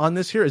on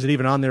this here. Is it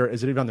even on there?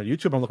 Is it even on their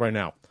YouTube? I'm looking right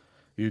now.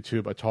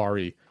 YouTube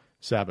Atari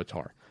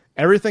Saboteur.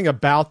 Everything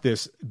about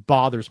this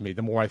bothers me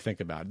the more I think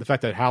about it. The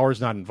fact that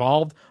Howard's not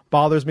involved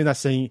bothers me. Not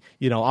saying,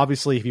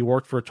 obviously if he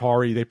worked for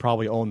Atari, they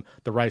probably own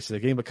the rights to the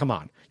game, but come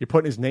on. You're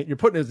putting his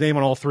name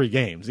on all 3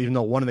 games, even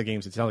though one of the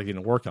games it sounds like he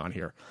didn't work on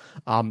here.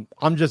 I'm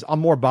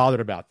more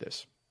bothered about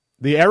this.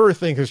 The error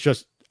thing is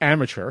just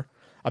amateur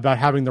about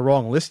having the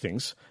wrong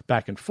listings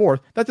back and forth.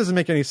 That doesn't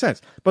make any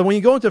sense. But when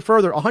you go into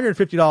further,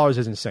 $150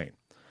 is insane.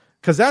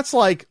 Because that's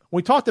like,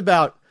 we talked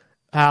about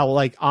how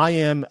like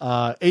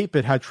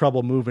 8-Bit had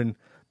trouble moving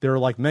their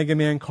like Mega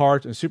Man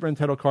carts and Super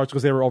Nintendo carts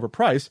because they were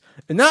overpriced,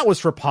 and that was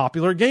for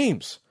popular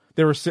games.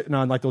 They were sitting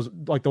on like those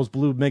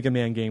blue Mega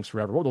Man games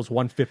forever. What were those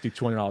 $150,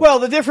 $200? Well,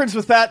 the difference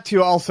with that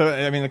too, also,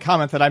 I mean, the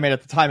comment that I made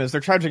at the time is they're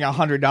charging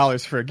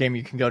 $100 for a game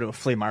you can go to a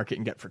flea market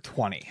and get for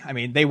 $20. I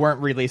mean, they weren't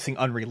releasing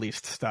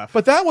unreleased stuff.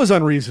 But that was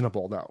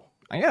unreasonable, though.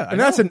 Yeah,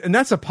 and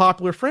that's a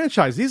popular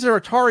franchise. These are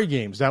Atari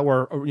games that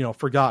were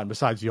forgotten.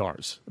 Besides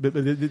yours,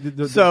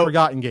 the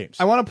forgotten games.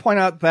 I want to point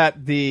out that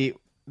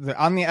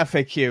on the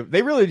FAQ,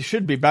 they really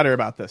should be better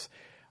about this.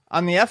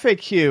 On the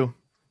FAQ,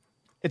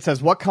 it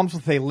says what comes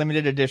with a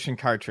limited edition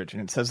cartridge,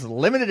 and it says the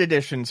limited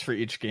editions for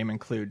each game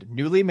include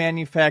newly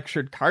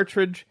manufactured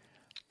cartridge,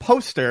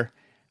 poster,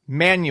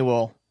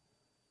 manual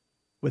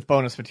with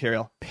bonus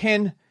material,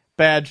 pin,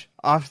 badge,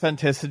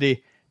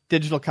 authenticity,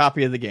 digital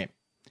copy of the game.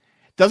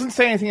 Doesn't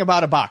say anything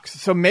about a box.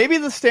 So maybe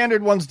the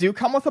standard ones do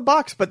come with a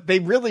box, but they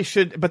really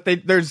should. But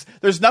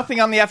there's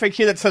nothing on the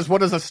FAQ that says what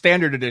does a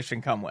standard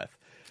edition come with.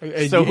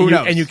 So who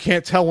knows? And you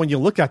can't tell when you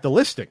look at the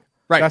listing.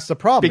 Right. That's the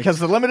problem. Because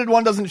the limited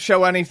one doesn't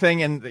show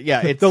anything, and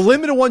the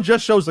limited one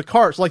just shows the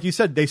carts. Like you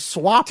said, they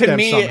swapped them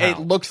somehow. To me, it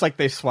looks like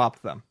they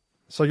swapped them.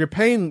 So you're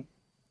paying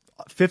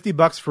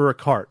 $50 for a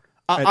cart.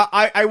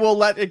 I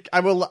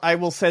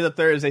will say that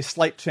there is a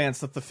slight chance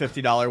that the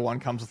 $50 one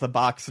comes with a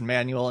box and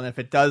manual, and if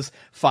it does,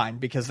 fine,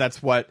 because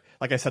that's what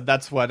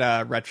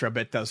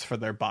Retrobit does for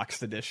their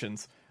boxed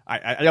editions.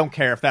 I don't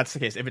care if that's the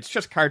case. If it's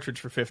just cartridge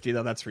for $50,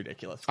 though, that's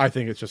ridiculous. I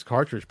think it's just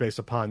cartridge based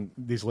upon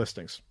these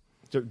listings.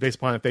 Based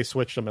upon if they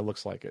switch them, it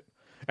looks like it.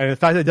 And the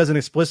fact that it doesn't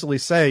explicitly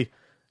say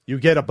you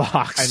get a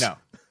box. I know.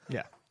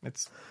 Yeah,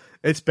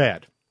 it's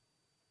bad.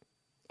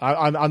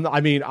 I'm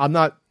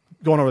not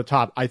going over the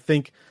top. I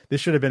think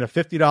this should have been a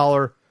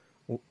 $50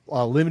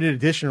 limited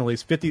edition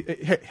release.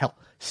 $75,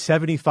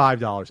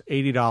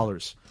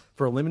 $80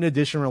 for a limited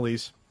edition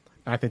release.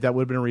 And I think that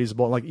would have been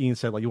reasonable. Like Ian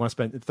said, like you want to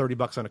spend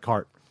 $30 on a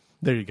cart.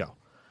 There you go.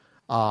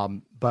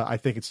 But I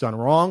think it's done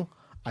wrong.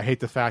 I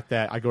hate the fact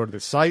that I go to the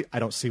site, I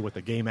don't see what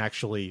the game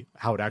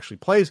how it actually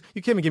plays.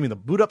 You can't even give me the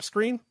boot up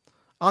screen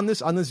on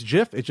this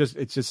GIF. It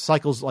just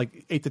cycles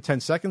like 8 to 10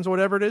 seconds or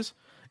whatever it is.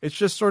 It's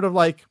just sort of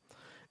like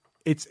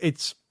it's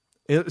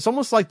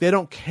almost like they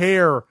don't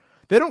care.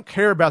 They don't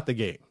care about the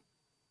game.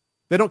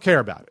 They don't care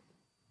about it.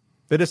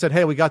 They just said,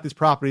 "Hey, we got these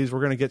properties.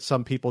 We're going to get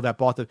some people that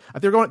bought it."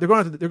 They're going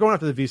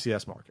after the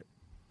VCS market.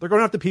 They're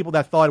going after people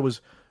that thought it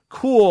was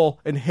cool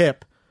and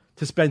hip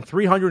to spend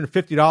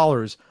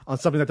 $350 on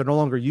something that they're no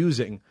longer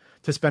using,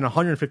 to spend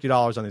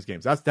 $150 on these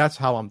games. That's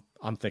how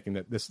I'm thinking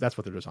that's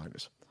what their design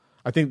is.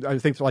 I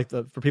think like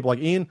for people like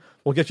Ian,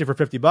 we'll get you for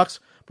 $50, but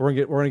we're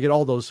gonna get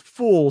all those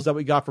fools that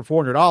we got for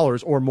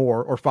 $400 or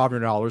more or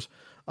 $500.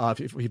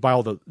 If you buy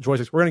all the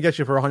joysticks, we're gonna get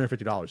you for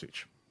 $150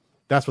 each.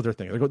 That's what they're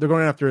thinking. They're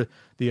going after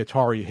the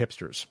Atari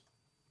hipsters.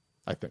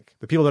 I think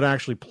the people that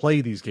actually play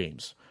these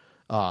games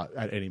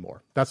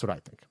anymore. That's what I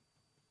think.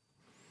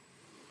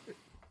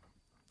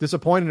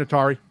 Disappointed,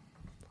 Atari.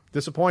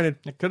 Disappointed.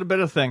 It could have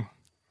been a thing.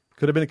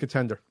 Could have been a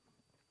contender.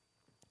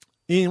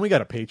 Ian, we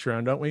got a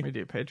Patreon, don't we? We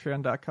do.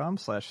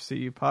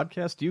 Patreon.com/CU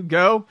podcast. You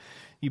go.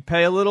 You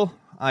pay a little.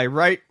 I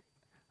write.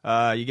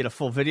 You get a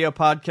full video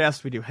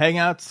podcast. We do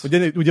Hangouts.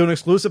 We do an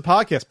exclusive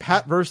podcast.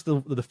 Pat versus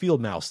the field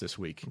mouse this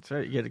week. That's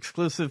right. You get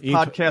exclusive Ian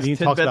podcast tidbits.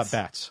 Talks about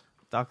bats.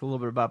 Talk a little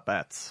bit about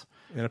bats.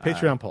 And a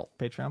Patreon poll.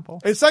 Patreon poll.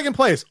 In second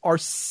place, are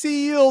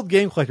sealed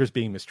game collectors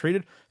being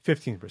mistreated?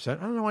 15%.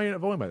 I don't know why you're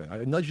not voting by that.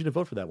 I nudged you to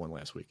vote for that one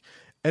last week.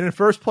 And in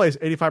first place,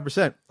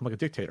 85%. I'm like a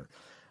dictator.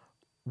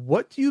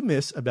 What do you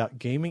miss about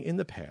gaming in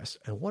the past,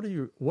 and what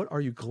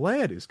are you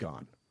glad is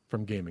gone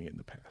from gaming in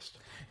the past?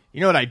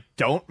 You know what I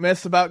don't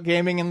miss about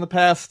gaming in the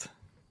past?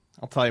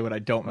 I'll tell you what I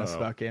don't miss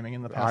about gaming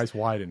in the past. Eyes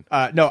widen.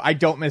 No, I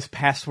don't miss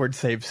password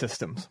save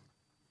systems.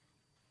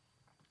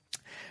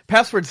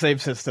 Password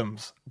save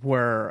systems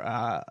were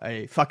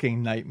a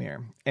fucking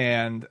nightmare.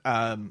 And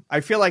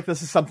I feel like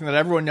this is something that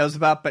everyone knows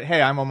about, but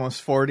hey, I'm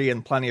almost 40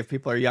 and plenty of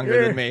people are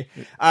younger than me.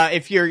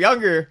 If you're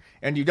younger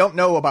and you don't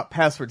know about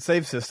password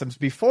save systems,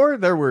 before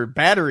there were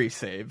battery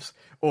saves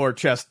or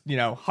just,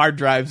 hard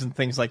drives and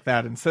things like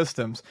that in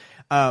systems,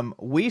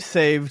 we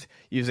saved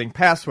using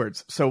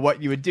passwords. So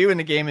what you would do in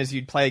a game is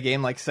you'd play a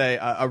game like, say,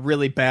 a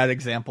really bad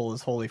example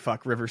is holy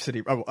fuck River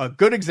City. A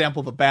good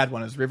example of a bad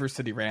one is River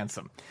City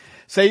Ransom.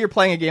 Say you're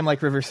playing a game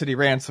like River City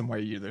Ransom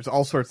where there's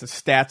all sorts of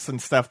stats and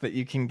stuff that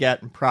you can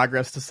get and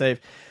progress to save.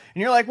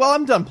 And you're like, well,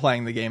 I'm done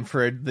playing the game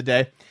for the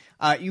day.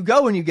 You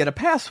go and you get a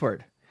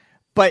password,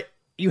 but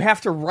you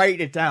have to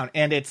write it down.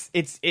 And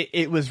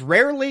it was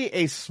rarely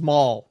a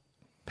small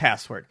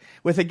password.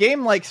 With a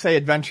game like, say,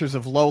 Adventures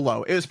of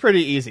Lolo, it was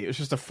pretty easy. It was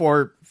just a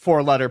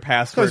four-letter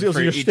password 'Cause it was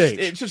for your each stage.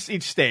 It's just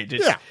each stage.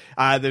 It's,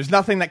 Yeah. There's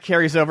nothing that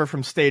carries over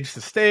from stage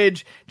to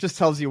stage. Just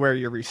tells you where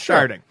you're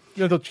restarting.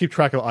 You know, they'll keep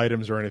track of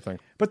items or anything.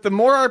 But the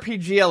more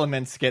RPG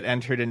elements get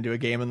entered into a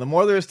game, and the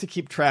more there is to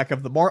keep track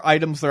of, the more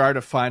items there are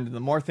to find, and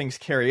the more things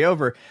carry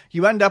over,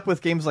 you end up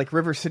with games like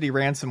River City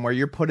Ransom, where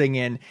you're putting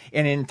in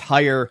an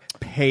entire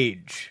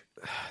page.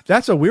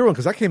 That's a weird one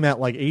because that came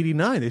out like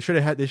 89.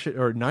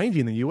 Or 90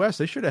 in the US.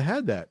 They should have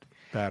had that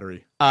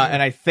battery.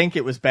 And I think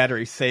it was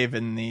battery save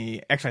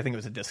actually, I think it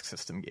was a disk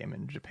system game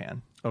in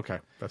Japan. Okay.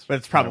 But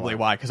it's probably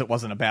why, because it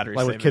wasn't a battery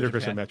like save with Kid in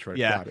Icarus and Japan. Metroid.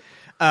 Yeah.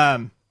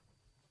 Got it.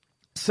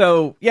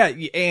 So yeah,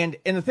 and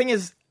the thing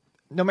is,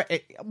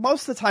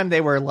 most of the time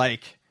they were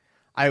like,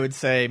 I would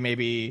say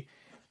maybe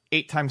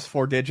 8 times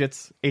 4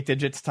 digits, 8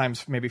 digits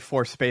times maybe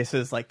 4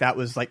 spaces. Like that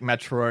was like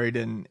Metroid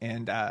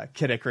and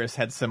Kid Icarus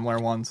had similar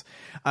ones.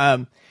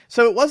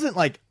 So it wasn't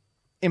like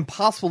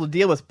impossible to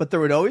deal with, but there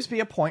would always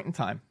be a point in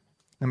time,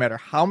 no matter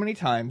how many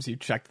times you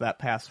checked that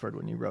password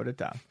when you wrote it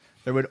down.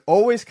 There would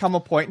always come a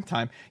point in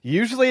time,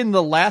 usually in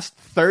the last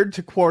third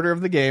to quarter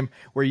of the game,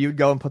 where you'd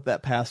go and put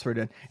that password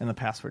in, and the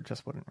password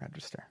just wouldn't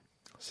register.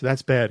 So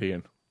that's bad,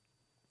 Ian.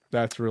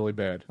 That's really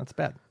bad. That's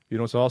bad. You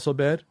know what's also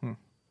bad?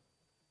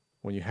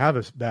 When you have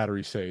a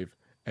battery save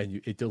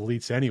and it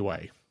deletes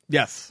anyway.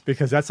 Yes.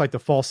 Because that's like the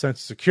false sense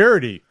of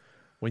security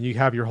when you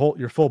have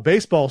your full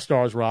baseball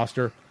stars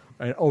roster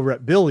over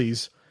at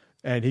Billy's,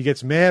 and he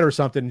gets mad or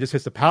something and just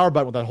hits the power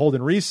button without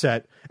holding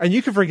reset. And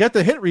you can forget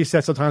to hit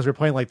reset sometimes when you're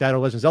playing like that or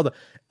Legend of Zelda,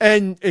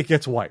 and it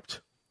gets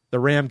wiped. The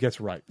RAM gets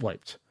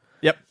wiped.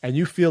 Yep. And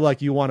you feel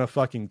like you want to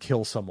fucking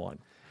kill someone.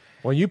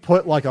 When you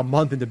put like a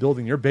month into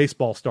building your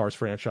baseball stars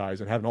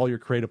franchise and having all your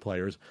creative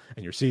players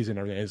and your season and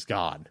everything, it's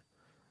gone.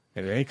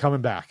 And it ain't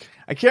coming back.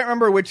 I can't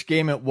remember which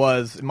game it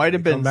was. It might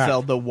have been back.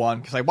 Zelda 1,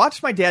 because I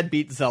watched my dad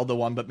beat Zelda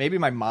 1, but maybe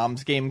my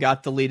mom's game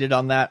got deleted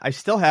on that. I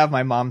still have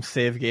my mom's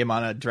save game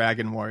on a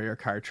Dragon Warrior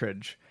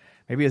cartridge.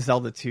 Maybe a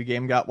Zelda 2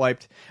 game got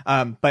wiped.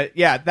 But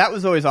yeah, that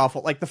was always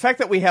awful. Like the fact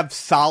that we have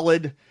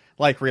solid,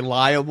 like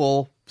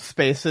reliable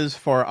spaces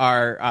for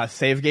our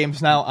save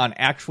games now on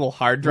actual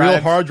hard drives.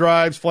 Real hard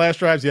drives, flash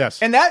drives,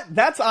 yes. And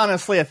that's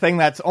honestly a thing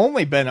that's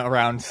only been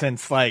around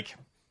since like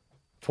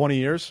 20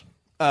 years.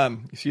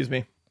 Excuse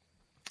me.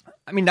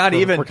 I mean, not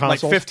even for like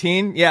consoles?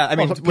 15. Yeah, I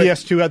mean,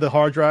 PS2 had the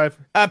hard drive.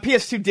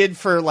 PS2 did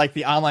for like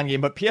the online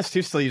game, but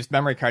PS2 still used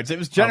memory cards. It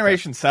was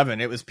Generation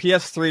 7. It was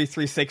PS3,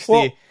 360,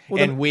 Well,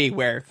 and Wii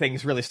where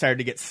things really started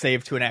to get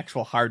saved to an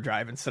actual hard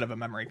drive instead of a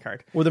memory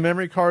card. Were the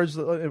memory cards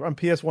on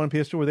PS1 and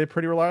PS2, were they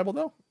pretty reliable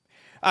though?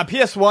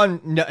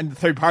 PS1,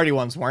 third-party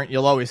ones weren't.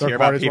 You'll always hear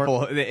about Third-parties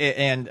people,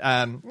 and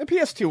the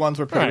PS2 ones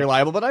were pretty Right.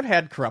 reliable, but I've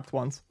had corrupt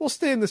ones. We'll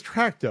stay in this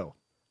track though.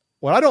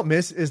 What I don't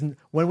miss is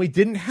when we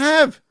didn't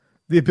have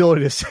the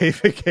ability to save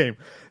a game.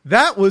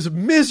 That was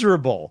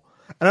miserable.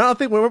 And I don't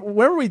think,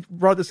 whenever we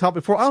brought this up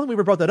before, I don't think we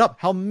ever brought that up,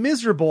 how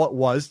miserable it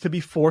was to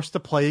be forced to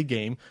play a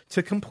game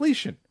to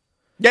completion.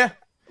 Yeah.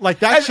 Like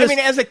that's I mean,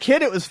 as a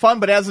kid, it was fun,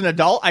 but as an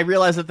adult, I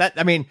realized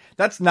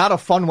that's not a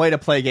fun way to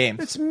play games.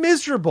 it's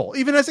miserable.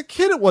 Even as a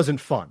kid, it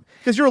wasn't fun.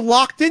 Because you're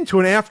locked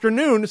into an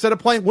afternoon instead of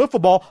playing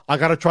wiffle ball. I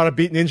got to try to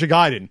beat Ninja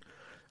Gaiden.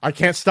 I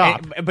can't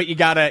stop. But you've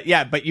got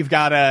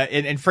to,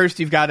 and first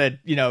you've got to,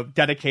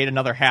 dedicate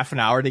another half an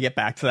hour to get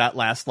back to that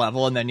last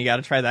level, and then you got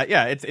to try that.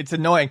 Yeah, it's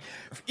annoying.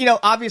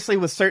 Obviously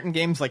with certain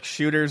games like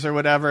shooters or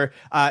whatever,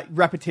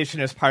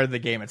 repetition is part of the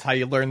game. It's how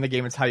you learn the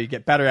game. It's how you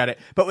get better at it.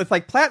 But with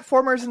like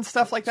platformers and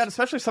stuff like that,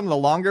 especially some of the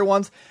longer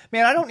ones,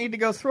 man, I don't need to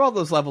go through all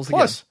those levels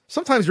Plus, again.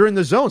 sometimes you're in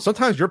the zone.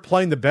 Sometimes you're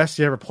playing the best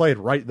you ever played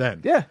right then.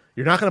 Yeah.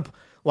 You're not going to,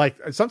 like,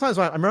 sometimes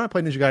I remember I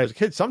played Ninja Gaiden as a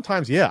kid.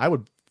 Sometimes, yeah, I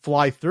would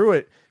fly through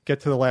it, get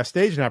to the last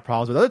stage and have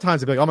problems. But other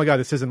times I'd be like, oh my God,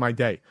 this isn't my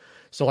day.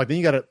 So like then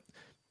you got to,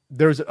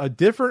 there's a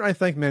different, I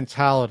think,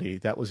 mentality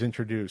that was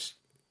introduced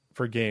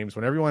for games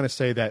whenever you want to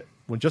say that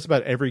when just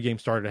about every game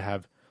started to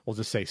have, we'll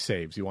just say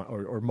saves, you want,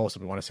 or most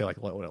of them want to say like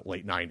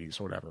late 90s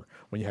or whatever,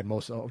 when you had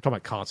we're talking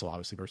about console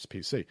obviously versus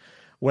PC,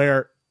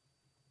 where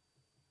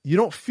you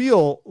don't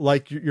feel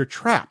like you're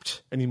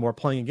trapped anymore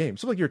playing a game.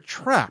 It's like you're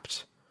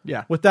trapped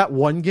with that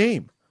one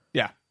game.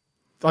 Yeah.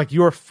 Like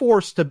you're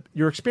forced to,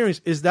 your experience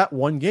is that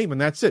one game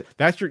and that's it.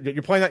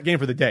 You're playing that game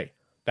for the day.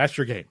 That's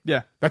your game.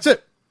 Yeah. That's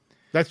it.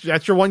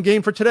 That's your one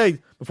game for today.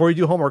 Before you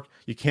do homework,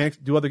 you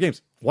can't do other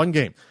games. One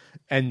game.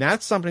 And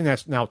that's something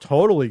that's now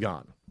totally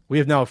gone. We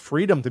have now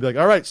freedom to be like,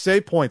 all right,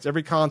 save points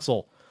every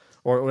console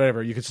or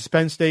whatever. You can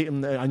suspend state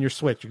on your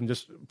Switch. You can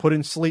just put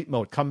in sleep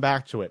mode, come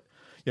back to it.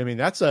 I mean,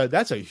 that's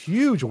a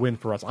huge win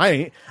for us.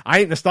 I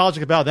ain't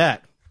nostalgic about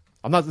that.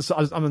 I'm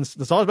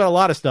nostalgic about a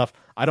lot of stuff.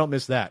 I don't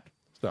miss that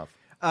stuff.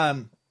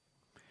 And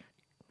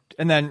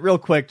then real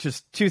quick,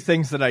 just two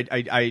things that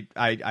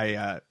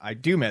I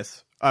do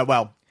miss.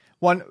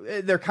 One,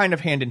 they're kind of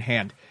hand in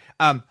hand.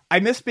 I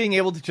miss being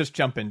able to just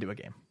jump into a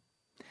game.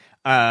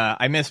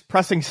 I miss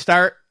pressing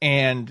start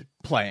and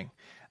playing.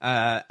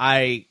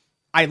 I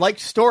like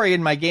story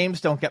in my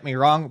games, don't get me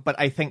wrong, but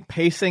I think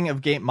pacing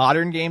of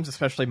modern games,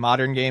 especially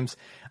modern games,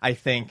 I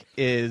think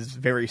is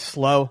very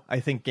slow.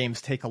 I think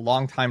games take a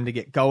long time to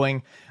get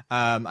going.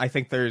 I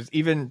think there's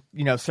even,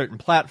 certain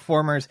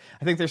platformers.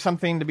 I think there's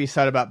something to be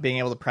said about being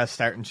able to press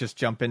start and just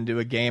jump into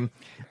a game.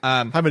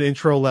 Have an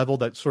intro level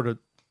that sort of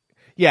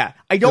I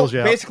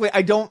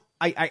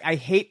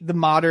hate the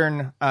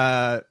modern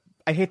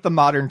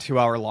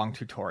 2-hour long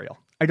tutorial.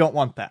 I don't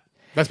want that.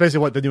 That's basically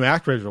what the new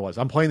ActRaiser was.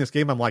 I'm playing this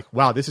game. I'm like,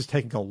 wow, this is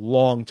taking a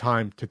long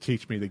time to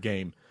teach me the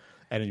game.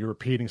 And you're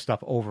repeating stuff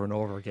over and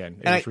over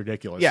again. It's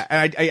ridiculous. Yeah,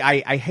 and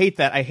I hate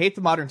that. I hate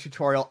the modern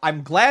tutorial.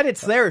 I'm glad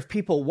it's there if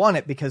people want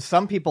it, because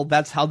some people,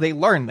 that's how they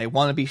learn. They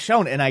want to be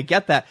shown, and I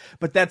get that.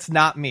 But that's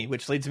not me,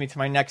 which leads me to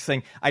my next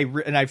thing.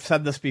 And I've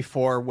said this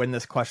before when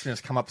this question has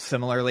come up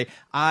similarly.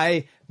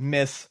 I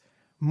miss,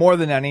 more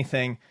than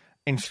anything,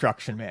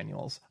 instruction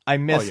manuals. I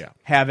miss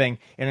having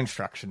an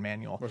instruction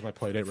manual. Where's my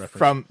Playdate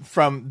reference?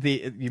 From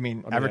the, you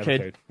mean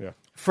Evercade? Yeah.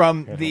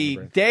 From the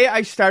day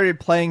I started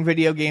playing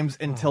video games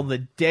until the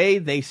day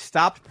they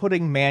stopped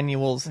putting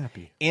manuals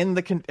in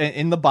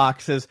the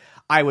boxes,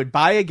 I would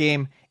buy a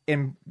game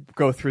and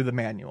go through the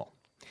manual.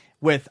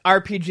 With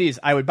RPGs,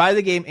 I would buy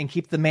the game and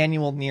keep the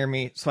manual near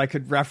me so I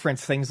could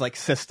reference things like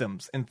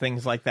systems and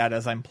things like that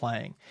as I'm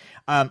playing.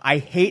 I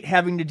hate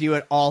having to do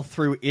it all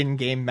through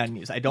in-game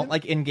menus. I don't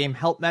like in-game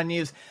help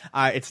menus.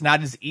 It's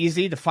not as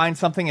easy to find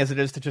something as it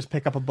is to just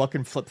pick up a book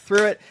and flip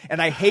through it.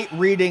 And I hate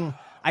reading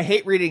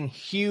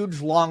huge,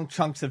 long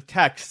chunks of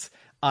text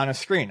on a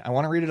screen. I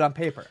want to read it on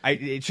paper.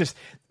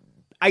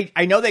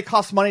 I know they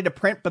cost money to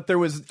print, but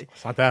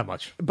it's not that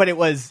much. But it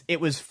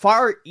was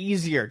far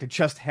easier to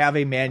just have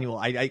a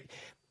manual.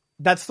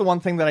 That's the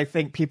one thing that I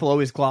think people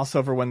always gloss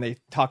over when they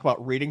talk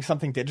about reading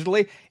something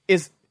digitally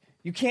is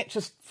you can't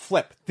just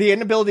flip. The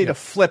inability to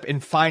flip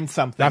and find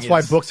something. That's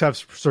why books have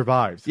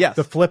survived. Yes.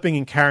 The flipping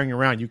and carrying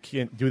around, you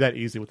can't do that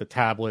easily with the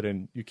tablet,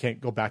 and you can't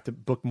go back to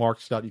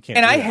bookmark stuff. You can't.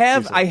 And I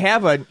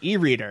have an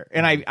e-reader,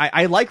 and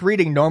I like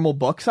reading normal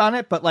books on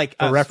it, but like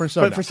reference,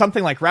 but for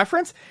something like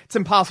reference, it's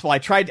impossible. I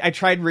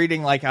tried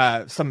reading like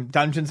some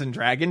Dungeons and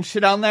Dragons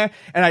shit on there,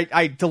 and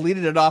I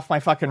deleted it off my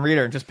fucking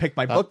reader and just picked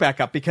my book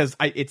back up because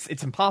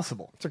it's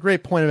impossible. It's a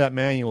great point about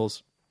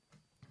manuals.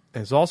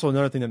 And it's also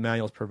another thing that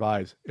manuals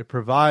provides. It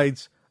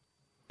provides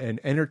an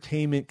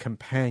entertainment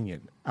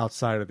companion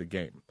outside of the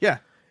game. Yeah.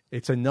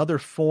 It's another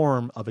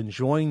form of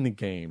enjoying the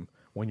game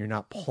when you're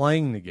not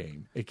playing the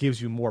game. It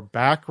gives you more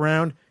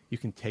background. You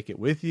can take it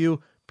with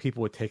you.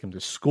 People would take them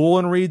to school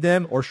and read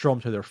them or show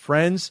them to their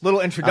friends.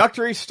 Little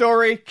introductory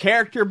story,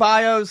 character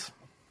bios.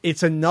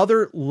 It's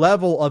another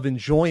level of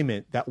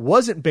enjoyment that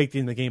wasn't baked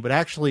in the game, but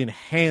actually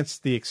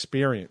enhanced the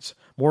experience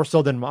more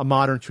so than a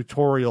modern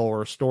tutorial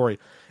or a story.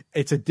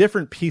 It's a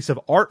different piece of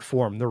art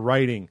form, the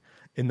writing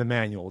in the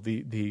manual,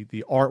 the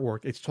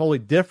artwork. It's totally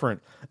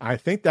different. I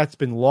think that's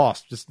been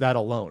lost, just that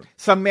alone.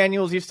 Some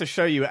manuals used to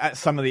show you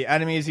some of the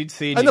enemies you'd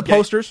see. And the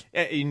posters.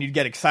 And you'd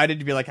get excited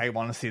to be like, I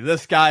want to see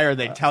this guy, or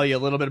they'd tell you a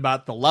little bit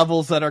about the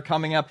levels that are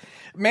coming up.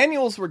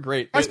 Manuals were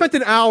great. I spent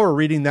an hour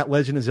reading that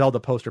Legend of Zelda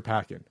poster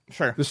pack-in.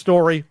 Sure. The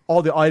story,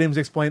 all the items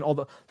explained,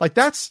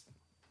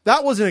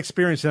 that was an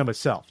experience in of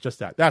itself, just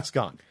that. That's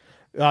gone.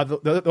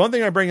 The one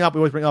thing we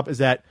always bring up is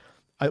that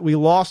we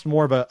lost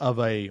more of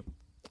a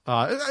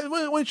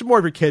when you're more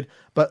of your kid,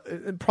 but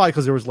probably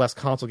because there was less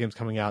console games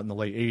coming out in the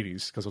late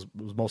 80s, because it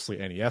was mostly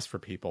NES for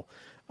people.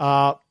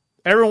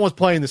 Everyone was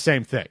playing the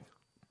same thing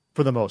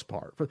for the most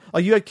part.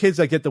 You had kids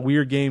that get the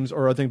weird games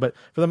or other thing, but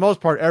for the most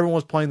part, everyone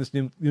was playing this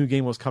new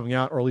game was coming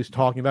out, or at least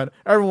talking about it.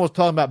 Everyone was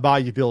talking about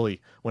Bayou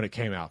Billy when it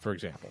came out, for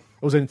example.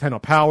 It was a Nintendo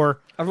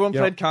Power. Everyone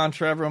played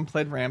Contra. Everyone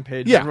played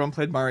Rampage. Everyone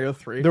played Mario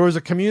 3. There was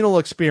a communal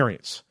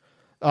experience.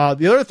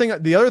 The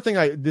other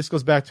thing, this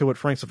goes back to what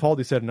Frank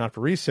Cifaldi said in Not for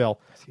Resale.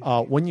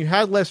 When you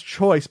had less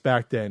choice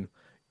back then,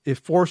 it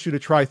forced you to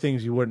try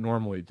things you wouldn't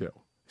normally do.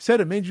 He said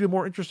it made you a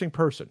more interesting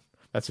person.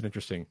 That's an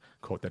interesting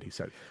quote that he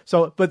said.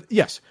 So, but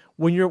yes,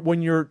 when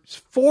you're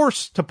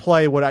forced to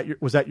play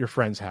what was at your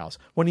friend's house,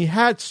 when he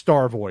had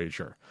Star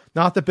Voyager,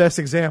 not the best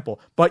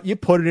example, but you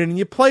put it in and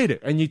you played it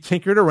and you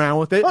tinkered around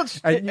with it. Well,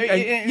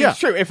 it's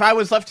true. If I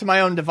was left to my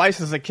own device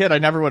as a kid, I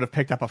never would have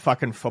picked up a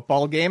fucking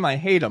football game. I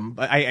hate them.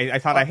 I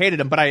thought I hated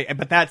them,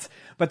 but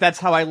that's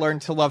how I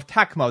learned to love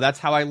Tecmo. That's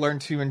how I learned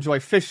to enjoy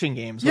fishing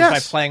games. Was by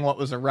playing what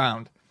was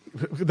around.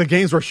 The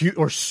games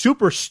were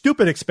super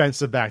stupid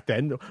expensive back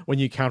then when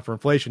you account for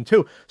inflation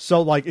too.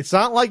 So like, it's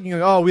not like, we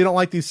don't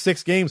like these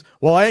 6 games.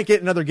 Well, I ain't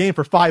getting another game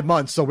for 5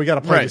 months, so we got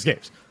to play these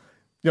games.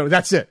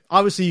 That's it.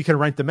 Obviously, you can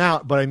rent them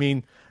out, but I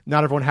mean,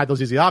 not everyone had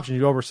those easy options.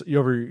 You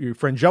over your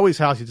friend Joey's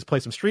house, you just play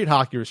some street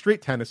hockey or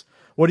street tennis.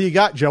 What do you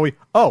got, Joey?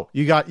 Oh,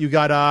 you got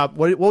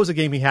what was the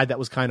game he had that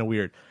was kind of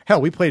weird?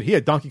 Hell, he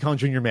had Donkey Kong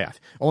Jr. Math.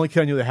 Only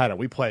kid I knew that had it.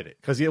 We played it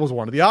because it was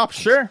one of the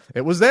options. Sure.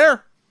 It was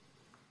there.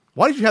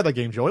 Why did you have that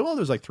game, Joey? Well,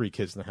 there's like 3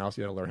 kids in the house.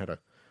 You had to learn how to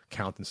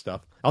count and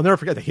stuff. I'll never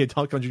forget that he had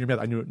Donkey Kong Jr. Math.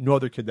 I knew no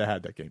other kid that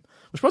had that game.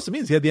 Which must have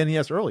means he had the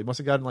NES early. He must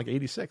have gotten like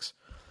 86.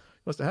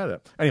 Must have had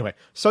it. Anyway,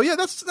 so yeah,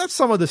 that's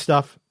some of the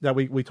stuff that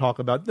we talk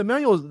about. The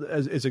manual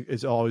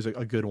is always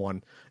a good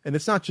one, and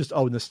it's not just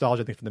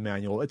nostalgia thing for the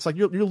manual. It's like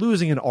you're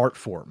losing an art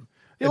form.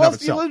 You and of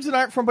lose itself. an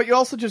art form, but you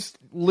also just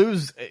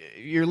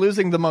you're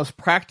losing the most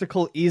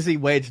practical, easy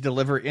way to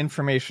deliver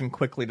information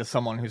quickly to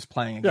someone who's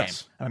playing a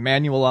Yes. game. A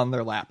manual on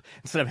their lap.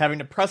 Instead of having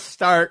to press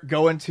start,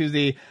 go into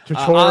the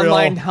Tutorial.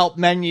 online help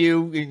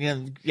menu.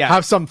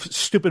 Have some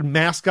stupid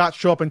mascot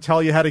show up and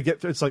tell you how to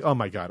get through. It's like, oh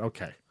my God,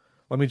 okay.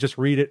 Let me just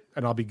read it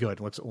and I'll be good.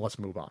 Let's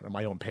move on at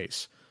my own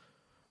pace.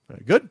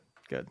 Good?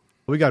 Good.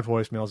 We got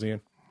voicemails,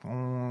 Ian. We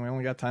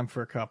only got time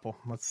for a couple.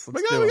 Let's do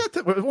We it.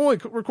 got we're only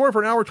recording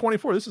for an hour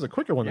 24. This is a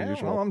quicker one than Yeah,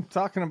 usual. well, I'm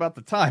talking about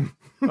the time.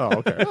 Oh,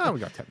 okay. We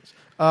got 10 minutes.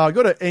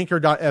 Go to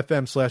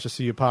anchor.fm/the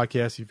CU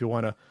podcast if you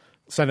want to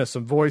send us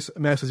some voice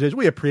messages.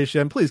 We appreciate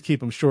them. Please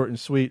keep them short and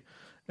sweet.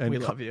 And We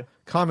love you.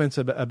 Comments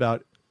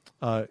about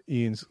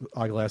Ian's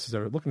eyeglasses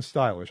are looking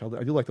stylish.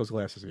 I do like those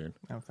glasses, Ian.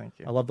 Oh, thank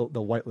you. I love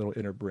the white little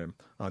inner brim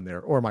on there.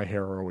 Or my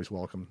hair are always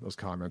welcome, those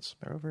comments.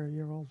 They're over a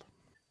year old.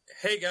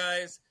 Hey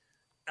guys,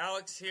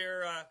 Alex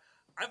here.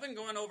 I've been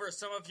going over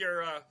some of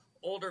your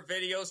older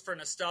videos for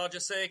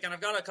nostalgia's sake, and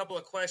I've got a couple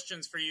of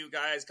questions for you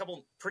guys, a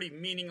couple pretty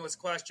meaningless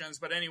questions,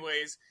 but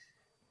anyways.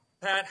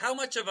 Pat, how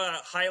much of a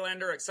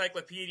Highlander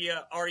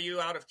encyclopedia are you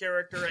out of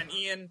character? And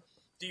Ian,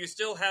 do you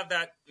still have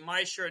that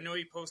Mai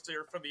Shiranui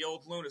poster from the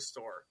old Luna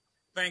store?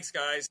 Thanks,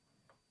 guys.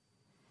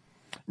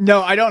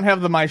 No, I don't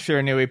have the Mai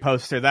Shiranui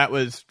poster. That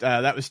was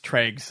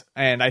Treg's,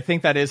 and I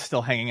think that is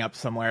still hanging up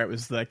somewhere. It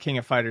was the King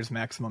of Fighters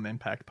Maximum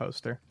Impact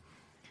poster.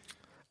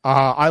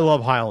 I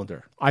love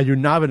Highlander. I do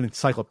not have an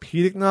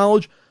encyclopedic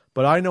knowledge,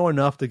 but I know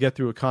enough to get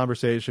through a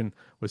conversation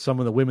with some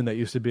of the women that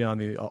used to be on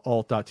the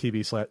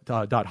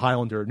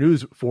alt.tv/Highlander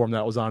news forum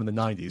that was on in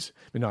the 90s.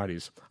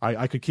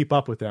 I could keep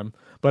up with them,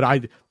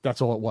 but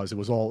that's all it was. It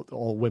was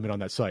all women on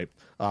that site.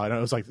 And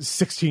it was like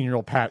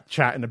 16-year-old Pat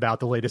chatting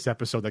about the latest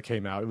episode that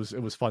came out. It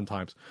was fun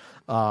times.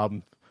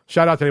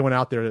 Shout out to anyone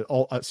out there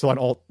still on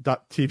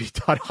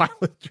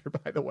alt.tv.Highlander,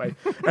 by the way.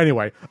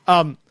 Anyway,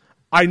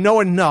 I know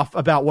enough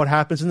about what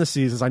happens in the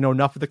seasons. I know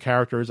enough of the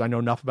characters. I know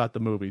enough about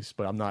the movies,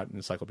 but I'm not an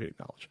encyclopedic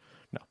knowledge.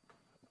 No.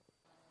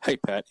 Hey,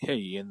 Pat. Hey,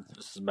 Ian.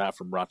 This is Matt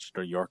from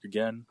Rochester, New York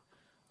again.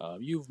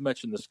 You've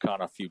mentioned this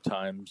con a few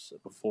times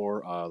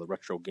before, the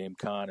Retro Game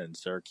Con in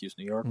Syracuse,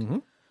 New York. Mm-hmm.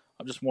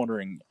 I'm just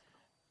wondering,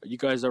 you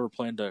guys ever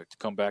plan to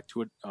come back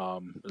to it,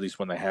 at least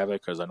when they have it?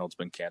 Because I know it's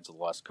been canceled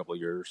the last couple of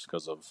years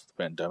because of the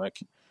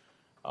pandemic.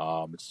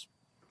 It's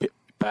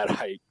Pat,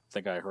 I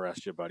think I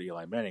harassed you about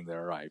Eli Manning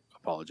there. I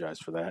apologize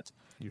for that.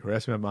 You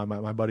harassed me about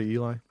my buddy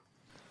Eli?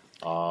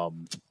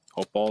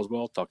 Hope all is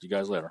well. Talk to you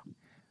guys later.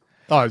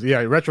 Oh yeah,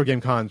 Retro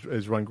Game Con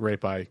is run great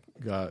by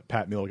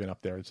Pat Milligan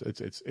up there.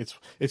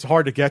 It's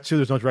hard to get to.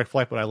 There's no direct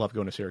flight, but I love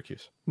going to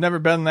Syracuse. Never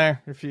been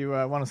there. If you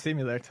want to see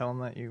me there, tell them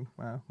that you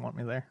want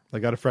me there.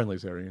 They got a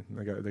friendlies there, Ian.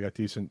 They got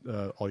decent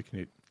all you can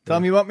eat. Tell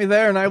them you want me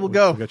there, and I will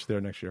go. We'll get you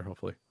there next year,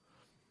 hopefully.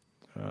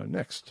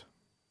 Next.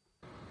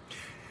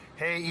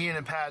 Hey, Ian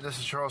and Pat, this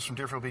is Charles from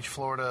Deerfield Beach,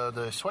 Florida,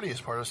 the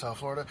sweatiest part of South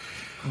Florida.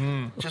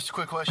 Just a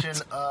quick question.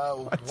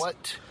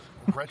 What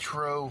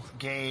retro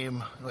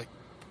game, like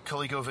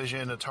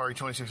ColecoVision, Atari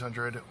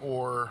 2600,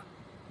 or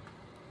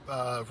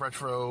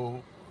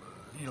retro,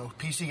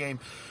 PC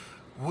game,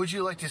 would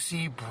you like to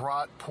see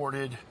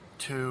ported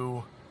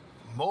to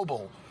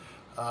mobile?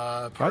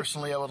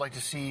 Personally, I would like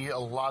to see a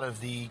lot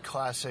of the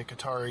classic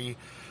Atari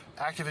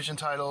Activision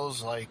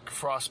titles like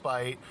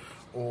Frostbite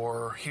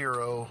or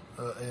Hero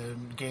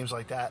and games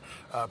like that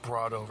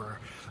brought over.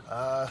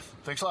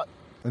 Thanks a lot.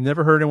 I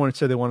never heard anyone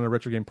say they wanted a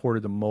retro game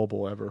ported to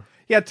mobile ever.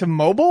 Yeah, to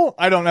mobile?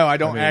 I don't know. I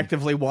don't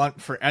actively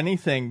want for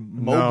anything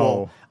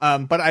mobile.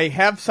 No. But I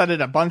have said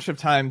it a bunch of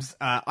times.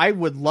 I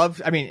would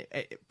love,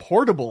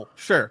 portable,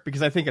 sure,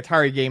 because I think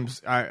Atari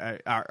games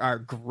are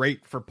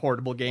great for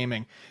portable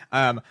gaming.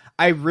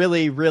 I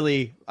really,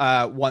 really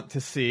want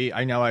to see,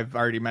 I know I've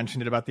already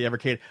mentioned it about the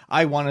Evercade,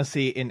 I want to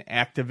see an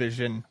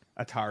Activision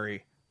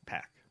Atari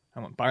pack. I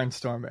want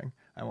Barnstorming.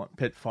 I want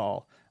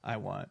Pitfall. I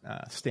want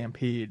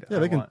Stampede.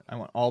 Yeah, I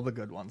want all the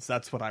good ones.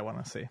 That's what I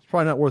want to see. It's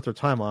probably not worth their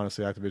time,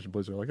 honestly. Activision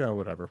Blizzard, like, oh,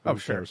 whatever. Who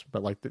sure. cares?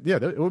 But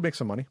it would make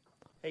some money.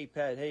 Hey,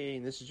 Pat. Hey,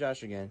 Ian. This is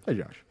Josh again. Hey,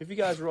 Josh. If you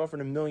guys were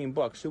offering $1 million,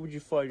 who would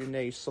you fight in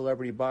a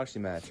celebrity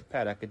boxing match?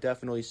 Pat, I could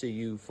definitely see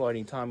you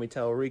fighting Tommy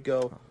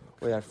Tallarico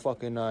or that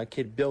fucking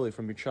kid Billy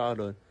from your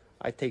childhood.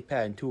 I'd take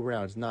Pat in 2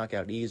 rounds,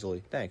 knockout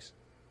easily. Thanks.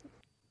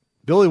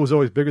 Billy was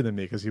always bigger than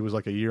me because he was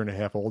like a year and a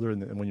half older,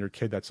 and when you're a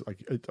kid, that's like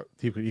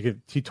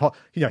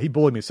he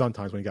bullied me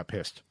sometimes when he got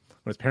pissed.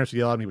 When his parents would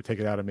yell at me, he would take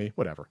it out of me.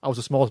 Whatever. I was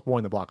the smallest boy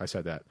in the block. I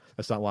said that.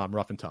 That's not why I'm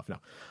rough and tough. No.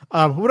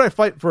 Who would I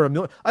fight for $1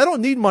 million? I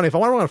don't need money. If I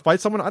want to fight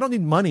someone, I don't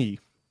need money.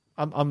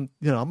 I'm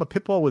a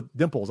pit bull with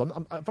dimples. If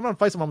I'm going to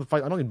fight someone,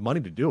 I don't need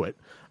money to do it.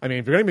 I mean,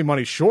 if you're going to give me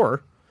money,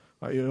 sure.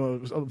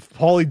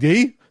 Paulie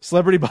D,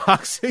 celebrity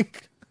boxing.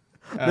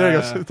 There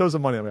you go. Throw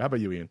some money at me. How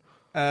about you, Ian?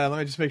 Let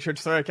me just make sure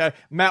it's the right guy.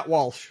 Matt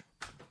Walsh.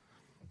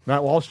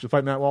 Matt Walsh? To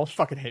fight Matt Walsh?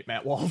 Fucking hate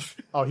Matt Walsh.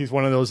 Oh, he's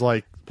one of those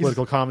like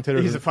political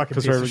commentators. He's a fucking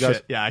piece of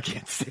shit. Yeah, I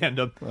can't stand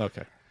him.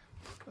 Okay.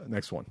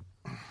 Next one.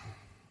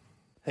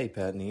 Hey,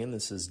 Pat and Ian.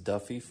 This is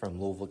Duffy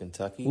from Louisville,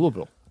 Kentucky.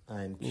 Louisville.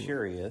 I'm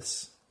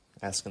curious,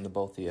 asking the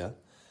both of you,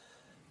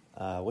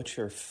 what's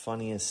your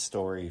funniest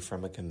story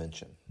from a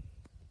convention?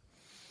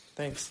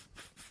 Thanks.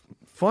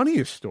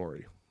 Funniest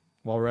story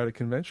while we're at a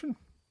convention?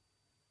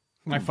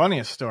 My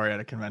funniest story at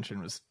a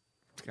convention was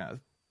kind of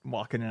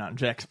walking in on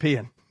Jack's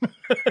peeing.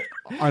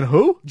 On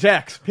who?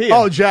 Jack's peeing.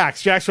 Oh,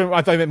 Jax. Jax.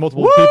 I thought you meant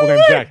multiple people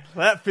named Jack.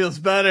 That feels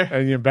better.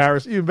 And you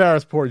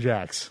embarrassed poor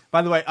Jax.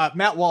 By the way,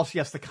 Matt Walsh,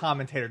 yes, the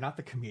commentator, not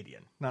the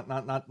comedian, not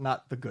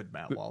the good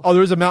Matt Walsh. Oh,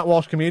 there was a Matt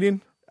Walsh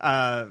comedian?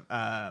 That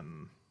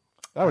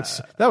would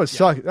suck. That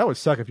would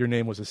suck if your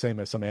name was the same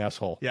as some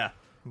asshole. Yeah, it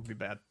would be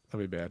bad.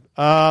 That'd be bad.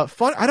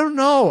 Fun. I don't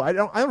know. I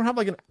don't have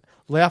like an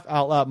laugh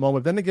out loud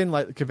moment. Then again,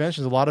 like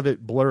conventions, a lot of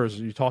it blurs.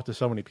 You talk to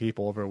so many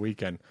people over a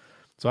weekend,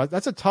 so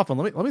that's a tough one.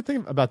 Let me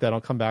think about that. I'll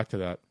come back to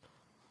that.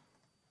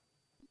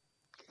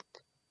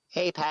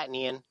 Hey, Pat and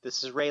Ian.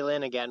 This is Ray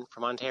Lynn again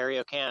from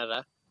Ontario,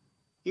 Canada.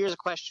 Here's a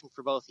question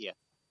for both of you.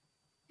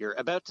 You're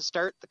about to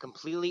start the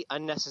completely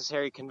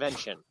unnecessary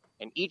convention,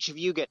 and each of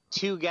you get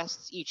 2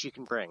 guests each you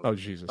can bring. Oh,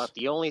 Jesus. But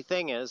the only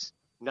thing is,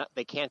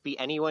 they can't be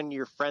anyone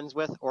you're friends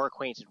with or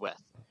acquainted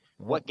with.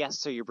 What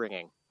guests are you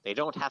bringing? They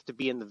don't have to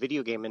be in the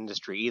video game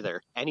industry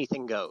either.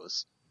 Anything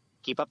goes.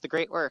 Keep up the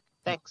great work.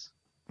 Thanks.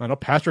 I know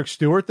Patrick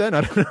Stewart then.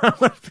 I don't know.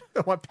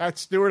 I want Pat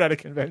Stewart at a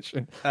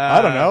convention.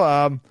 I don't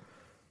know.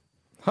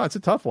 It's a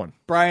tough one.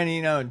 Brian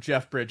Eno and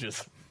Jeff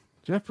Bridges.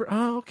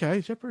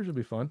 Okay. Jeff Bridges would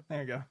be fun.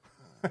 There you go.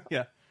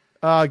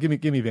 Yeah. Give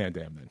me Van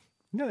Damme then.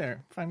 No,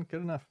 there. Fine.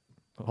 Good enough.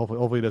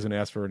 Hopefully he doesn't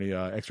ask for any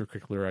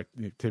extracurricular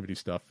activity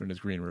stuff in his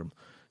green room.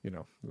 I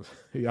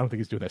don't think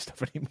he's doing that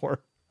stuff anymore.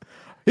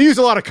 He used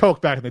a lot of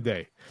coke back in the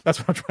day. That's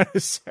what I'm trying to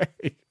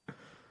say.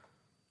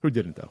 Who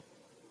didn't, though?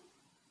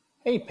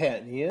 Hey,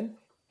 Pat and Ian.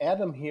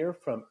 Adam here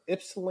from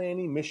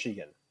Ypsilanti,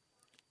 Michigan.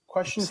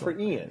 Question for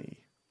Ian.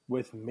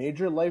 With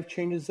major life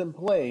changes in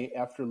play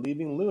after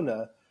leaving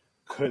Luna,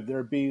 could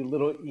there be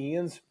little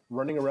Ians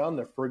running around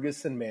the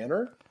Ferguson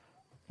Manor?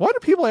 Why do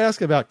people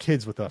ask about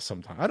kids with us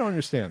sometimes? I don't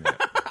understand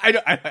that.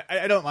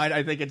 I don't mind.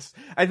 I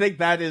think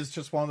that is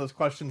just one of those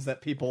questions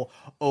that people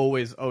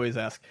always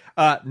ask.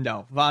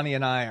 No, Vonnie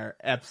and I are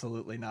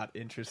absolutely not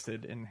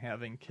interested in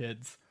having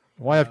kids.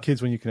 Why have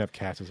kids when you can have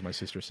cats, as my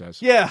sister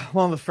says? Yeah,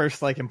 one of the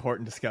first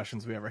important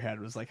discussions we ever had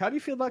was how do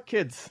you feel about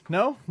kids?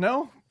 No,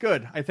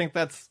 good. I think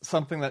that's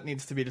something that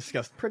needs to be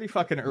discussed pretty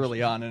fucking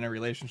early on in a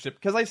relationship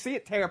because I see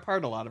it tear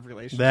apart a lot of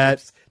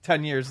relationships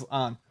 10 years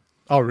on.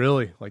 Oh,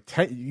 really? Like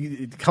 10?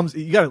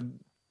 You got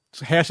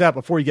to hash out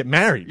before you get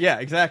married. Yeah,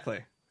 exactly.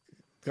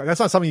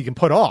 That's not something you can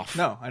put off.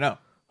 No, I know.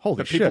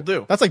 Holy shit. People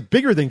do. That's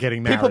bigger than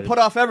getting married. People put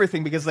off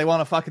everything because they want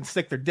to fucking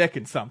stick their dick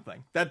in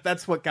something.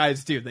 That's what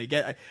guys do.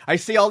 I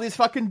see all these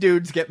fucking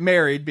dudes get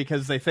married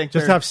because they think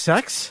just have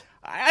sex?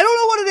 I don't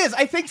know what it is.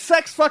 I think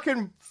sex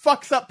fucking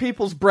fucks up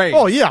people's brains.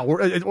 Oh yeah,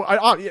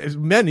 as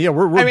men,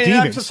 we're demons.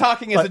 I'm just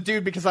talking as a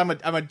dude because I'm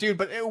a dude,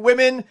 but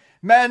women,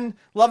 men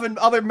loving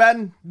other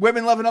men,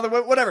 women loving other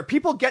women, whatever.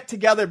 People get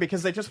together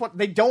because they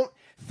don't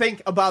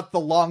think about the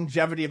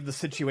longevity of the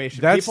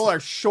situation. People are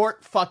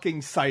short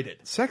fucking sighted.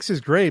 Sex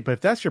is great, but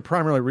if that's your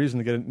primary reason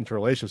to get into a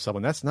relationship with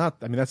someone, that's not.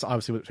 I mean, that's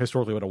obviously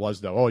historically what it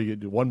was, though. Oh, you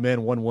do one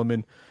man, one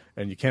woman,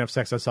 and you can't have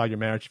sex outside your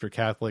marriage if you're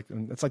Catholic,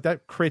 and it's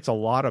that creates a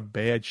lot of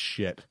bad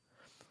shit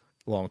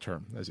long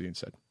term, as Ian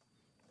said,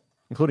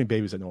 including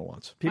babies that no one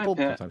wants. People.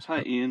 Hi, Pat.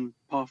 Hi, Ian.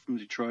 Paul from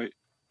Detroit.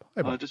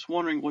 Hey, just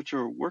wondering what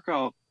your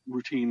workout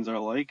routines are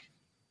like,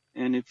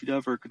 and if you'd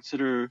ever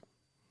consider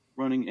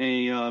running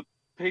a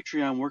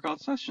Patreon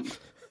workout session.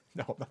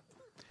 No.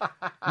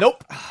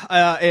 Nope.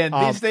 And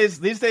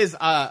these days,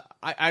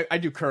 I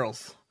do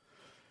curls.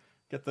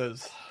 Get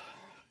those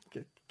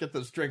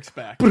drinks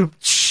back. Yep.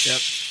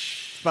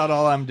 That's about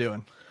all I'm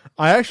doing.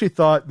 I actually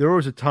thought there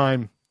was a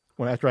time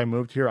after I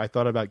moved here, I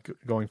thought about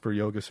going for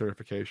yoga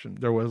certification.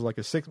 There was a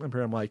 6-month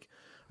period. I'm like,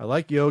 I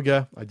like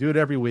yoga. I do it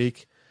every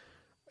week.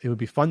 It would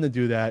be fun to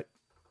do that.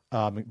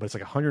 But it's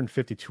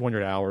 150,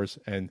 200 hours.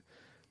 And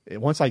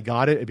once I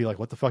got it, it'd be like,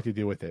 what the fuck do you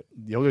do with it?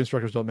 Yoga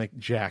instructors don't make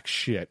jack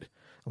shit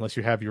unless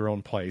you have your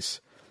own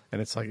place.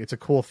 And it's a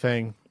cool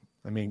thing.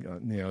 I mean,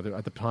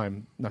 at the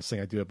time, not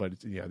saying I do it, but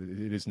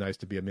it is nice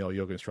to be a male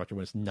yoga instructor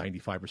when it's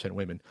 95%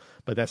 women.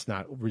 But that's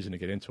not a reason to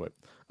get into it.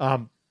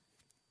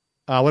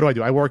 What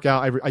do? I work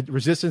out.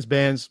 Resistance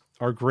bands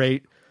are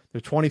great.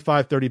 They're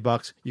 $25,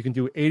 $30. You can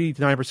do 80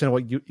 to 90% of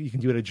what you can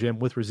do at a gym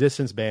with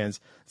resistance bands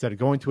instead of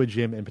going to a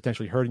gym and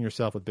potentially hurting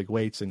yourself with big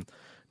weights and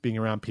being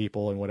around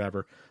people and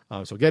whatever.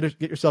 So get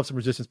yourself some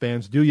resistance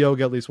bands. Do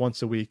yoga at least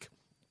once a week.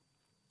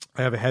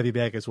 I have a heavy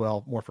bag as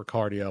well, more for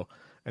cardio,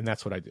 and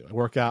that's what I do.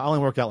 I only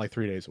work out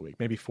 3 days a week,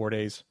 maybe 4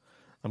 days.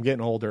 I'm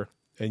getting older,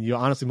 and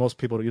honestly, most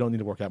people, you don't need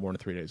to work out more than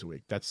 3 days a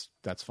week. That's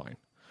fine.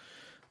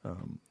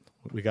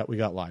 We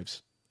got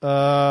lives.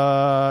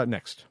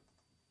 Next.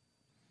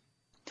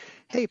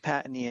 Hey,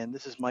 Pat and Ian.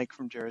 This is Mike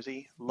from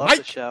Jersey. Love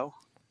the show.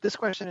 This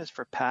question is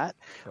for Pat.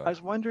 I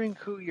was wondering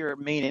who your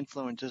main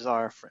influences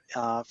are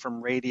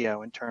from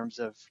radio in terms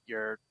of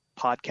your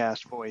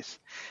podcast voice.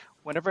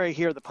 Whenever I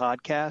hear the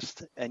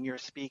podcast and you're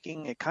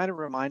speaking, it kind of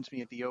reminds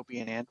me of the Opie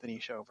and Anthony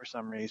show for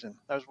some reason.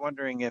 I was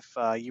wondering if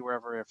you were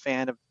ever a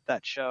fan of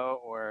that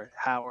show or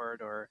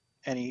Howard or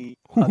any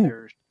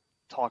other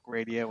talk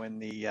radio in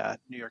the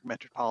New York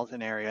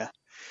metropolitan area.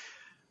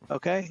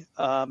 Okay.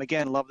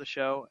 Again, love the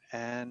show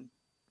and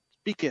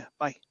speak to you.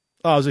 Bye.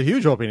 I was a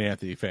huge Opie and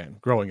Anthony fan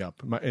growing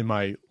up in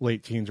my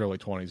late teens, early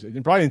 20s,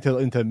 and probably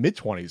into mid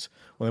 20s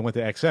when I went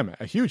to XM.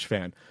 A huge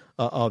fan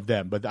of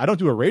them, but I don't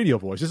do a radio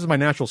voice. This is my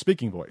natural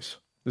speaking voice.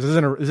 This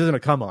isn't a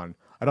come on.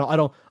 I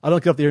don't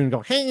get up there and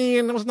go,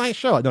 hey, that was a nice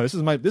show. No, this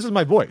is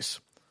my voice.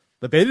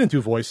 But they didn't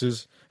do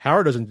voices.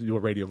 Howard doesn't do a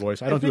radio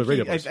voice. I don't do a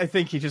radio voice. I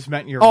think he just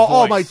meant your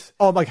voice.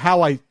 Like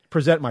how I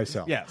present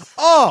myself. Yes.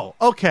 Oh,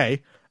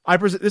 okay.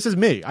 This is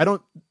me.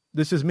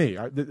 This is me.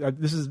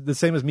 This is the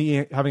same as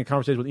me having a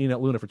conversation with Ian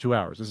at Luna for 2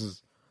 hours. This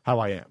is how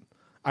I am.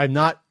 I'm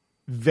not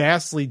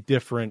vastly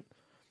different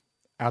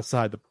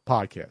outside the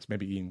podcast.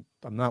 Maybe Ian,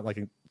 I'm not like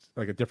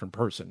a different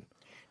person.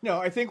 No,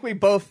 I think we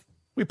both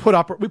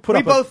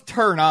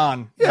turn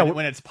on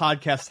when it's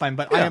podcast time,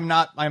 but I am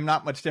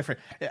not much different.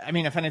 I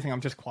mean, if anything,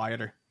 I'm just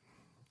quieter.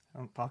 I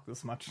don't talk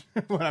this much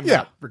when I'm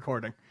not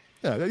recording.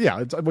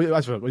 Yeah.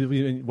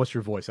 What's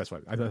your voice? That's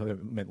what I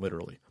meant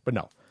literally. But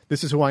no,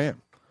 this is who I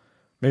am.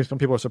 Maybe some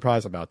people are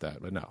surprised about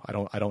that, but no,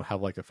 I don't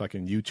have like a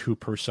fucking YouTube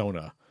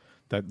persona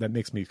that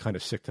makes me kind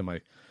of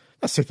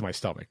not sick to my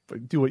stomach.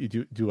 But do what you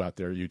do out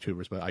there,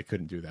 YouTubers. But I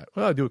couldn't do that.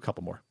 Well, I'll do a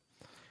couple more.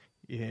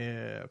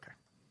 Yeah. Okay.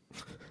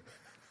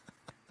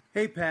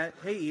 Hey, Pat.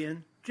 Hey,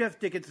 Ian. Jeff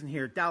Dickinson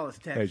here, Dallas,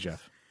 Texas. Hey,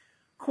 Jeff.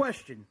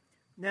 Question.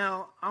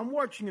 Now, I'm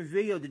watching a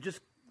video that just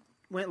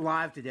went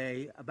live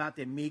today about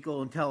the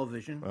Amico on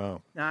television.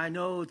 Oh. Now, I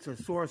know it's a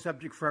sore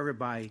subject for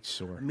everybody,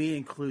 sure, me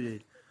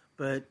included,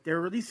 but they're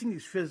releasing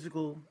these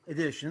physical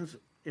editions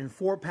in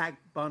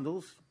 4-pack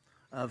bundles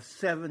of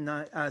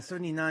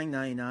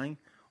 $79.99,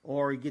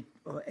 or you get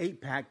an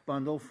 8-pack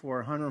bundle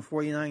for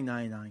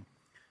 $149.99.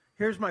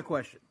 Here's my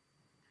question.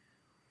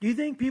 Do you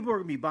think people are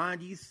going to be buying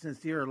these since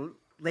they're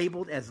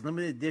labeled as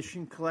limited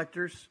edition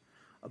collectors,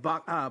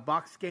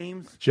 box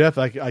games? Jeff,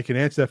 I can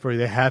answer that for you.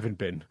 They haven't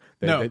been.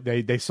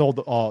 They sold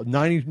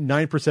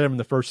 99% of them in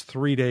the first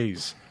 3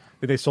 days.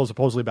 They sold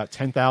supposedly about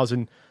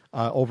 10,000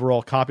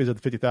 overall copies of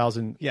the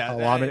 50,000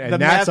 allotment,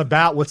 and that's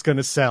about what's going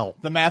to sell.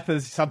 The math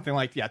is something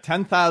like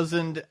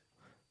 10,000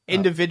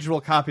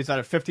 individual copies out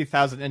of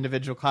 50,000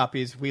 individual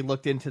copies. We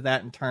looked into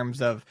that in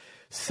terms of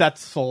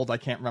sets sold. I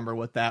can't remember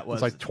what that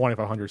was. It's like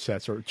 2,500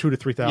 sets, or 2,000 to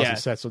 3,000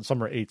 sets. So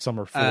some are 8, some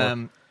are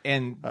 4.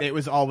 And it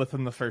was all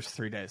within the first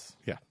 3 days.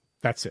 Yeah,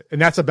 that's it.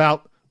 And that's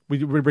about,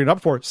 we bring it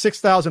up for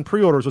 6,000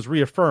 pre-orders was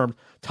reaffirmed.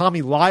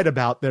 Tommy lied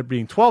about there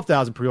being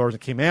 12,000 pre-orders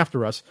and came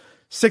after us.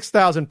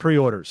 6,000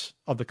 pre-orders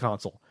of the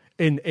console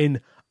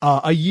in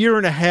a year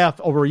and a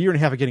half, over a year and a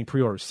half of getting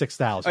pre-orders.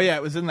 6,000. Oh yeah,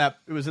 it was in that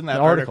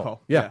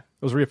article. Yeah, it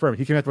was reaffirmed.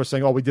 He came after us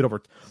saying, "Oh, we did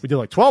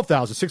like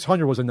 12,000.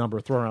 600 was a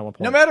number thrown around at one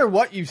point." No matter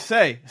what you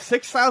say,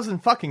 6,000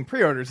 fucking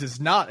pre-orders is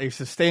not a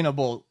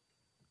sustainable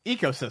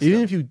ecosystem.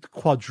 Even if you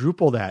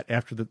quadruple that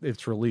after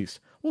its release,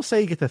 we'll say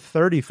you get to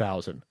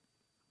 30,000,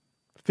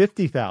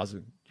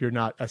 50,000.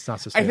 That's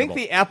not sustainable. I think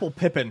the Apple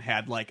Pippin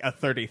had like a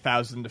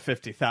 30,000 to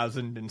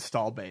 50,000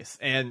 install base,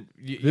 and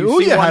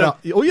Ouya had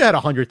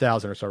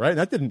 100,000 or so, right? And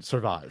that didn't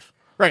survive.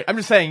 Right. I'm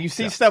just saying, you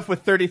see stuff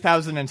with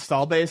 30,000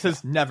 install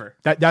bases, never.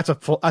 That's a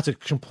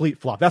complete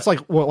flop. That's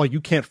like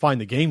you can't find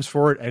the games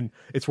for it, and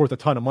it's worth a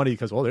ton of money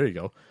because there you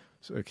go.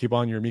 So keep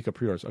on your Amico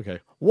pre-orders. Okay,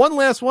 one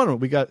last one.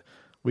 We got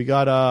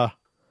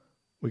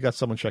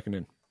someone checking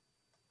in.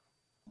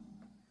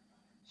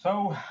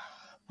 So,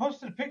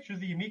 posted a picture of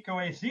the Amico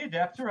AC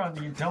adapter on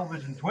the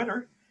Intellivision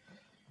Twitter.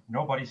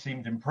 Nobody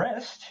seemed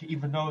impressed,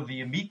 even though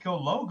the Amico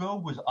logo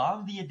was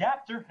on the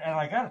adapter. And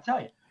I got to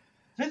tell you,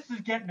 this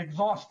is getting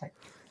exhausting.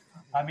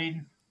 I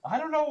mean, I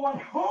don't know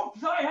what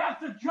hoops I have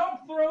to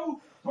jump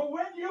through to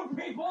win you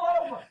people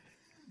over.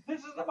 This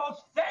is the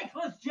most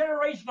thankless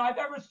generation I've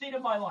ever seen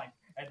in my life.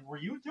 And were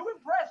you too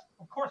impressed?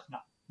 Of course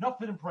not.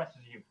 Nothing impresses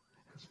you.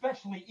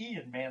 Especially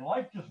Ian, man.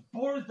 Life just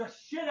bores the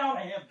shit out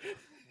of him.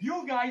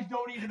 You guys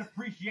don't even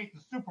appreciate the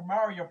Super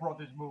Mario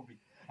Brothers movie.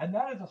 And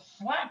that is a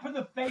slap in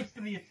the face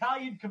to the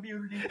Italian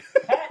community.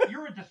 Pat,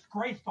 you're a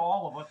disgrace to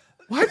all of us.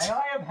 What? And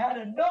I have had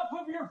enough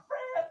of your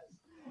fans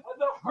and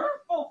the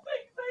hurtful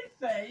things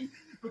they say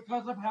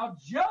because of how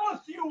jealous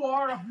you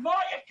are of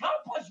my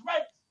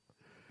accomplishments.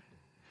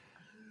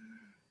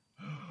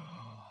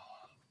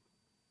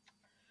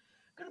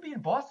 Going to be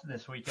in Boston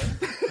this weekend,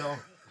 so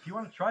if you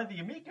want to try the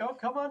Amico,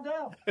 come on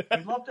down.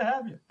 We'd love to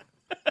have you.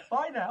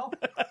 Bye now.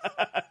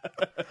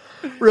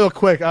 Real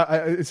quick,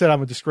 I said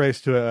I'm a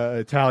disgrace to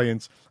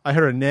Italians. I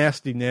heard a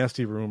nasty,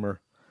 nasty rumor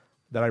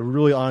that I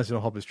really honestly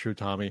don't hope is true,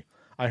 Tommy.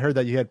 I heard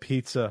that you had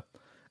pizza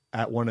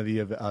at one of the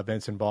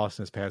events in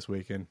Boston this past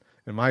weekend,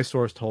 and my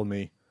source told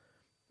me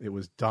it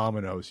was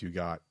Domino's you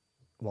got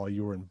while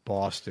you were in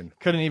Boston.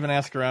 Couldn't even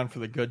ask around for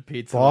the good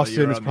pizza.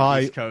 Boston is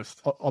probably the East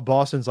Coast.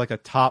 Boston's like a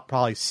top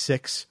probably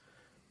 6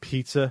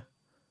 pizza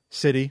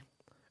city,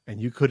 and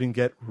you couldn't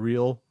get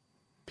real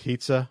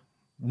pizza.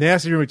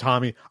 Nasty rumor,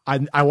 Tommy.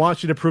 I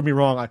want you to prove me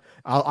wrong.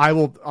 I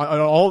will.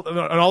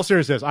 In all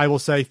seriousness, I will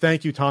say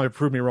thank you, Tommy.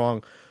 Prove me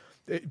wrong.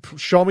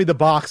 Show me the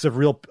box of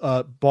real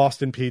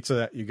Boston pizza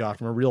that you got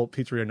from a real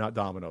pizzeria, not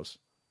Domino's.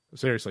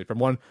 Seriously, from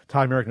one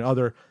Thai American to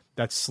other.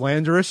 That's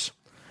slanderous,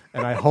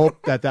 and I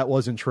hope that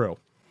wasn't true.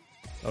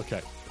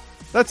 Okay.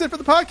 That's it for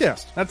the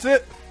podcast. That's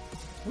it.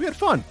 We had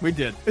fun. We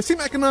did. It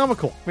seemed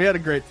economical. We had a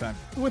great time.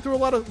 We went through a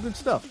lot of good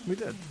stuff. We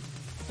did.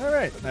 All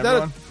right,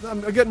 everyone.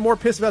 I'm getting more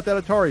pissed about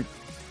that Atari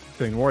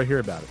thing the more I hear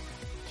about it.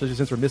 Especially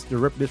since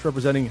we're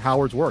misrepresenting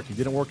Howard's work. He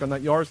didn't work on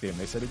that Yars game.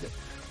 They said he did.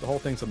 The whole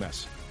thing's a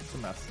mess. It's a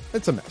mess.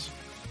 It's a mess.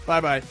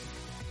 Bye-bye.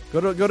 Go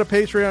to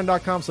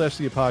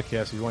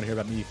patreon.com/podcast if you want to hear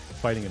about me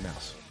fighting a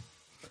mouse.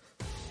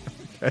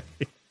 Okay.